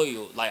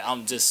spoiled. Like,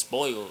 I'm just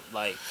spoiled.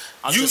 Like,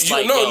 I'm just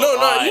like, no,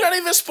 right. you're not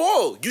even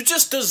spoiled. You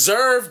just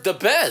deserve the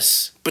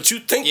best. But you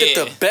think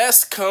that the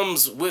best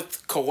comes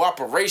with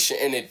cooperation,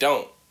 and it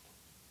don't.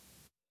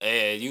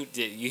 Yeah, you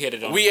hit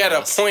it on. We at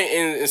a point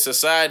in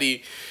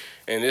society,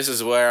 and this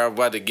is where I'm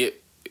about to get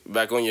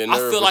back on your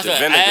nerve. I feel like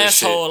an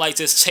asshole, shit. like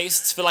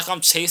just feel like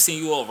I'm chasing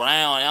you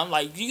around, and I'm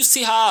like, you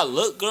see how I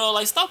look, girl?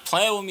 Like, stop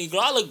playing with me,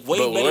 girl. I look way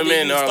better than you. But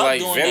women are Stop like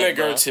doing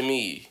vinegar that, to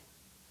me.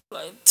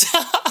 Like,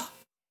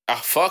 I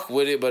fuck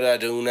with it, but I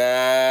do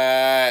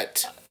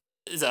not.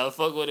 I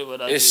fuck with it,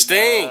 but I It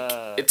stink.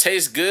 It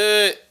tastes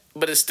good,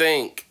 but it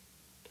stink.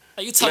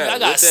 Like, you tell me I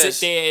gotta sit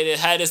there and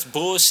have this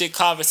bullshit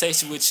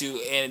conversation with you,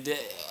 and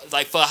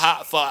like for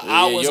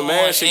hours. Your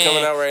man shit end.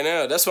 coming out right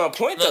now. That's my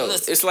point though.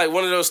 Listen. It's like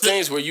one of those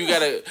things where you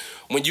gotta,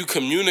 when you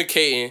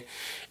communicating,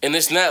 and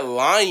it's not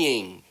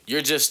lying.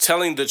 You're just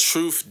telling the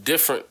truth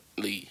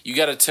differently. You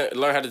gotta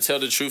learn how to tell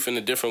the truth in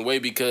a different way,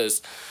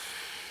 because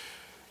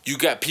you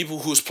got people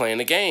who's playing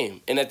the game,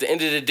 and at the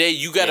end of the day,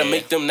 you gotta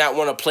make them not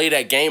want to play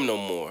that game no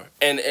more.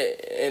 And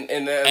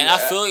I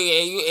feel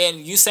you, and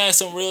you saying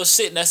some real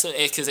shit. And that's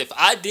because if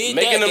I did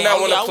making that, them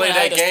not want to play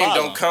that game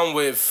problem. don't come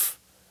with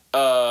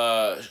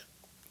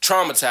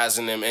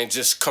traumatizing them and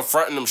just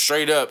confronting them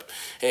straight up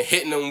and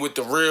hitting them with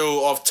the real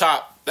off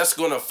top. That's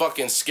gonna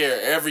fucking scare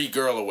every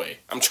girl away.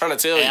 I'm trying to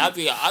tell you. I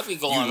be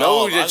going. You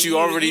know off. that you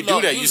already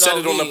do that. You said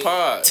it on the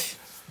pod.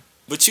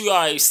 But you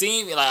already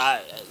seen me,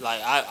 I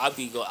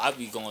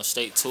be going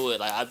straight to it.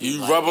 Like, I be you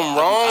like, rub them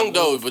wrong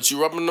though, move, but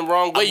you rub them the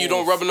wrong way. You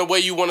don't rub them the way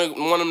you want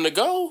them to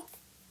go.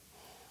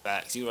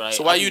 Facts, you right.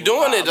 So why you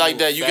doing it like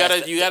that? You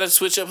gotta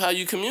switch up how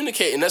you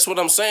communicate, and that's what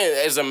I'm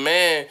saying. As a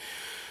man,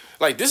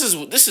 like this is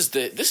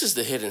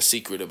the hidden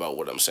secret about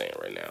what I'm saying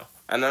right now.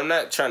 And I'm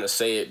not trying to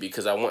say it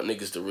because I want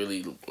niggas to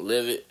really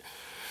live it,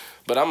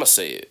 but I'm gonna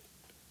say it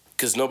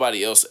because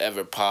nobody else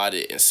ever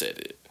podded and said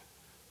it.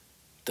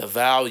 The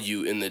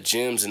value in the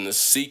gems and the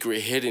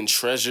secret hidden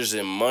treasures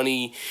and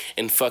money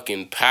and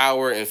fucking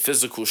power and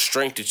physical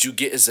strength that you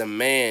get as a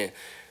man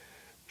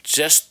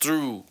just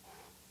through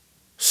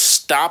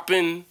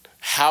stopping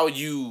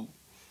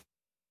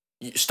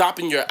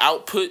your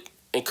output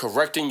and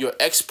correcting your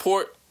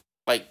export,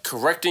 like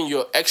correcting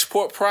your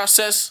export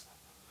process,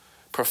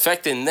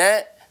 perfecting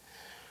that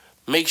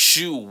makes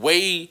you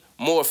way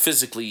more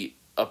physically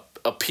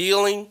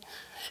appealing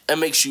and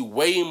makes you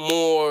way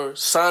more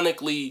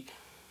sonically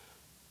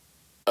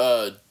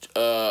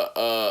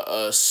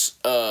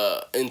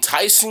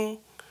enticing,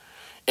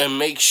 and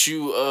makes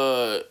you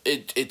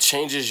it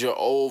changes your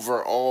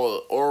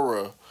overall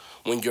aura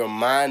when your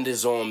mind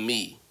is on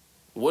me.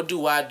 What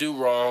do I do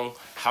wrong?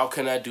 How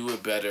can I do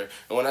it better?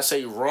 And when I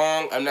say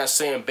wrong, I'm not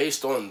saying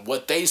based on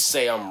what they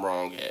say I'm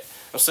wrong at.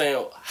 I'm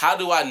saying, how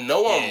do I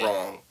know I'm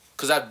wrong?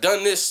 Because I've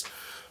done this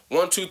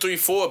 1, 2, 3,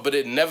 4, but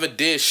it never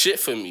did shit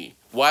for me.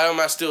 Why am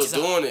I still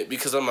doing it?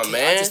 Because I'm a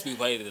man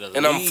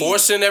and I'm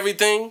forcing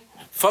everything?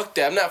 Fuck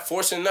that. I'm not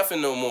forcing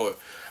nothing no more.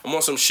 I'm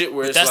on some shit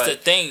where that's the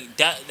thing.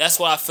 That's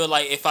why I feel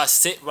like if I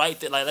sit right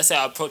there, like let's say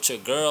I approach a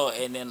girl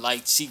and then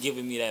like she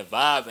giving me that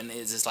vibe, and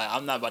it's just like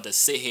I'm not about to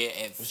sit here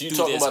and you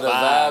talking about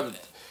vibe.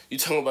 You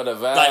talking about a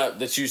vibe like,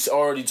 that you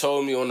already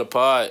told me on the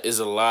pod is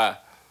a lie.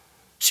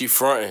 She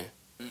fronting.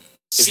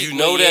 If you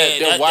know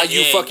then why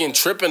you fucking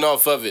tripping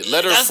off of it?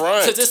 Let her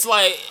front. Cause it's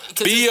like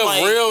be a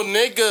real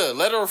nigga.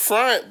 Let her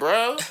front,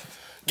 bro.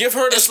 Give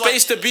her the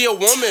space to be a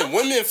woman.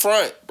 Women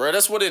front, bro.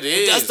 That's what it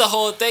is. That's the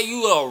whole thing.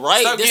 You are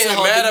right. Stop getting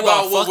mad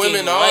about what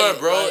women are,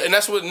 bro. Right. And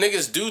that's what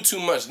niggas do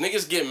too much.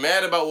 Niggas get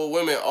mad about what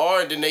women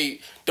are, and then they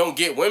don't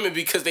get women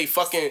because they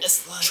fucking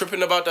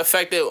tripping about the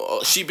fact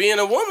that she being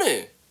a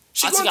woman.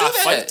 She I think I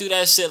fight through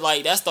that shit.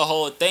 Like, that's the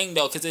whole thing,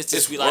 though, because it's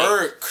just be like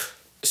work.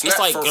 It's not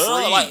like, for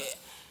girl, free. like,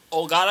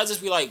 oh God, I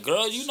just be like,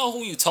 girl, you know who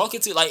you talking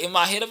to? Like, in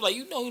my head, I'm like,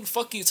 you know who the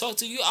fuck you talk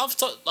to?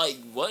 Like,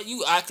 what?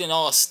 You acting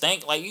all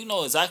stank? Like, you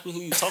know exactly who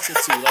you talking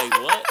to? Like,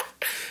 what?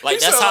 Like,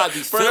 that's how I be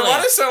feeling. Bro, why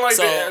does it sound like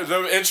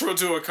the intro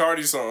to a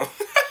Cardi song?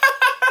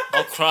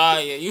 I'm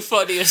crying. You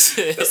funny as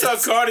shit. That's how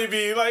Cardi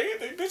be like,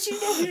 bitch,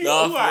 you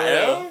know who I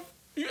am?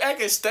 You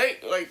acting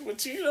stank. Like,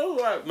 but you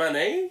know my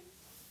name?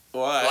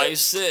 Why? Like,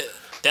 shit.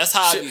 That's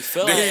how I be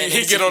feeling. Then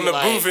he get on the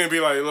booth and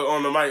be like, look,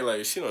 on the mic,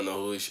 like, she don't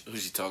know who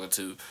she talking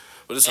to.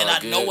 But it's all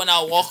good. And I know when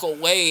I walk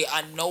away,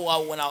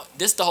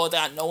 this the whole thing,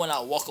 I know when I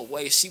walk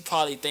away, she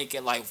probably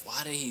thinking, like,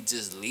 why did he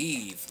just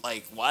leave?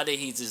 Like, why did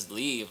he just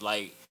leave?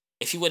 Like,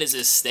 if he would have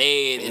just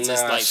stayed and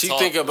just, like, she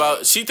think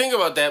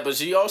about that, but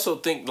she also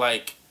think,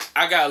 like,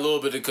 I got a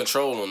little bit of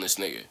control on this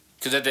nigga.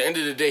 Because at the end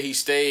of the day, he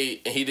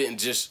stayed and he didn't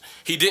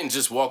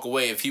just walk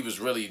away if he was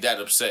really that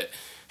upset.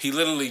 He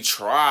literally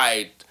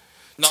tried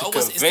to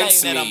convince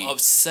it's not even me. that I'm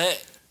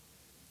upset.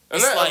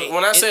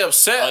 When I say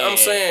upset, I'm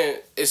saying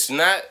it's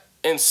not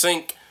in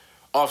sync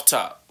off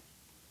top.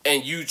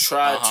 And you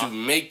try to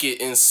make it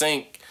in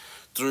sync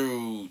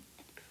through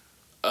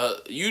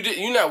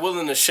you're not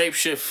willing to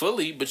shapeshift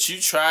fully, but you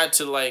tried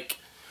to like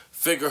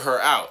figure her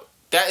out.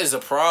 That is a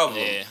problem.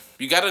 Yeah.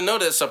 You got to know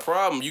that's a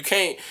problem. You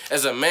can't,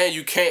 as a man,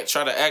 you can't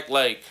try to act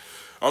like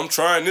I'm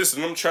trying this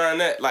and I'm trying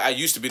that. Like I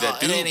used to be that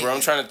dude, bro.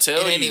 I'm trying to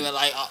tell you. Even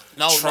like,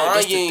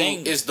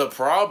 trying is the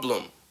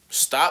problem.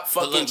 Stop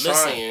fucking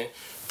trying.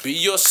 Be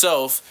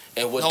yourself,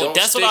 and what don't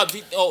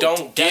stick,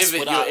 don't give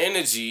it your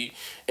energy.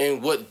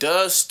 And what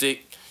does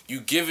stick, you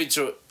give it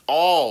your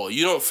all.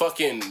 You don't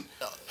fucking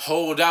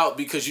hold out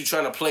because you're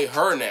trying to play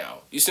her now.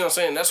 You see what I'm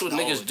saying? That's what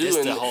niggas do.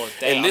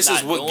 And this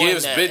is what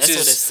gives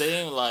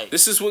bitches.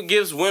 This is what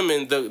gives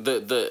women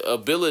the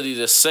ability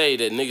to say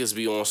that niggas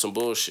be on some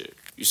bullshit.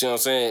 You see what I'm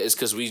saying? It's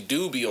because we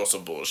do be on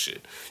some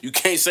bullshit. You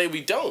can't say we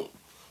don't.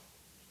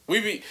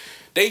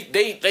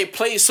 They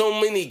play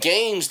so many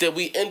games that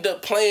we end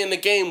up playing the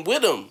game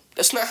with them.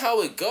 That's not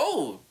how it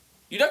goes.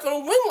 You're not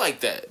gonna win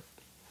like that.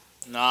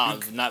 Nah,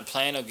 I'm not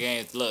playing no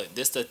games. Look,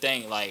 this the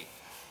thing. Like,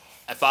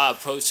 if I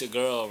approach a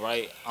girl,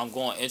 right, I'm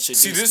going to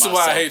introduce myself. See, this is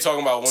why I hate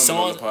talking about women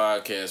on the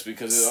podcast,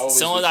 because it always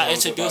soon as I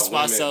introduce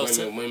myself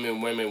women,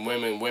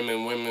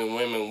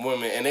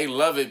 and they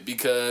love it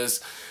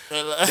because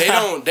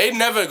they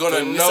never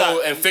gonna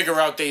know and figure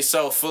out they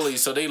self fully,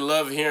 so they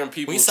love hearing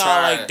people. We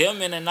sound like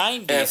them in the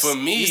 90s. And for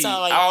me,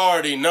 I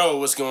already know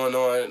what's going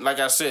on. Like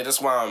I said,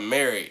 that's why I'm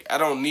married. I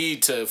don't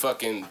need to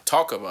fucking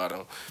talk about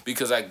them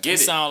because I get it. We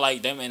sound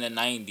like them in the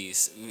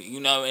 90s. You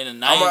know, in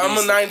the 90s. I'm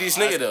a 90s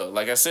nigga though.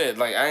 Like I said,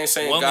 like I ain't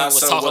saying God's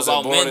son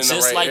wasn't born in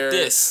the right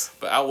era,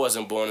 but I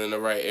wasn't born in the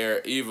right era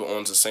either.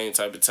 On the same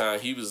type of time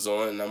he was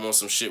on, and I'm on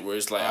some shit where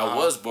it's like I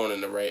was born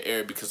in the right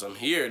era because I'm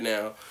here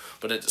now.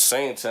 But at the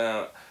same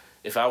time,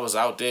 if I was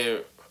out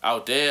there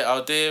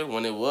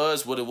when it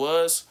was what it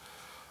was,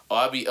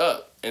 I'd be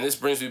up. And this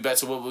brings me back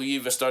to what we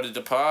even started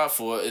the pod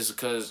for, is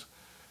because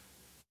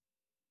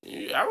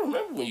I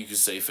remember when you could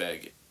say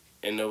faggot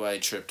and nobody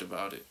tripped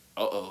about it.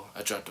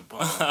 I dropped a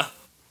bomb.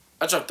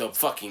 I dropped a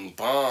fucking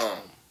bomb.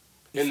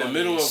 In the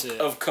middle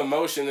of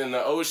commotion in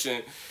the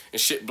ocean and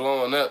shit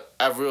blowing up,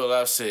 I realized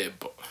I said,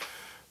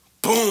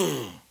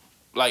 boom.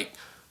 Like,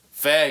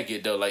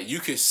 faggot, though. Like, you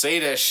could say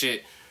that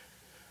shit.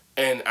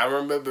 And I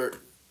remember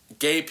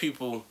gay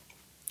people,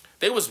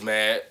 they was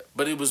mad,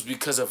 but it was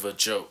because of a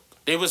joke.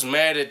 They was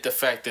mad at the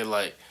fact that,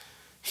 like,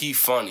 he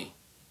funny.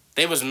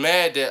 They was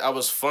mad that I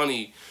was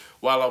funny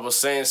while I was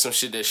saying some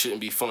shit that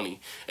shouldn't be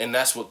funny. And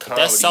that's what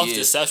comedy is. That's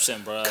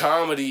self-deception, bro.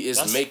 Comedy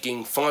is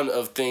making fun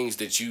of things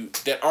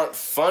that aren't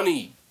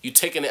funny. You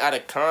taking it out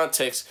of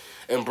context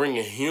and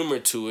bringing humor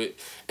to it,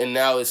 and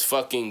now it's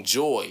fucking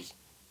joy.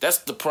 That's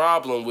the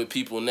problem with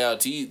people now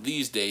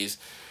these days.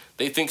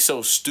 They think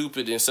so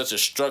stupid in such a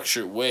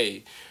structured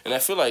way. And I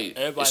feel like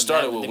it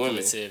started with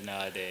women.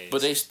 Nowadays.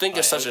 But they think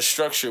in such a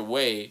structured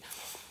way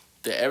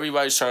that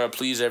everybody's trying to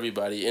please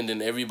everybody, and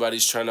then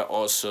everybody's trying to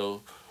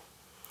also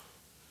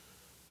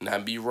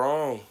not be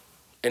wrong.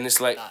 And it's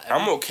like,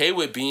 I'm okay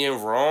with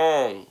being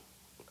wrong.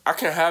 I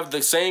can have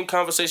the same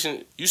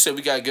conversation. You said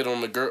we got to get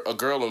on a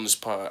girl on this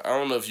pod. I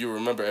don't know if you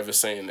remember ever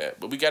saying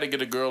that, but we got to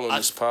get a girl on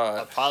this pod.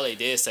 I probably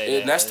did say that.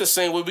 And that's the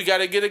same way we got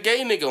to get a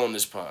gay nigga on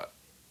this pod.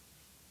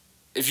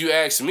 If you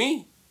ask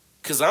me,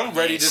 because I'm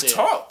ready to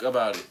talk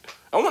about it.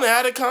 I want to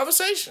have a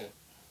conversation.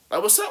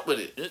 Like, what's up with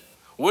it?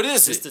 What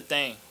is it? It's the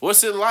thing.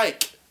 What's it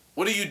like?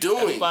 What are you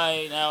doing?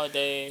 Everybody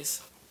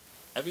nowadays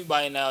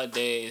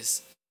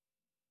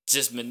is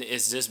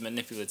just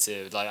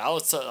manipulative. Like,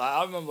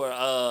 I remember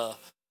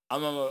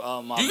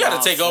my You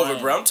got to take friend. over,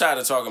 bro. I'm tired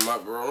of talking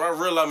about, bro. I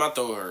realize my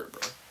throat hurt,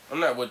 bro. I'm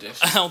not with this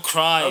shit. I'm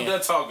crying. I'm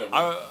done talking,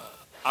 bro.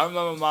 I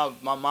remember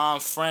my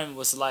mom's friend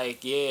was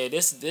like, yeah,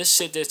 this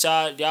shit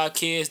that y'all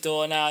kids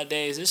doing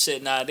nowadays, this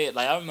shit not it.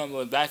 Like, I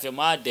remember back in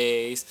my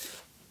days,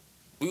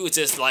 we was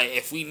just like,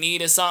 if we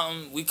needed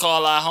something, we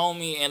call our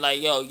homie and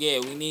like, yo, yeah,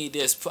 we need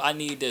this. I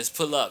need this.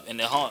 Pull up. And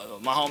my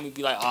homie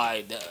be like, all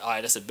right,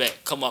 that's a bet.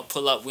 Come up,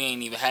 pull up. We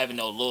ain't even having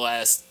no little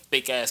ass,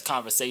 fake ass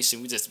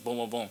conversation. We just boom,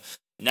 boom, boom.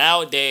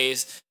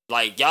 Nowadays,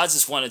 like, y'all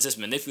just want to just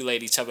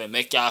manipulate each other and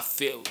make the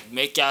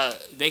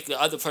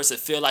other person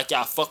feel like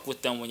y'all fuck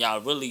with them when y'all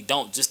really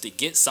don't, just to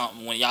get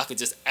something, when y'all could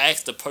just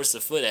ask the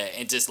person for that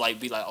and just like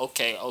be like,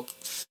 okay,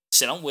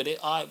 shit, I'm with it,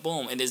 all right,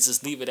 boom, and then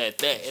just leave it at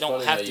that. It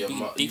don't have to be deeper than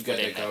that. You got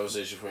that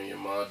conversation from your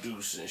mom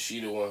Deuce, and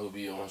she the one who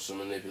be on some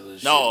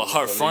manipulative no, shit.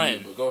 her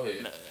friend. But go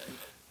ahead.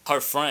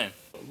 Her friend.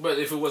 But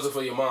if it wasn't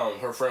for your mom,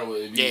 her friend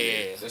wouldn't be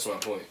there. Yeah. That's my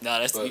point. No,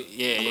 that's But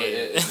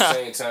at the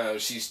same time,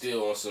 she's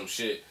still on some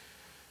shit.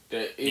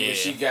 That even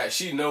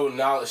she know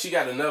knowledge, she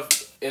got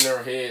enough in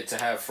her head to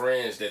have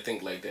friends that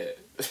think like that.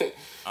 You know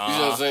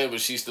what I'm saying? But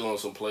she's still on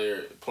some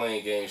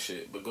playing game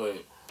shit. But go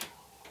ahead.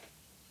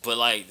 But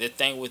like the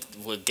thing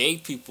with gay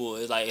people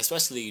is like,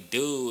 especially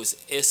dudes,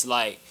 it's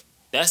like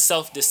That's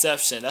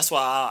self-deception. That's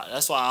why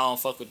I don't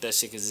fuck with that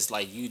shit, cause it's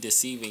like you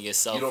deceiving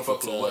yourself. You don't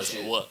fuck with what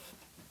shit? What?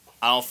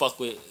 I don't fuck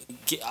with.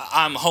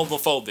 I'm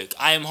homophobic.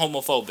 I am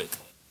homophobic.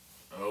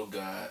 Oh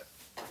God,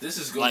 this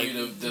is gonna Like, be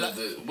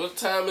the what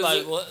time is Like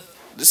it? what?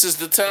 This is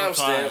the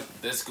timestamp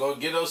that's gonna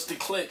get us the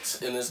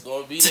clicks, and it's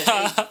gonna be the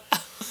hate.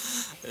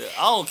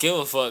 I don't give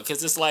a fuck,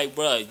 cause it's like,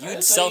 bro, you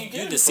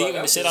deceiving the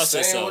shit out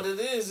yourself. What it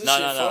is? This No,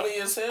 shit no, no.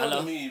 funny as hell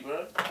to me,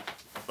 bro.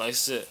 Like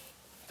shit.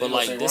 They But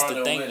like gonna say this the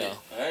Rondo thing with though. it.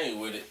 I ain't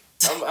with it.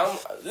 I'm.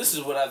 This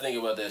is what I think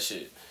about that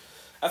shit.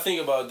 I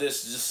think about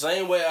this the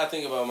same way I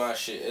think about my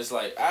shit. It's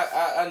like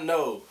I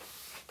know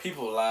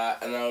people lie,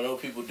 and I know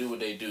people do what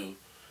they do,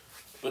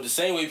 but the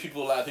same way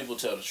people lie, people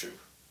tell the truth.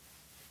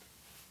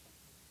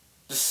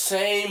 The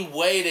same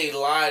way they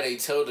lie, they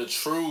tell the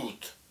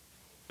truth.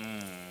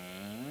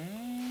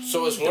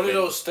 So it's one of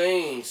those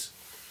things,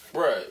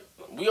 bruh.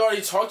 We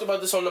already talked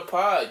about this on the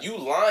pod. You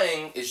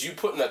lying is you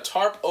putting a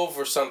tarp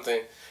over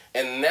something,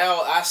 and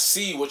now I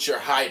see what you're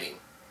hiding,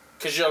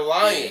 cause you're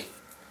lying. Yeah.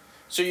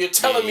 So you're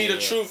telling me the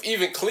truth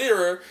even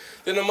clearer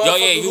than the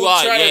motherfucker who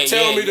try to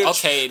tell me the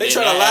truth. They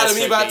try to lie to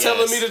me by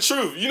telling me the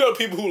truth. You know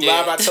people who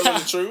lie by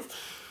telling the truth.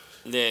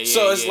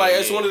 So it's like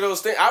it's one of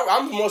those things.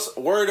 I'm most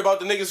worried about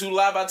the niggas who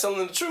lie by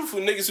telling the truth,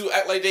 who niggas who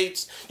act like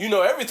you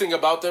know everything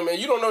about them and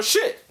you don't know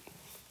shit.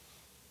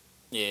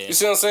 Yeah. You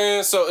see what I'm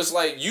saying? So it's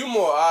like you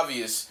more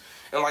obvious,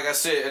 and like I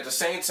said, at the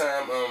same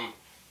time,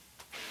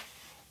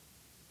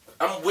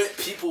 I'm with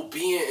people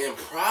being in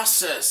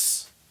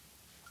process.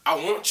 I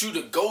want you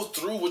to go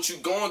through what you're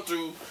going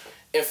through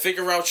and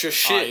figure out your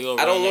shit.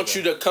 I don't want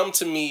you to come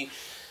to me.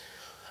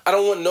 I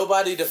don't want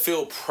nobody to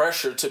feel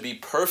pressure to be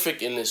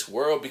perfect in this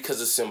world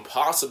because it's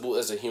impossible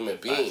as a human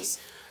being. Nice.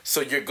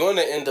 So you're going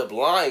to end up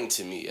lying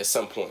to me at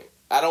some point.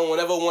 I don't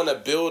ever want to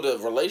build a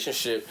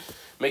relationship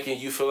making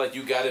you feel like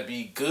you got to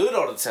be good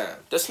all the time.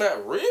 That's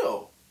not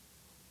real.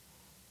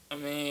 I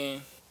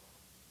mean,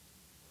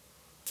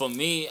 for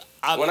me,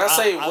 when I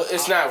say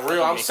it's not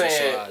real, I'm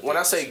saying when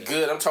I say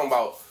good, I'm talking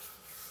about,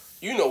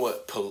 you know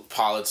what,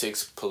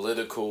 politics,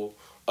 political,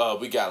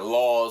 we got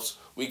laws,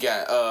 we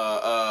got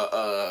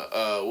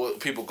what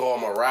people call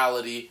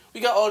morality.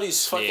 We got all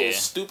these fucking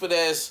stupid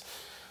ass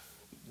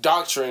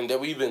doctrine that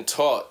we've been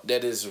taught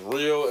that is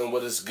real and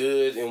what is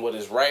good and what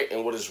is right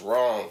and what is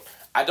wrong.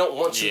 I don't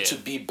want you to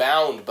be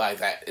bound by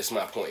that, is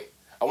my point.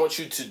 I want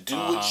you to do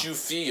what you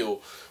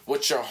feel,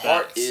 what your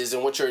heart is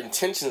and what your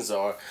intentions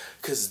are,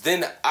 because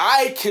then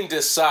I can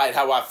decide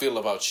how I feel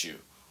about you.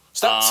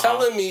 Stop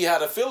telling me how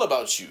to feel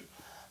about you.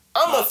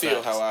 I'm going to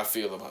feel how I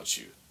feel about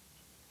you.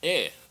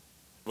 Yeah.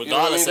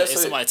 Regardless of if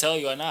somebody tell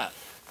you or not.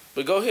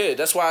 But go ahead.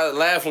 That's why I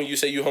laugh when you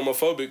say you're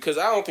homophobic, because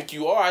I don't think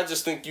you are. I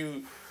just think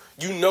you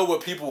know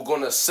what people are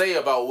going to say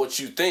about what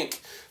you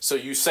think, so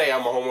you say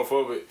I'm a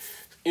homophobic.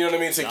 You know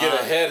what I mean? To get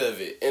ahead of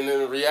it. And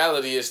in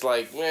reality, it's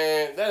like,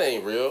 man, that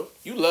ain't real.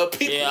 You love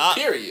people,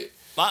 period.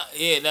 My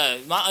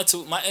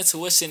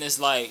intuition is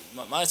like,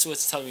 my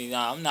intuition tells me,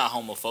 nah, I'm not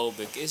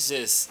homophobic. It's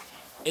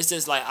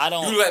just like, I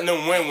don't... You letting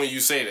them win when you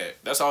say that.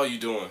 That's all you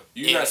doing.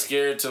 You're not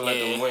scared to let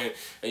them win.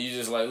 And you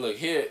just like, look,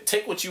 here,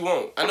 take what you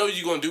want. I know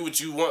you're going to do what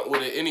you want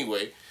with it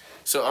anyway.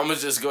 So I'm going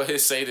to just go ahead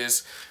and say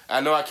this.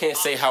 I know I can't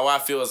say how I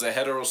feel as a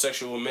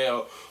heterosexual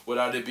male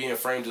without it being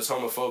framed as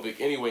homophobic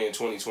anyway in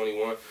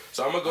 2021.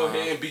 So I'm going to go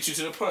ahead and beat you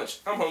to the punch.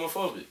 I'm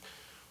homophobic.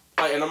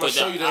 Like, and I'm going to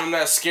show you that I'm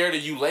not scared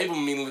of you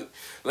labeling me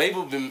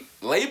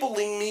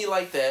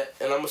like that,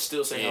 and I'm going to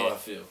still say how I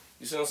feel.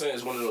 You see what I'm saying?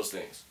 It's one of those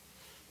things.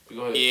 But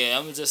go ahead. Yeah,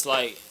 I'm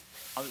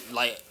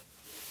like,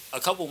 a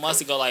couple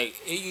months ago, like,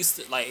 I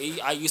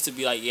used to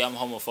be like, yeah, I'm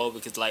homophobic,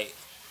 because, like,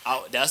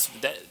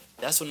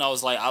 that's when I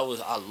was like, I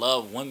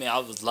love women. I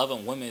was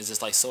loving women. It's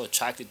just like so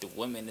attracted to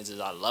women. It's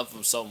just I love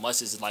them so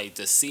much. It's like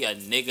to see a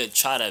nigga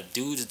try to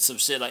do some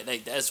shit like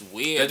that. That's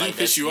weird. That do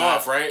piss you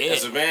off, right?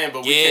 As a man,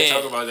 but we can't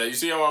talk about that. You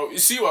see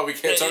why we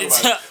can't talk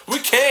about it? We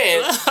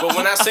can, but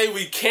when I say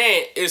we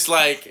can't, it's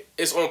like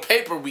it's on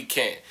paper we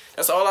can't.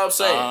 That's all I'm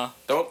saying.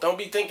 Don't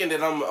be thinking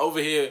that I'm over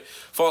here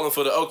falling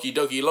for the okie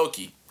dokie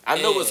Loki.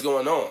 I know what's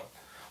going on.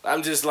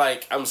 I'm just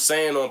like, I'm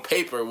saying on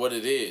paper what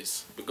it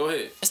is. But go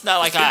ahead. It's not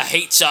like I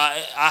hate y'all.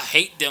 I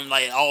hate them.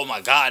 Like, oh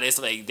my God, it's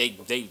like they.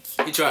 He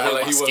tried to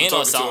like he wasn't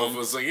talking to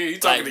him. It's like, yeah, he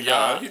talking to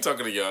y'all. He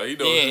talking to y'all. He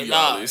knows who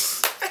y'all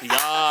is.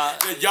 Y'all.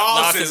 The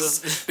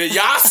y'allses. The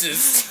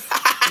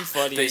y'allses. You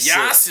funny the as shit.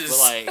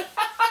 y'allses.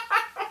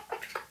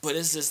 But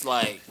it's just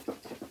like,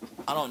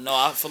 I don't know.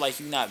 I feel like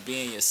you not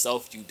being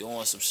yourself. You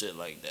doing some shit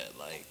like that.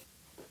 Like,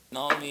 you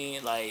know what I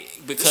mean?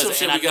 Like, because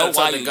this and I know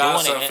why you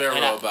doing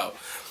it. About.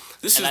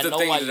 This is the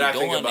thing that I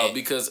think about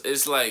because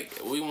it's like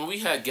when we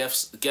had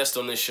guests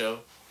on this show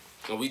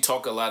and we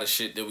talk a lot of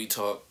shit that we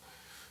talk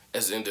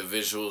as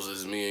individuals,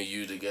 as me and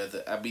you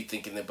together, I be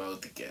thinking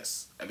about the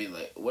guests. I be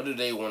like, what do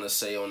they want to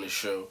say on the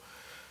show?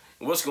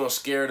 What's going to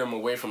scare them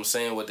away from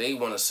saying what they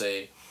want to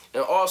say?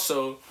 And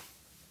also,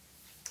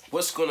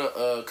 what's going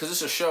to, because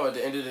it's a show at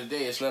the end of the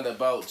day, it's not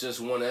about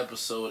just one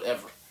episode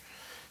ever.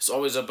 It's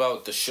always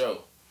about the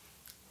show.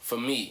 For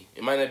me.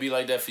 It might not be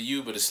like that for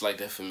you, but it's like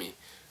that for me.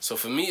 So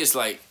for me, it's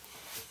like,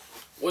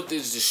 what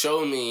does the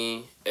show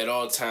mean at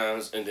all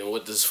times, and then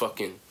what does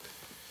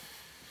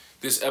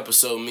this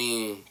episode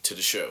mean to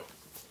the show,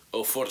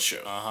 or for the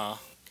show.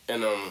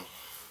 And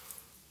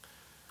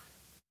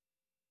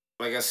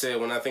like I said,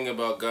 when I think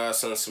about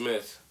Godson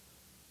Smith,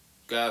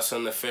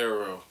 Godson the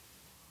Pharaoh,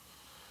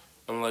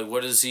 I'm like,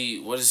 what does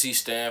he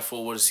stand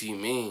for? What does he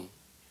mean?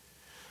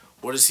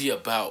 What is he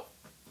about?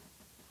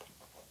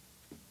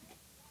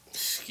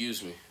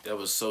 Excuse me, that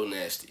was so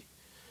nasty.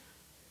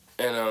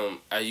 And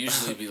I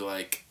usually be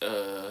like,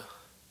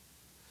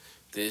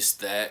 this,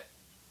 that,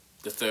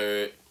 the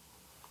third,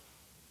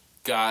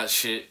 God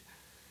shit,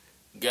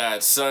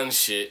 God son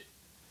shit,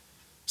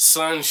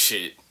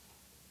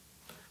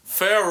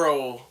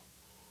 Pharaoh,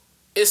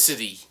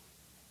 Icity.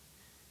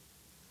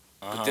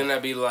 But then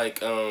I'd be like,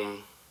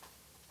 how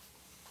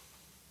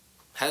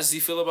does he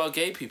feel about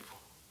gay people?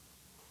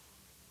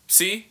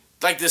 See?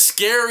 Like the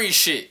scary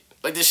shit.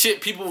 Like the shit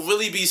people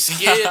really be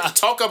scared to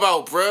talk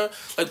about, bruh.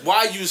 Like,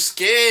 why you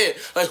scared?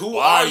 Like, who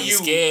are you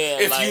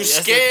scared? If like, you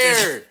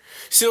scared?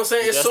 See what I'm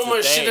saying? It's so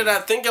much thing. shit that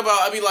I think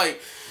about. I be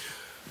like,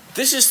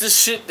 this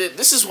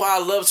is why I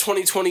love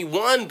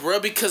 2021,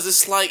 bruh, because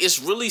it's like, it's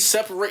really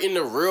separating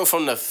the real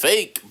from the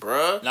fake,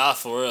 bruh. Nah,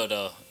 for real,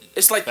 though.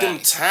 It's like them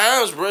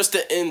times, bruh. It's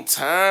the end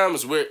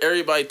times where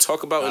everybody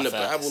talk about in the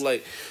Bible,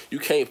 like, you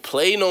can't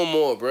play no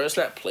more, bruh. It's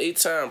not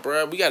playtime,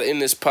 bruh. We got to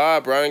end this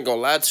pod, bruh. I ain't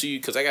gonna lie to you,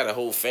 because I got a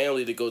whole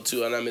family to go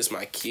to, and I miss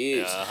my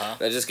kids.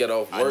 I just got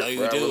off work,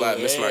 bruh.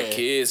 I miss my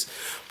kids.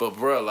 But,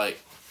 bruh,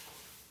 like,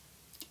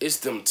 it's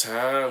them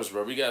times,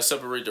 bro. We gotta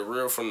separate the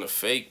real from the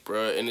fake,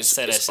 bro. And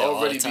it's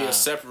already being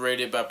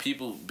separated by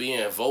people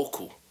being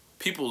vocal.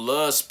 People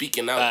love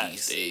speaking out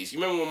these days. You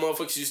remember when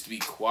motherfuckers used to be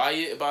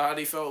quiet about how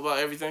they felt about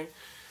everything?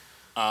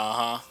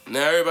 Now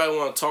everybody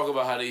want to talk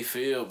about how they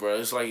feel, bro.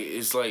 It's like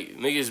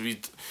niggas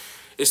be.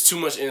 It's too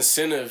much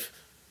incentive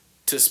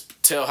to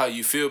tell how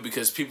you feel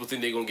because people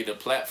think they're gonna get a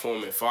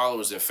platform and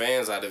followers and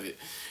fans out of it.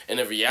 And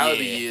the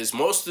reality is,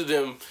 most of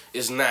them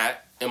is not.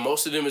 And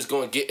most of them is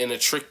going to get in a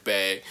trick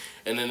bag.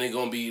 And then they're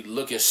going to be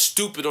looking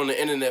stupid on the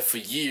internet for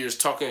years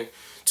talking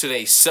to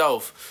they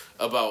self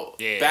about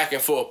back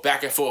and forth,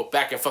 back and forth,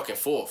 back and fucking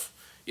forth.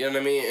 You know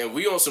what I mean? And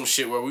we on some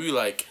shit where we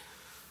like,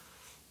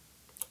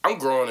 I'm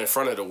growing in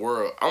front of the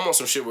world. I'm on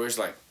some shit where it's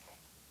like,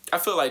 I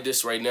feel like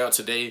this right now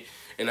today.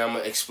 And I'm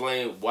going to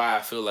explain why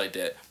I feel like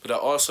that. But I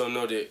also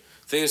know that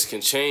things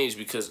can change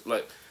because,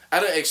 like,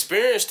 I done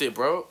experienced it,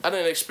 bro. I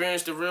done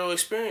experienced the real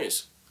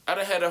experience. I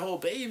done had a whole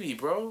baby,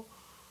 bro.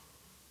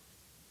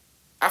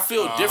 I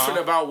feel different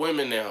about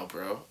women now,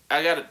 bro.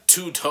 I got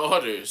 2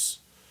 daughters.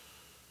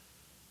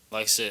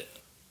 Like shit.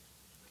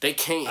 They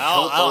can't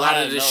help a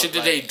lot of the shit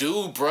that they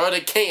do, bro. They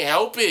can't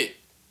help it.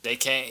 They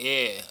can't,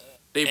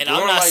 They and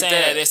born I'm not like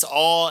saying that. it's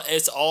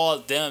all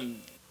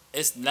them.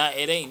 It's not.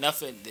 It ain't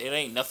nothing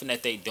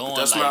that they doing.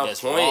 That's like, my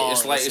that's point. wrong.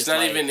 It's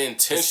not even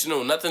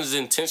intentional. Nothing's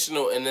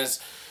intentional, and as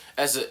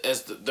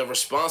the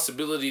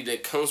responsibility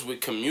that comes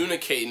with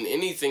communicating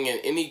anything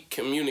and any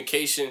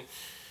communication.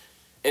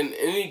 And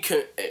any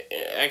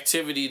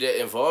activity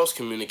that involves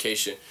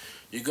communication,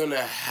 you're going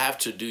to have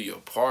to do your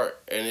part.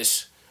 And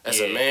it's as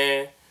a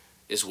man,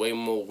 it's way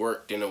more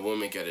work than a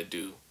woman got to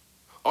do.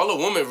 All a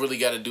woman really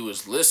got to do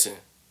is listen.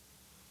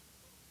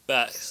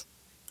 Facts.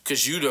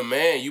 Because you the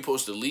man, you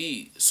supposed to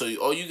lead. So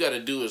all you got to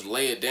do is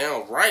lay it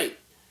down right.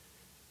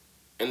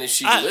 And if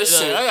she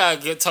listen... I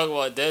got to talk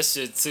about that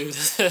shit, too.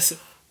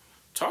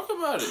 Talk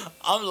about it.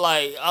 I'm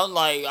like,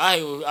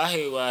 I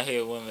hate when I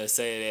hear women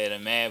say that a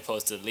man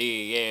supposed to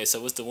lead. Yeah,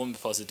 so what's the woman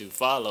supposed to do?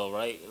 Follow,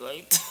 right?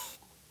 Like,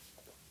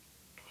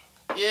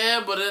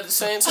 yeah, but at the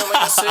same time,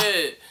 like I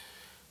said,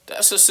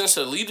 that's a sense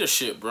of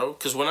leadership, bro.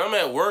 Because when I'm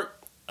at work,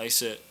 like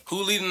shit,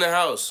 who leading the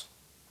house?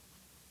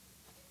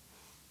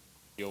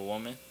 Your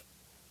woman.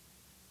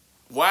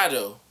 Why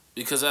though?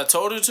 Because I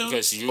told her to?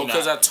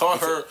 Because I taught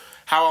her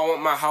how I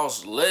want my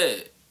house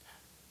led.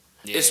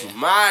 Yeah. It's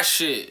my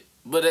shit.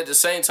 But at the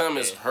same time,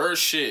 it's her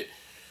shit.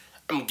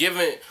 I'm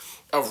giving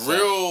a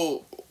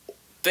real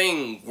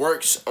thing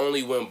works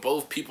only when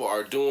both people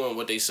are doing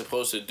what they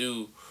supposed to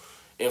do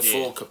in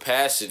full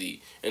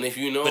capacity. And if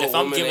you know but if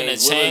I'm given a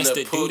chance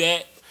to do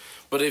that.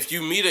 But if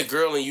you meet a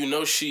girl and you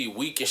know she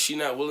weak and she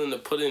not willing to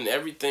put in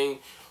everything,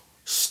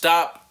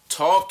 stop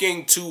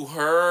talking to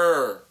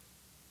her.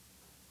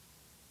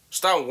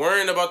 Stop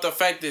worrying about the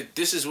fact that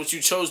this is what you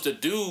chose to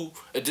do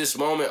at this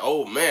moment.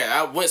 Oh man,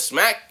 I went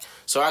smack,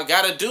 so I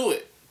gotta do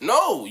it.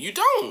 No, you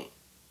don't.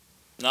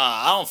 Nah,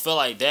 I don't feel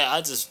like that.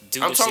 I just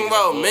do. I'm talking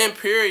about men,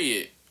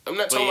 period. I'm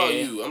not talking about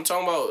you. I'm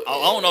talking about.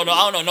 I don't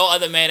know no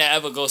other man that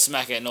ever go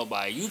smack at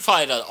nobody. You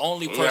probably the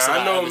only person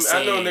I ever seen.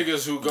 I know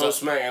niggas who go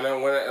smack, and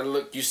when I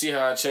look, you see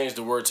how I changed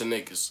the word to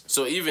niggas.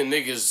 So even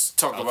niggas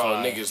talk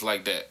about niggas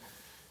like that.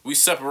 We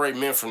separate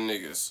men from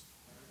niggas.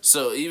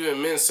 So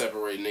even men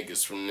separate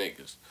niggas from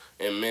niggas,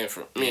 and men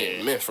from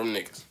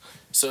niggas.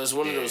 So it's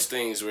one of those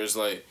things where it's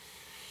like.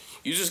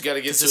 You just got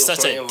to get to a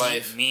point in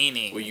life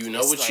where you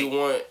know what you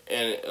want.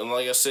 And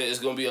like I said, it's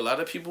going to be a lot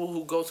of people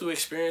who go through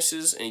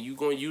experiences and you're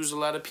going to use a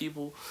lot of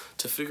people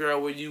to figure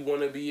out where you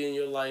want to be in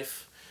your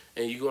life.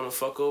 and you're gonna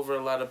fuck over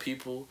a lot of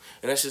people,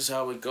 and that's just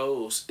how it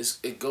goes.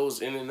 It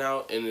goes in and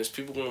out, and there's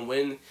people gonna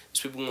win, there's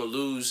people gonna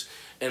lose,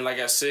 and like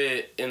I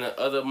said in the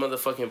other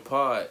motherfucking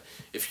pod,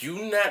 if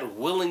you not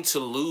willing to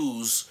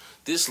lose,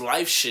 this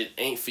life shit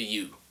ain't for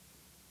you.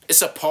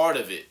 It's a part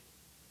of it.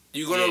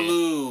 You're gonna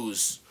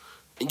lose,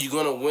 and you're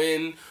gonna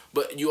win,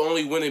 but you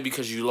only winning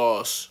because you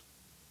lost.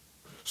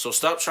 So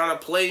stop trying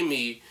to play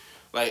me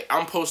like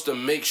I'm supposed to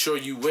make sure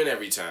you win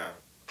every time,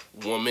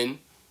 woman.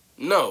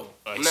 No,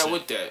 I'm not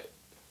with that.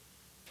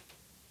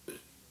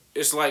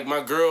 It's like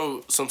my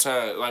girl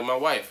sometimes, like my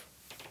wife.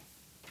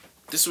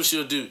 This is what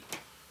she'll do.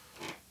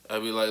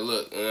 I'll be like,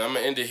 look, and I'm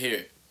going to end it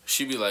here.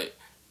 She be like,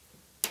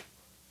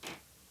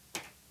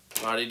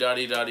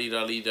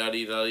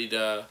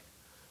 da-dee-da-dee-da-dee-da-dee-da-dee-da.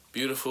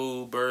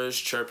 Beautiful birds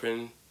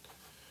chirping.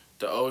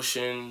 The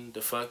ocean,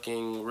 the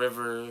fucking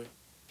river,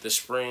 the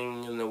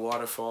spring, and the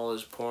waterfall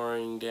is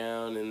pouring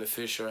down, and the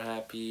fish are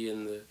happy,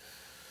 and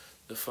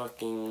the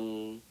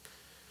fucking...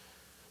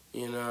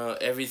 You know,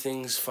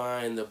 everything's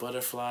fine. The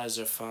butterflies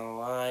are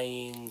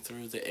flying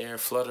through the air,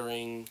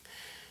 fluttering.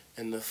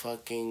 And the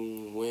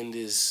fucking wind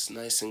is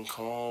nice and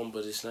calm,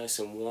 but it's nice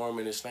and warm.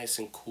 And it's nice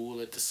and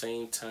cool at the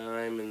same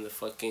time. And the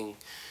fucking...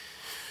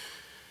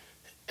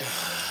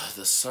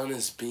 the sun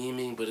is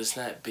beaming, but it's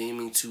not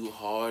beaming too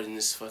hard. And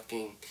it's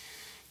fucking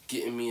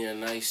getting me a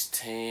nice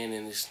tan.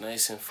 And it's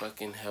nice and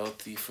fucking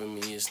healthy for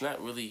me. It's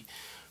not really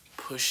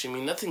pushing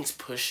me. Nothing's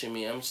pushing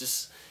me. I'm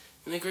just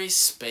in a great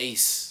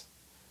space.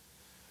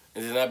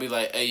 And then I'd be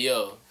like, hey,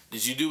 yo,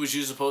 did you do what you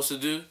were supposed to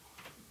do?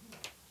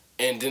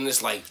 And then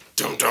it's like,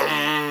 dum dum.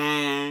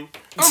 I'm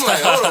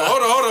like, hold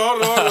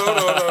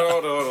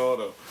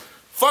on.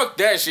 Fuck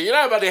that shit. You're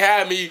not about to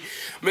have me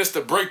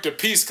Mr. Break the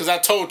Peace because I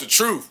told the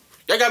truth.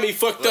 Y'all got me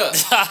fucked up.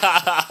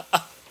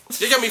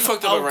 You got me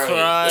fucked up around here.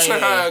 That's not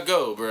how I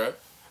go, bro.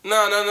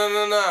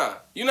 Nah.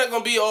 You're not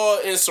gonna be all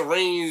in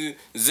serene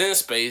zen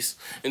space,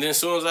 and then as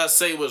soon as I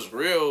say what's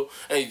real,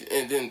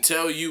 and then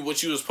tell you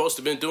what you was supposed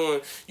to been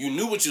doing, you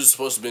knew what you was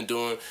supposed to been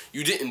doing,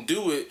 you didn't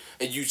do it,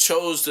 and you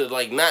chose to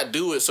like not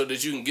do it so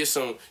that you can get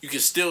some, you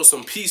can steal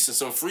some peace and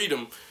some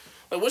freedom.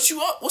 Like, what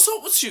you up? What's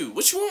up with you?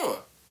 What you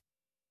want?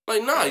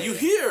 Like, nah, you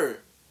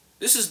here.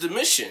 This is the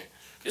mission.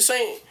 This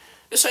ain't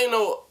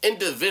no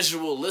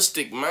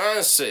individualistic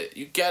mindset.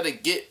 You gotta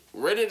get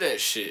rid of that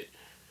shit.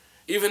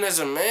 Even as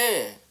a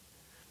man.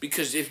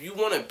 Because if you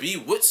want to be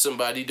with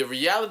somebody, the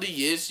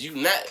reality is you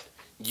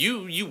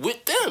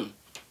with them.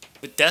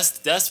 But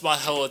that's my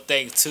whole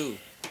thing too.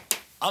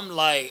 I'm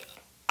like,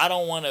 I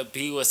don't want to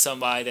be with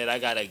somebody that I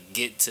gotta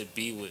get to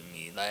be with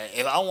me. Like,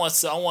 if I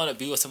want to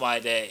be with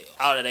somebody that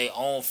out of their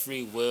own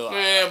free will.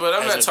 Yeah, but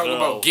I'm not talking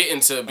about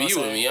getting to be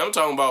with me. I'm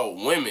talking about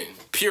women.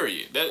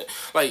 Period. That,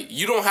 like,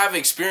 you don't have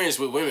experience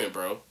with women,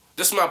 bro.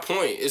 That's my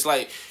point. It's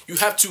like you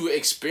have to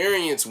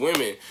experience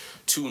women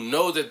to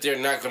know that they're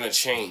not going to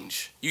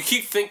change. You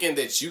keep thinking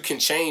that you can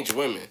change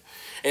women.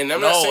 And I'm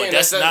not saying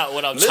that's not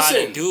what I'm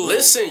trying to do.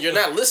 Listen, you're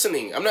not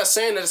listening. I'm not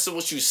saying that's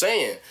what you're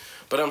saying.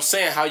 But I'm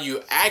saying how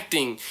you're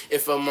acting.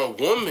 If I'm a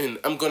woman,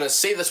 I'm going to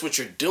say that's what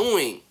you're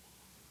doing.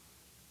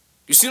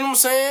 You see what I'm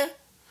saying?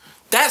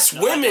 That's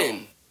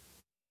women.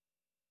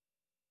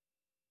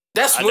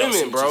 That's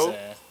women, bro.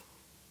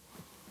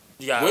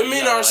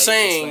 Women are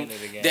saying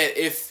that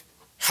if...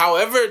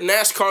 However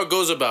NASCAR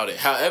goes about it,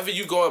 however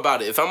you go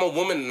about it, if I'm a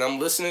woman and I'm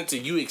listening to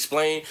you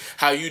explain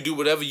how you do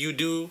whatever you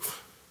do,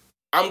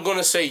 I'm going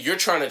to say you're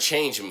trying to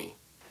change me.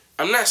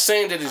 I'm not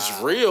saying that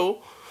it's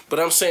real, but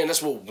I'm saying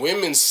that's what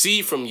women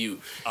see from you.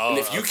 And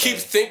if you keep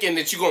thinking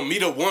that you're going to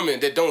meet a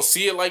woman that don't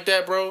see it like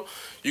that, bro,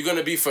 you're going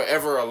to be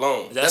forever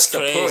alone. That's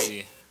the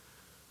point.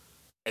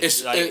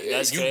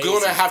 You're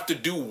going to have to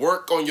do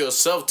work on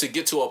yourself to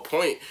get to a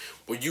point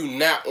where you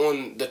not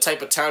on the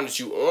type of time that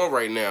you on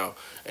right now.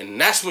 And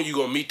that's when you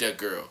gonna meet that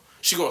girl.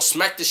 She gonna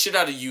smack the shit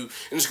out of you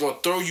and it's gonna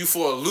throw you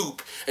for a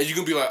loop. And you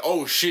gonna be like,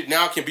 oh shit,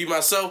 now I can be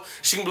myself.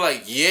 She gonna be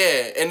like,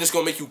 yeah. And it's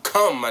gonna make you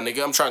come, my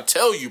nigga. I'm trying to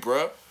tell you,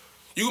 bro.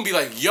 You gonna be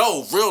like,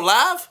 yo, real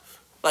life?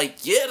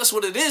 Like, yeah, that's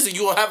what it is. And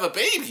you gonna have a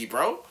baby,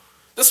 bro.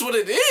 That's what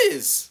it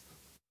is.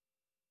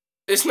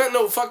 It's not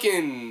no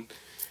fucking...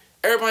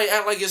 Everybody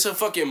act like it's a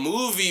fucking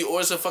movie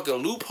or it's a fucking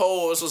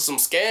loophole or it's some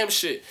scam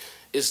shit.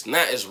 It's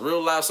not. It's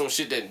real life, some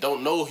shit that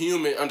don't no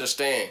human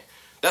understand.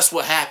 That's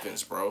what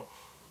happens, bro.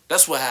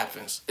 That's what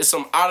happens. It's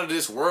some out of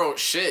this world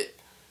shit.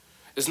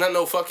 It's not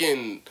no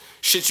fucking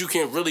shit you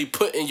can really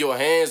put in your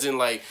hands and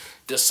like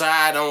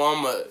decide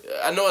on.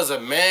 I know as a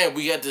man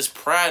we got this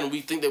pride and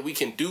we think that we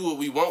can do what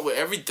we want with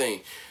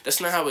everything.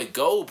 That's not how it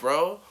go,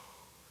 bro.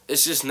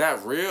 It's just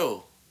not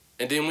real.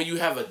 And then when you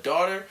have a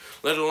daughter,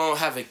 let alone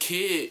have a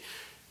kid,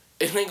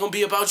 it ain't gonna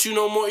be about you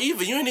no more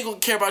either. You ain't gonna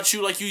care about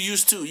you like you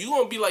used to. You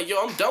gonna be like,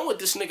 yo, I'm done with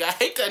this nigga. I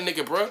hate that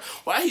nigga, bro.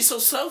 Why he so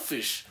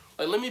selfish?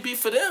 Like, let me be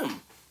for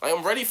them. Like,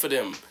 I'm ready for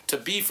them to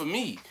be for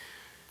me.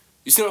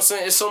 You see what I'm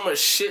saying? It's so much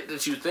shit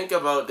that you think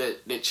about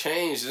that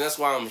changed, and that's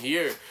why I'm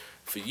here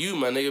for you,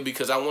 my nigga,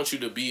 because I want you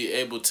to be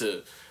able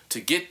to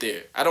get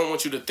there. I don't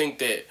want you to think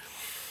that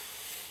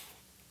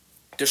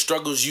the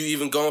struggles you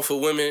even going for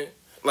women,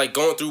 like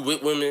going through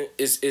with women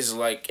is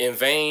like in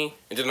vain.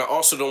 And then I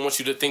also don't want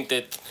you to think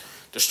that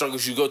the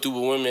struggles you go through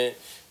with women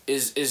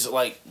is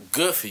like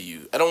good for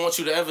you. I don't want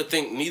you to ever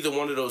think neither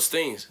one of those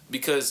things,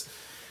 because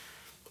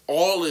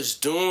all it's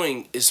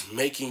doing is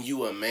making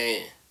you a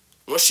man.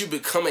 Once you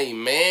become a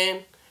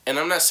man, and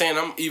I'm not saying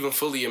I'm even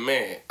fully a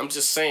man, I'm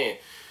just saying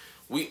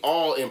we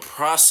all in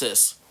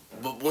process.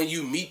 But when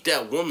you meet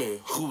that woman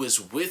who is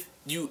with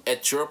you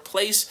at your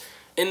place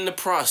in the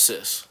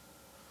process,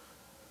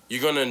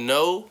 you're gonna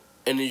know,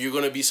 and then you're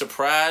gonna be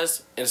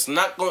surprised. And it's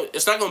not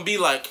gonna be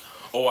like,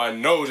 oh, I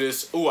know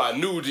this. Oh, I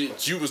knew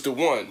that you was the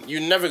one. You're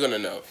never gonna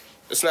know.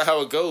 That's not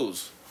how it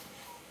goes.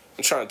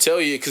 I'm trying to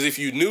tell you, because if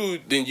you knew,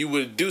 then you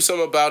would do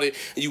something about it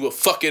and you would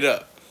fuck it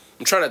up.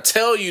 I'm trying to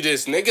tell you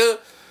this, nigga.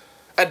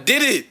 I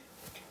did it.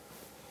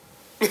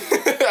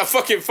 I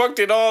fucking fucked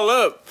it all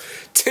up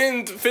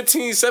 10,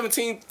 15,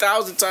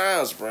 17,000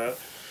 times, bro.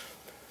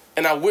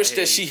 And I wish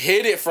that she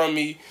hid it from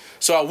me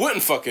so I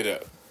wouldn't fuck it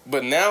up.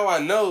 But now I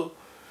know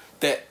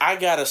that I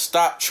gotta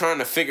stop trying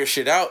to figure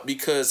shit out,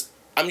 because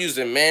I'm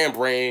using man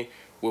brain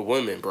with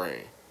women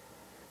brain.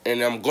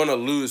 And I'm gonna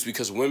lose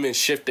because women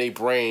shift their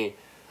brain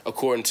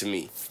according to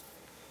me.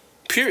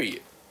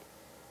 Period.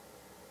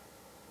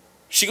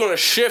 She gonna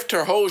shift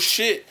her whole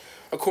shit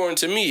according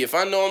to me. If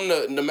I know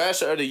I'm the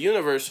master of the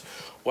universe,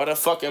 why the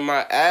fuck am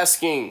I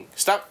asking?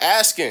 Stop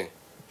asking.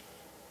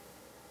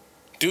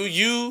 Do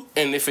you,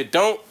 and if it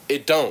don't,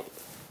 it don't.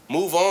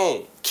 Move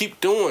on.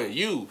 Keep doing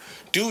you.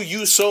 Do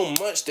you so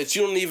much that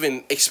you don't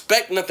even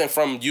expect nothing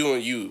from you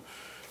and you,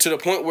 to the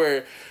point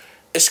where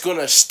it's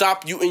gonna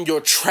stop you in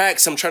your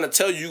tracks. I'm trying to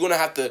tell you, you're gonna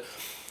have to,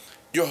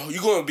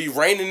 you're gonna be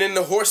reining in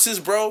the horses,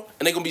 bro,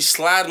 and they're gonna be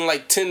sliding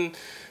like 10,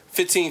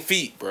 15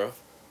 feet, bro.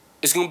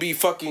 It's gonna be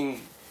fucking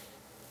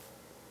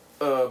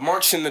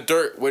marching the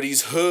dirt where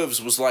these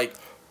hooves was like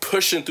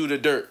pushing through the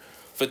dirt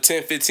for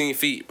 10, 15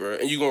 feet, bro.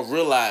 And you're gonna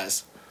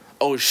realize,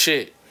 oh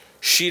shit,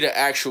 she the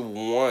actual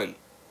one.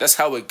 That's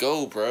how it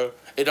go, bro.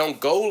 It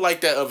don't go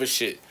like that other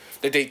shit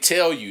that they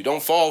tell you.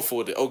 Don't fall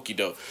for the okie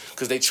doke,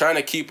 because they trying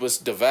to keep us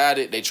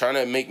divided. They trying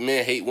to make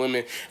men hate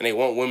women, and they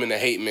want women to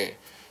hate men.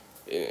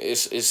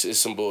 It's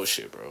some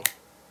bullshit, bro.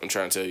 I'm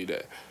trying to tell you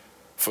that.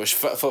 For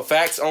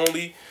facts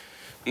only,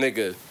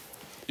 nigga,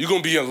 you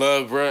gonna be in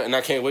love, bro, and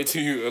I can't wait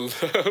till you in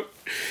love.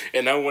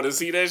 And I want to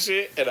see that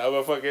shit, and I'm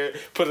gonna fucking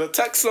put a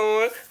tux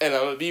on, and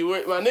I'm gonna be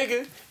with my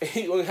nigga, and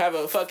he gonna have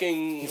a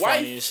fucking wife,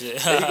 and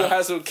he gonna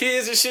have some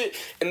kids and shit,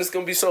 and it's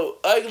gonna be so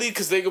ugly,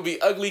 because they gonna be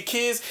ugly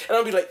kids, and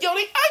I'll be like, yo,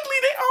 they ugly,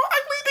 they all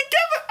ugly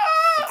together.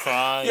 Ah!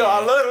 Crying. Yo,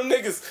 I love them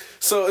niggas.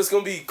 So it's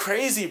gonna be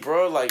crazy,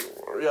 bro. Like,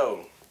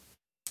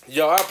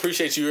 Yo, I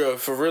appreciate you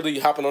for really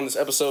hopping on this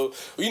episode.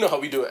 You know how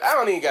we do it. I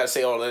don't even gotta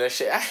say all of that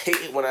shit. I hate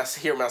it when I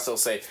hear myself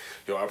say,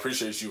 yo, I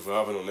appreciate you for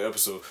hopping on the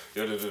episode.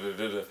 Yo,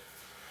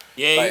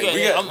 Yeah, like,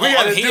 we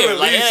gotta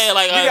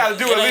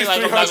do at least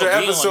 300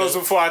 episodes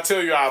like, before I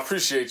tell you I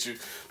appreciate you,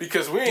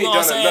 because we ain't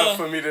done enough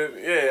for me to.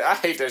 Yeah, I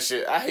hate that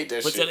shit.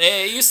 But shit.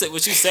 Hey, you said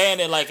what you saying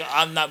that like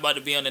I'm not about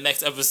to be on the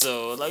next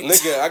episode. Like,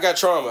 nigga, I got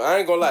trauma. I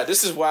ain't gonna lie.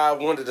 This is why I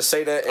wanted to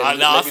say that, and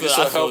maybe this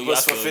will help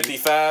us for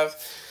 55.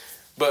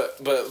 But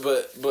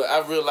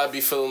I really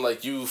be feeling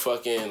like you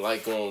fucking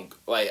like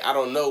I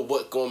don't know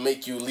what gonna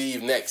make you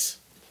leave next.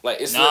 Like,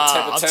 it's that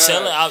type of time.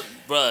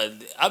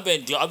 I'm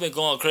chilling, I've been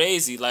going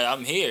crazy. Like,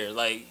 I'm here.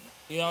 Like,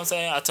 you know what I'm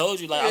saying? I told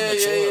you, like, I'm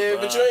mature, yeah,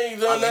 bro. But you ain't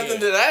done nothing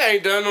that I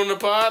ain't done on the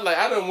pod. Like,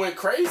 I done went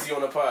crazy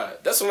on the pod.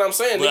 That's what I'm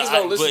saying. Niggas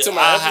don't listen to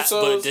my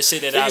episodes. But the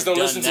shit that niggas I've don't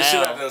done listen to now.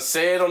 shit I done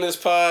said on this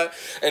pod.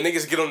 And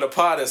niggas get on the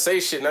pod and say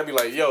shit, and I be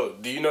like, yo,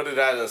 do you know that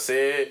I done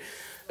said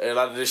a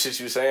lot of this shit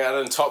you saying? I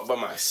done talked by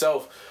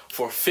myself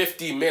for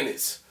 50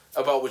 minutes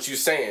about what you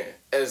saying.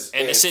 And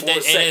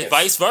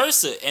vice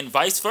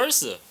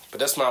versa. But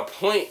that's my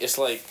point. It's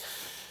like,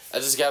 I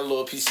just got a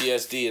little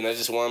PTSD, and I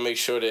just want to make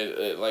sure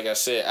that, like I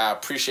said, I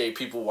appreciate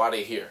people while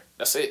they here.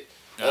 That's it.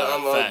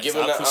 I'm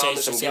giving the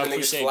homage. I'm giving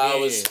niggas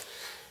flowers.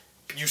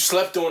 You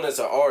slept on as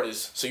an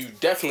artist, so you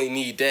definitely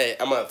need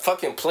that. I'm going to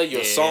fucking play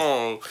your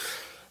song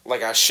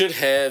like I should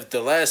have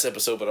the last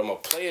episode, but I'm going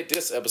to play it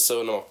this episode,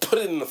 and I'm going to put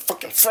it in the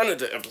fucking front of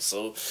the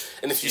episode.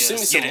 And if you send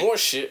me some more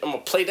shit, I'm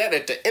going to play that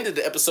at the end of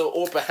the episode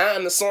or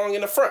behind the song in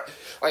the front.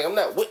 Like, I'm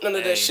not with none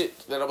of that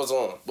shit that I was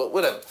on. But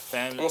whatever.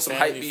 I want some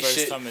hype beast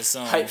shit.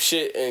 Hype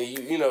shit. And,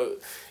 you know,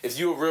 if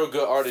you a real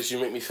good artist, you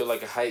make me feel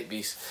like a hype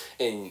beast.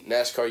 And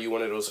NASCAR, you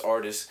one of those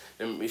artists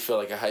that make me feel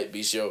like a hype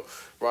beast. Yo,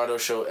 Rondo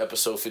Show,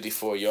 episode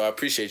 54. Yo, I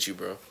appreciate you,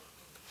 bro.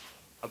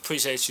 I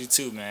appreciate you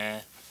too,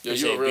 man. Yo,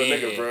 you a real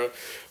nigga, bro.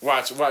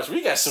 Watch.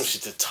 We got some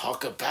shit to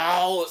talk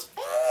about.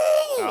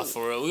 Nah,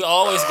 for real. We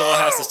always gonna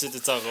have some shit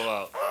to talk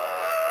about. Bro,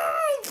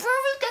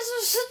 we got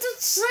some shit to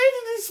say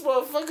to these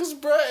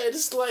motherfuckers, bro.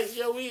 It's like,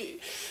 yo,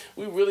 we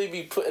really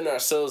be putting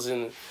ourselves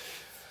in,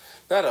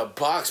 not a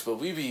box, but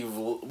we be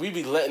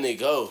letting it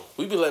go.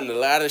 We be letting a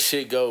lot of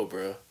shit go,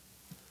 bro.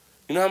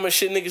 You know how much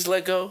shit niggas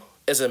let go?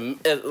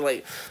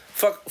 Like,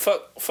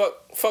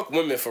 fuck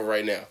women for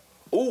right now.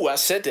 Ooh, I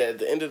said that at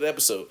the end of the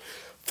episode.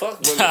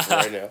 Fuck women for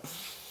right now.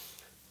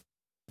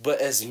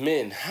 But as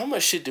men, how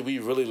much shit do we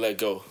really let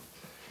go?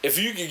 if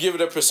you could give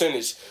it a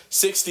percentage,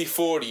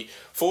 60-40,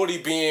 40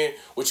 being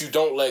what you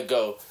don't let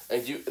go,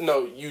 and you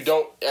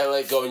don't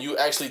let go, and you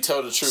actually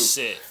tell the truth.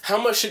 Shit.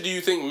 How much shit do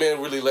you think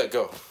men really let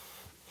go?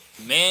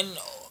 Men,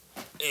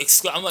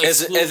 I'm gonna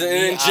As exclude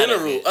me in out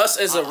general, of it. us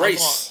as a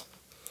race.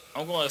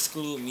 I'm gonna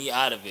exclude me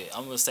out of it.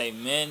 I'm gonna say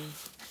men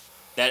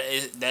that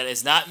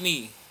is not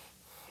me.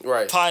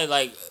 Right. Probably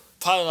like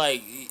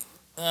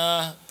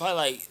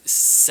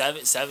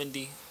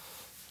 70.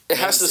 It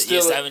has to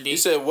still. 70. You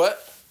said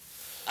what?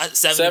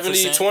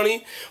 70%.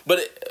 20,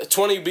 but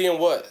 20 being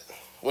what?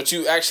 What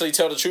you actually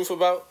tell the truth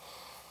about?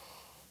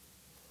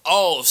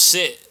 Oh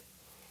shit.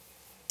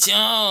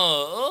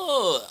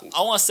 Oh,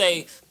 I want to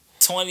say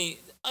 20.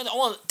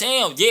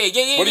 Damn.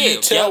 Yeah. What do you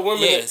tell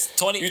women? Yes,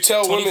 20. You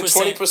tell 20%. women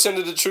 20%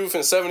 of the truth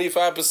and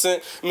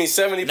 75%.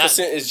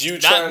 70% is you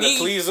not trying me. to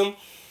please them.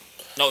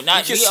 No,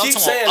 not You me. can I'm keep talking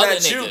saying about other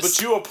that you, niggas.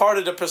 but you are part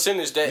of the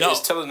percentage that is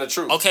telling the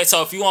truth. Okay,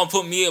 so if you want to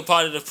put me a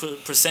part of the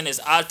percentage,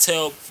 I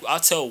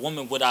tell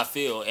women what I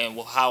feel and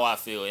how I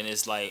feel, and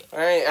it's like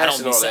I ain't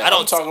asking all that.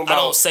 I'm talking about I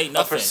don't say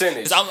nothing. a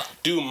percentage. I'm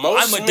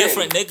most a men,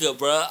 different nigga,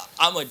 bro.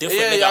 I'm a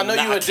different nigga. Yeah, I know you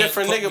a can't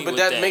different put nigga, me but with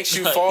that makes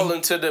you fall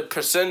into the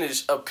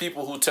percentage of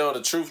people who tell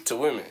the truth to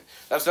women.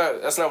 That's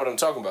not what I'm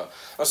talking about.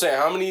 I'm saying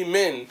how many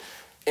men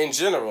in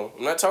general.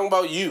 I'm not talking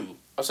about you.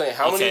 I'm saying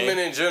how many men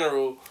in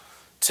general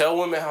tell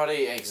women how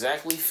they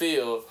exactly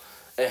feel.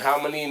 And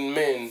how many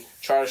men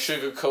try to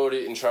sugarcoat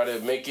it and try to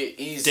make it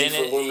easy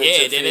for women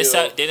to feel? Then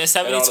it's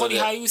 70-20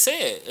 how you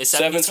said. It's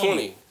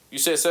 7-20. You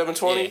said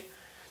 7-20? Yeah.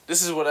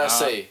 This is what I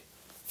say.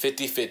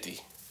 50-50.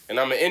 And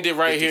I'm going to end it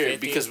right 50-50? here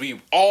because we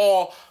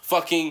all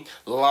fucking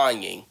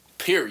lying.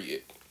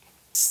 Period.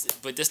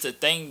 But this the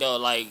thing though,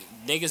 like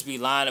niggas be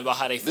lying about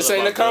how they feel. This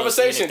ain't a about girls,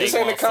 conversation. even if This they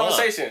ain't a wanna fuck.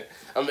 conversation.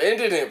 I'm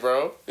ending it,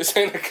 bro. This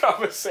ain't a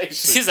conversation.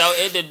 She's out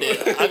ending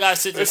it. I got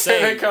shit to This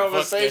say. ain't a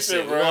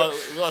conversation, bro.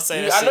 We gonna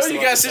say that I know shit you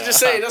some got other shit to time.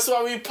 say. That's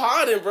why we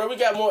podding, bro. We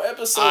got more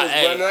episodes, bro.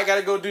 hey. And I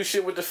gotta go do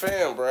shit with the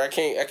fam, bro. I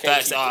can't.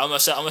 Facts. Keep I'm gonna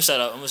shut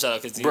up.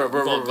 Cause bro.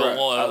 go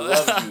on. I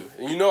love you.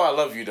 And you know I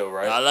love you though,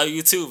 right? I love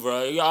you too,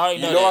 bro. You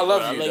already know, You know that, I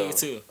love bro. you, I love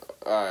though. you too.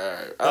 All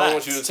right. I don't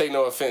want you to take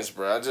no offense,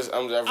 bro. I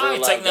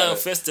ain't take no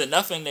offense to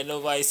nothing that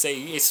nobody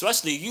say.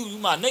 Especially you. You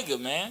my nigga,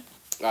 man.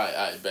 All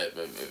right, bet.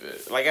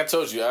 Like I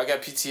told you, I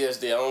got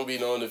PTSD. I don't be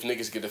knowing if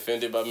niggas get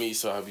offended by me,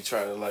 so I be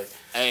trying to like.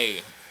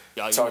 Hey.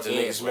 Y'all Talk to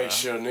good, niggas, bro. make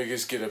sure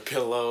niggas get a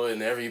pillow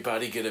and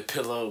everybody get a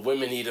pillow.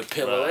 Women need a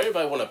pillow. Bro.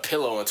 Everybody want a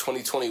pillow in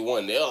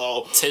 2021. They're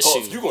all, Tissue.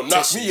 if you gonna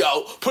knock me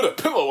out, put a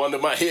pillow under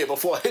my head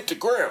before I hit the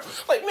ground.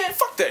 Like, man,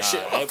 fuck that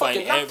shit. I'm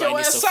fucking knock your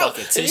needs ass some out.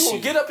 fucking And you gonna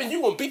tissue. get up and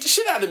you gonna beat the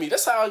shit out of me.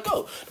 That's how I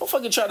go. Don't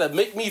fucking try to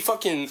make me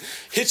fucking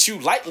hit you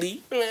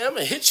lightly. Man, I'm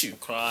gonna hit you.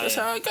 Crying. That's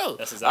how I go.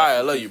 That's exactly all right,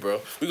 I love you, bro.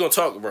 We gonna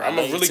talk, bro. I'm love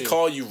gonna you really too.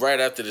 call you right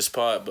after this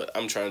pod, but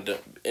I'm trying to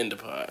end the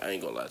pod. I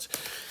ain't gonna lie to you.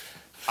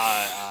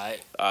 All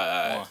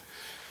right.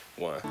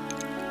 One.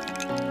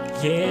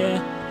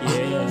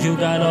 Yeah. You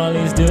got all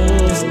these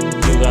dudes.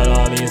 You got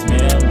all these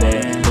men,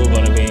 man.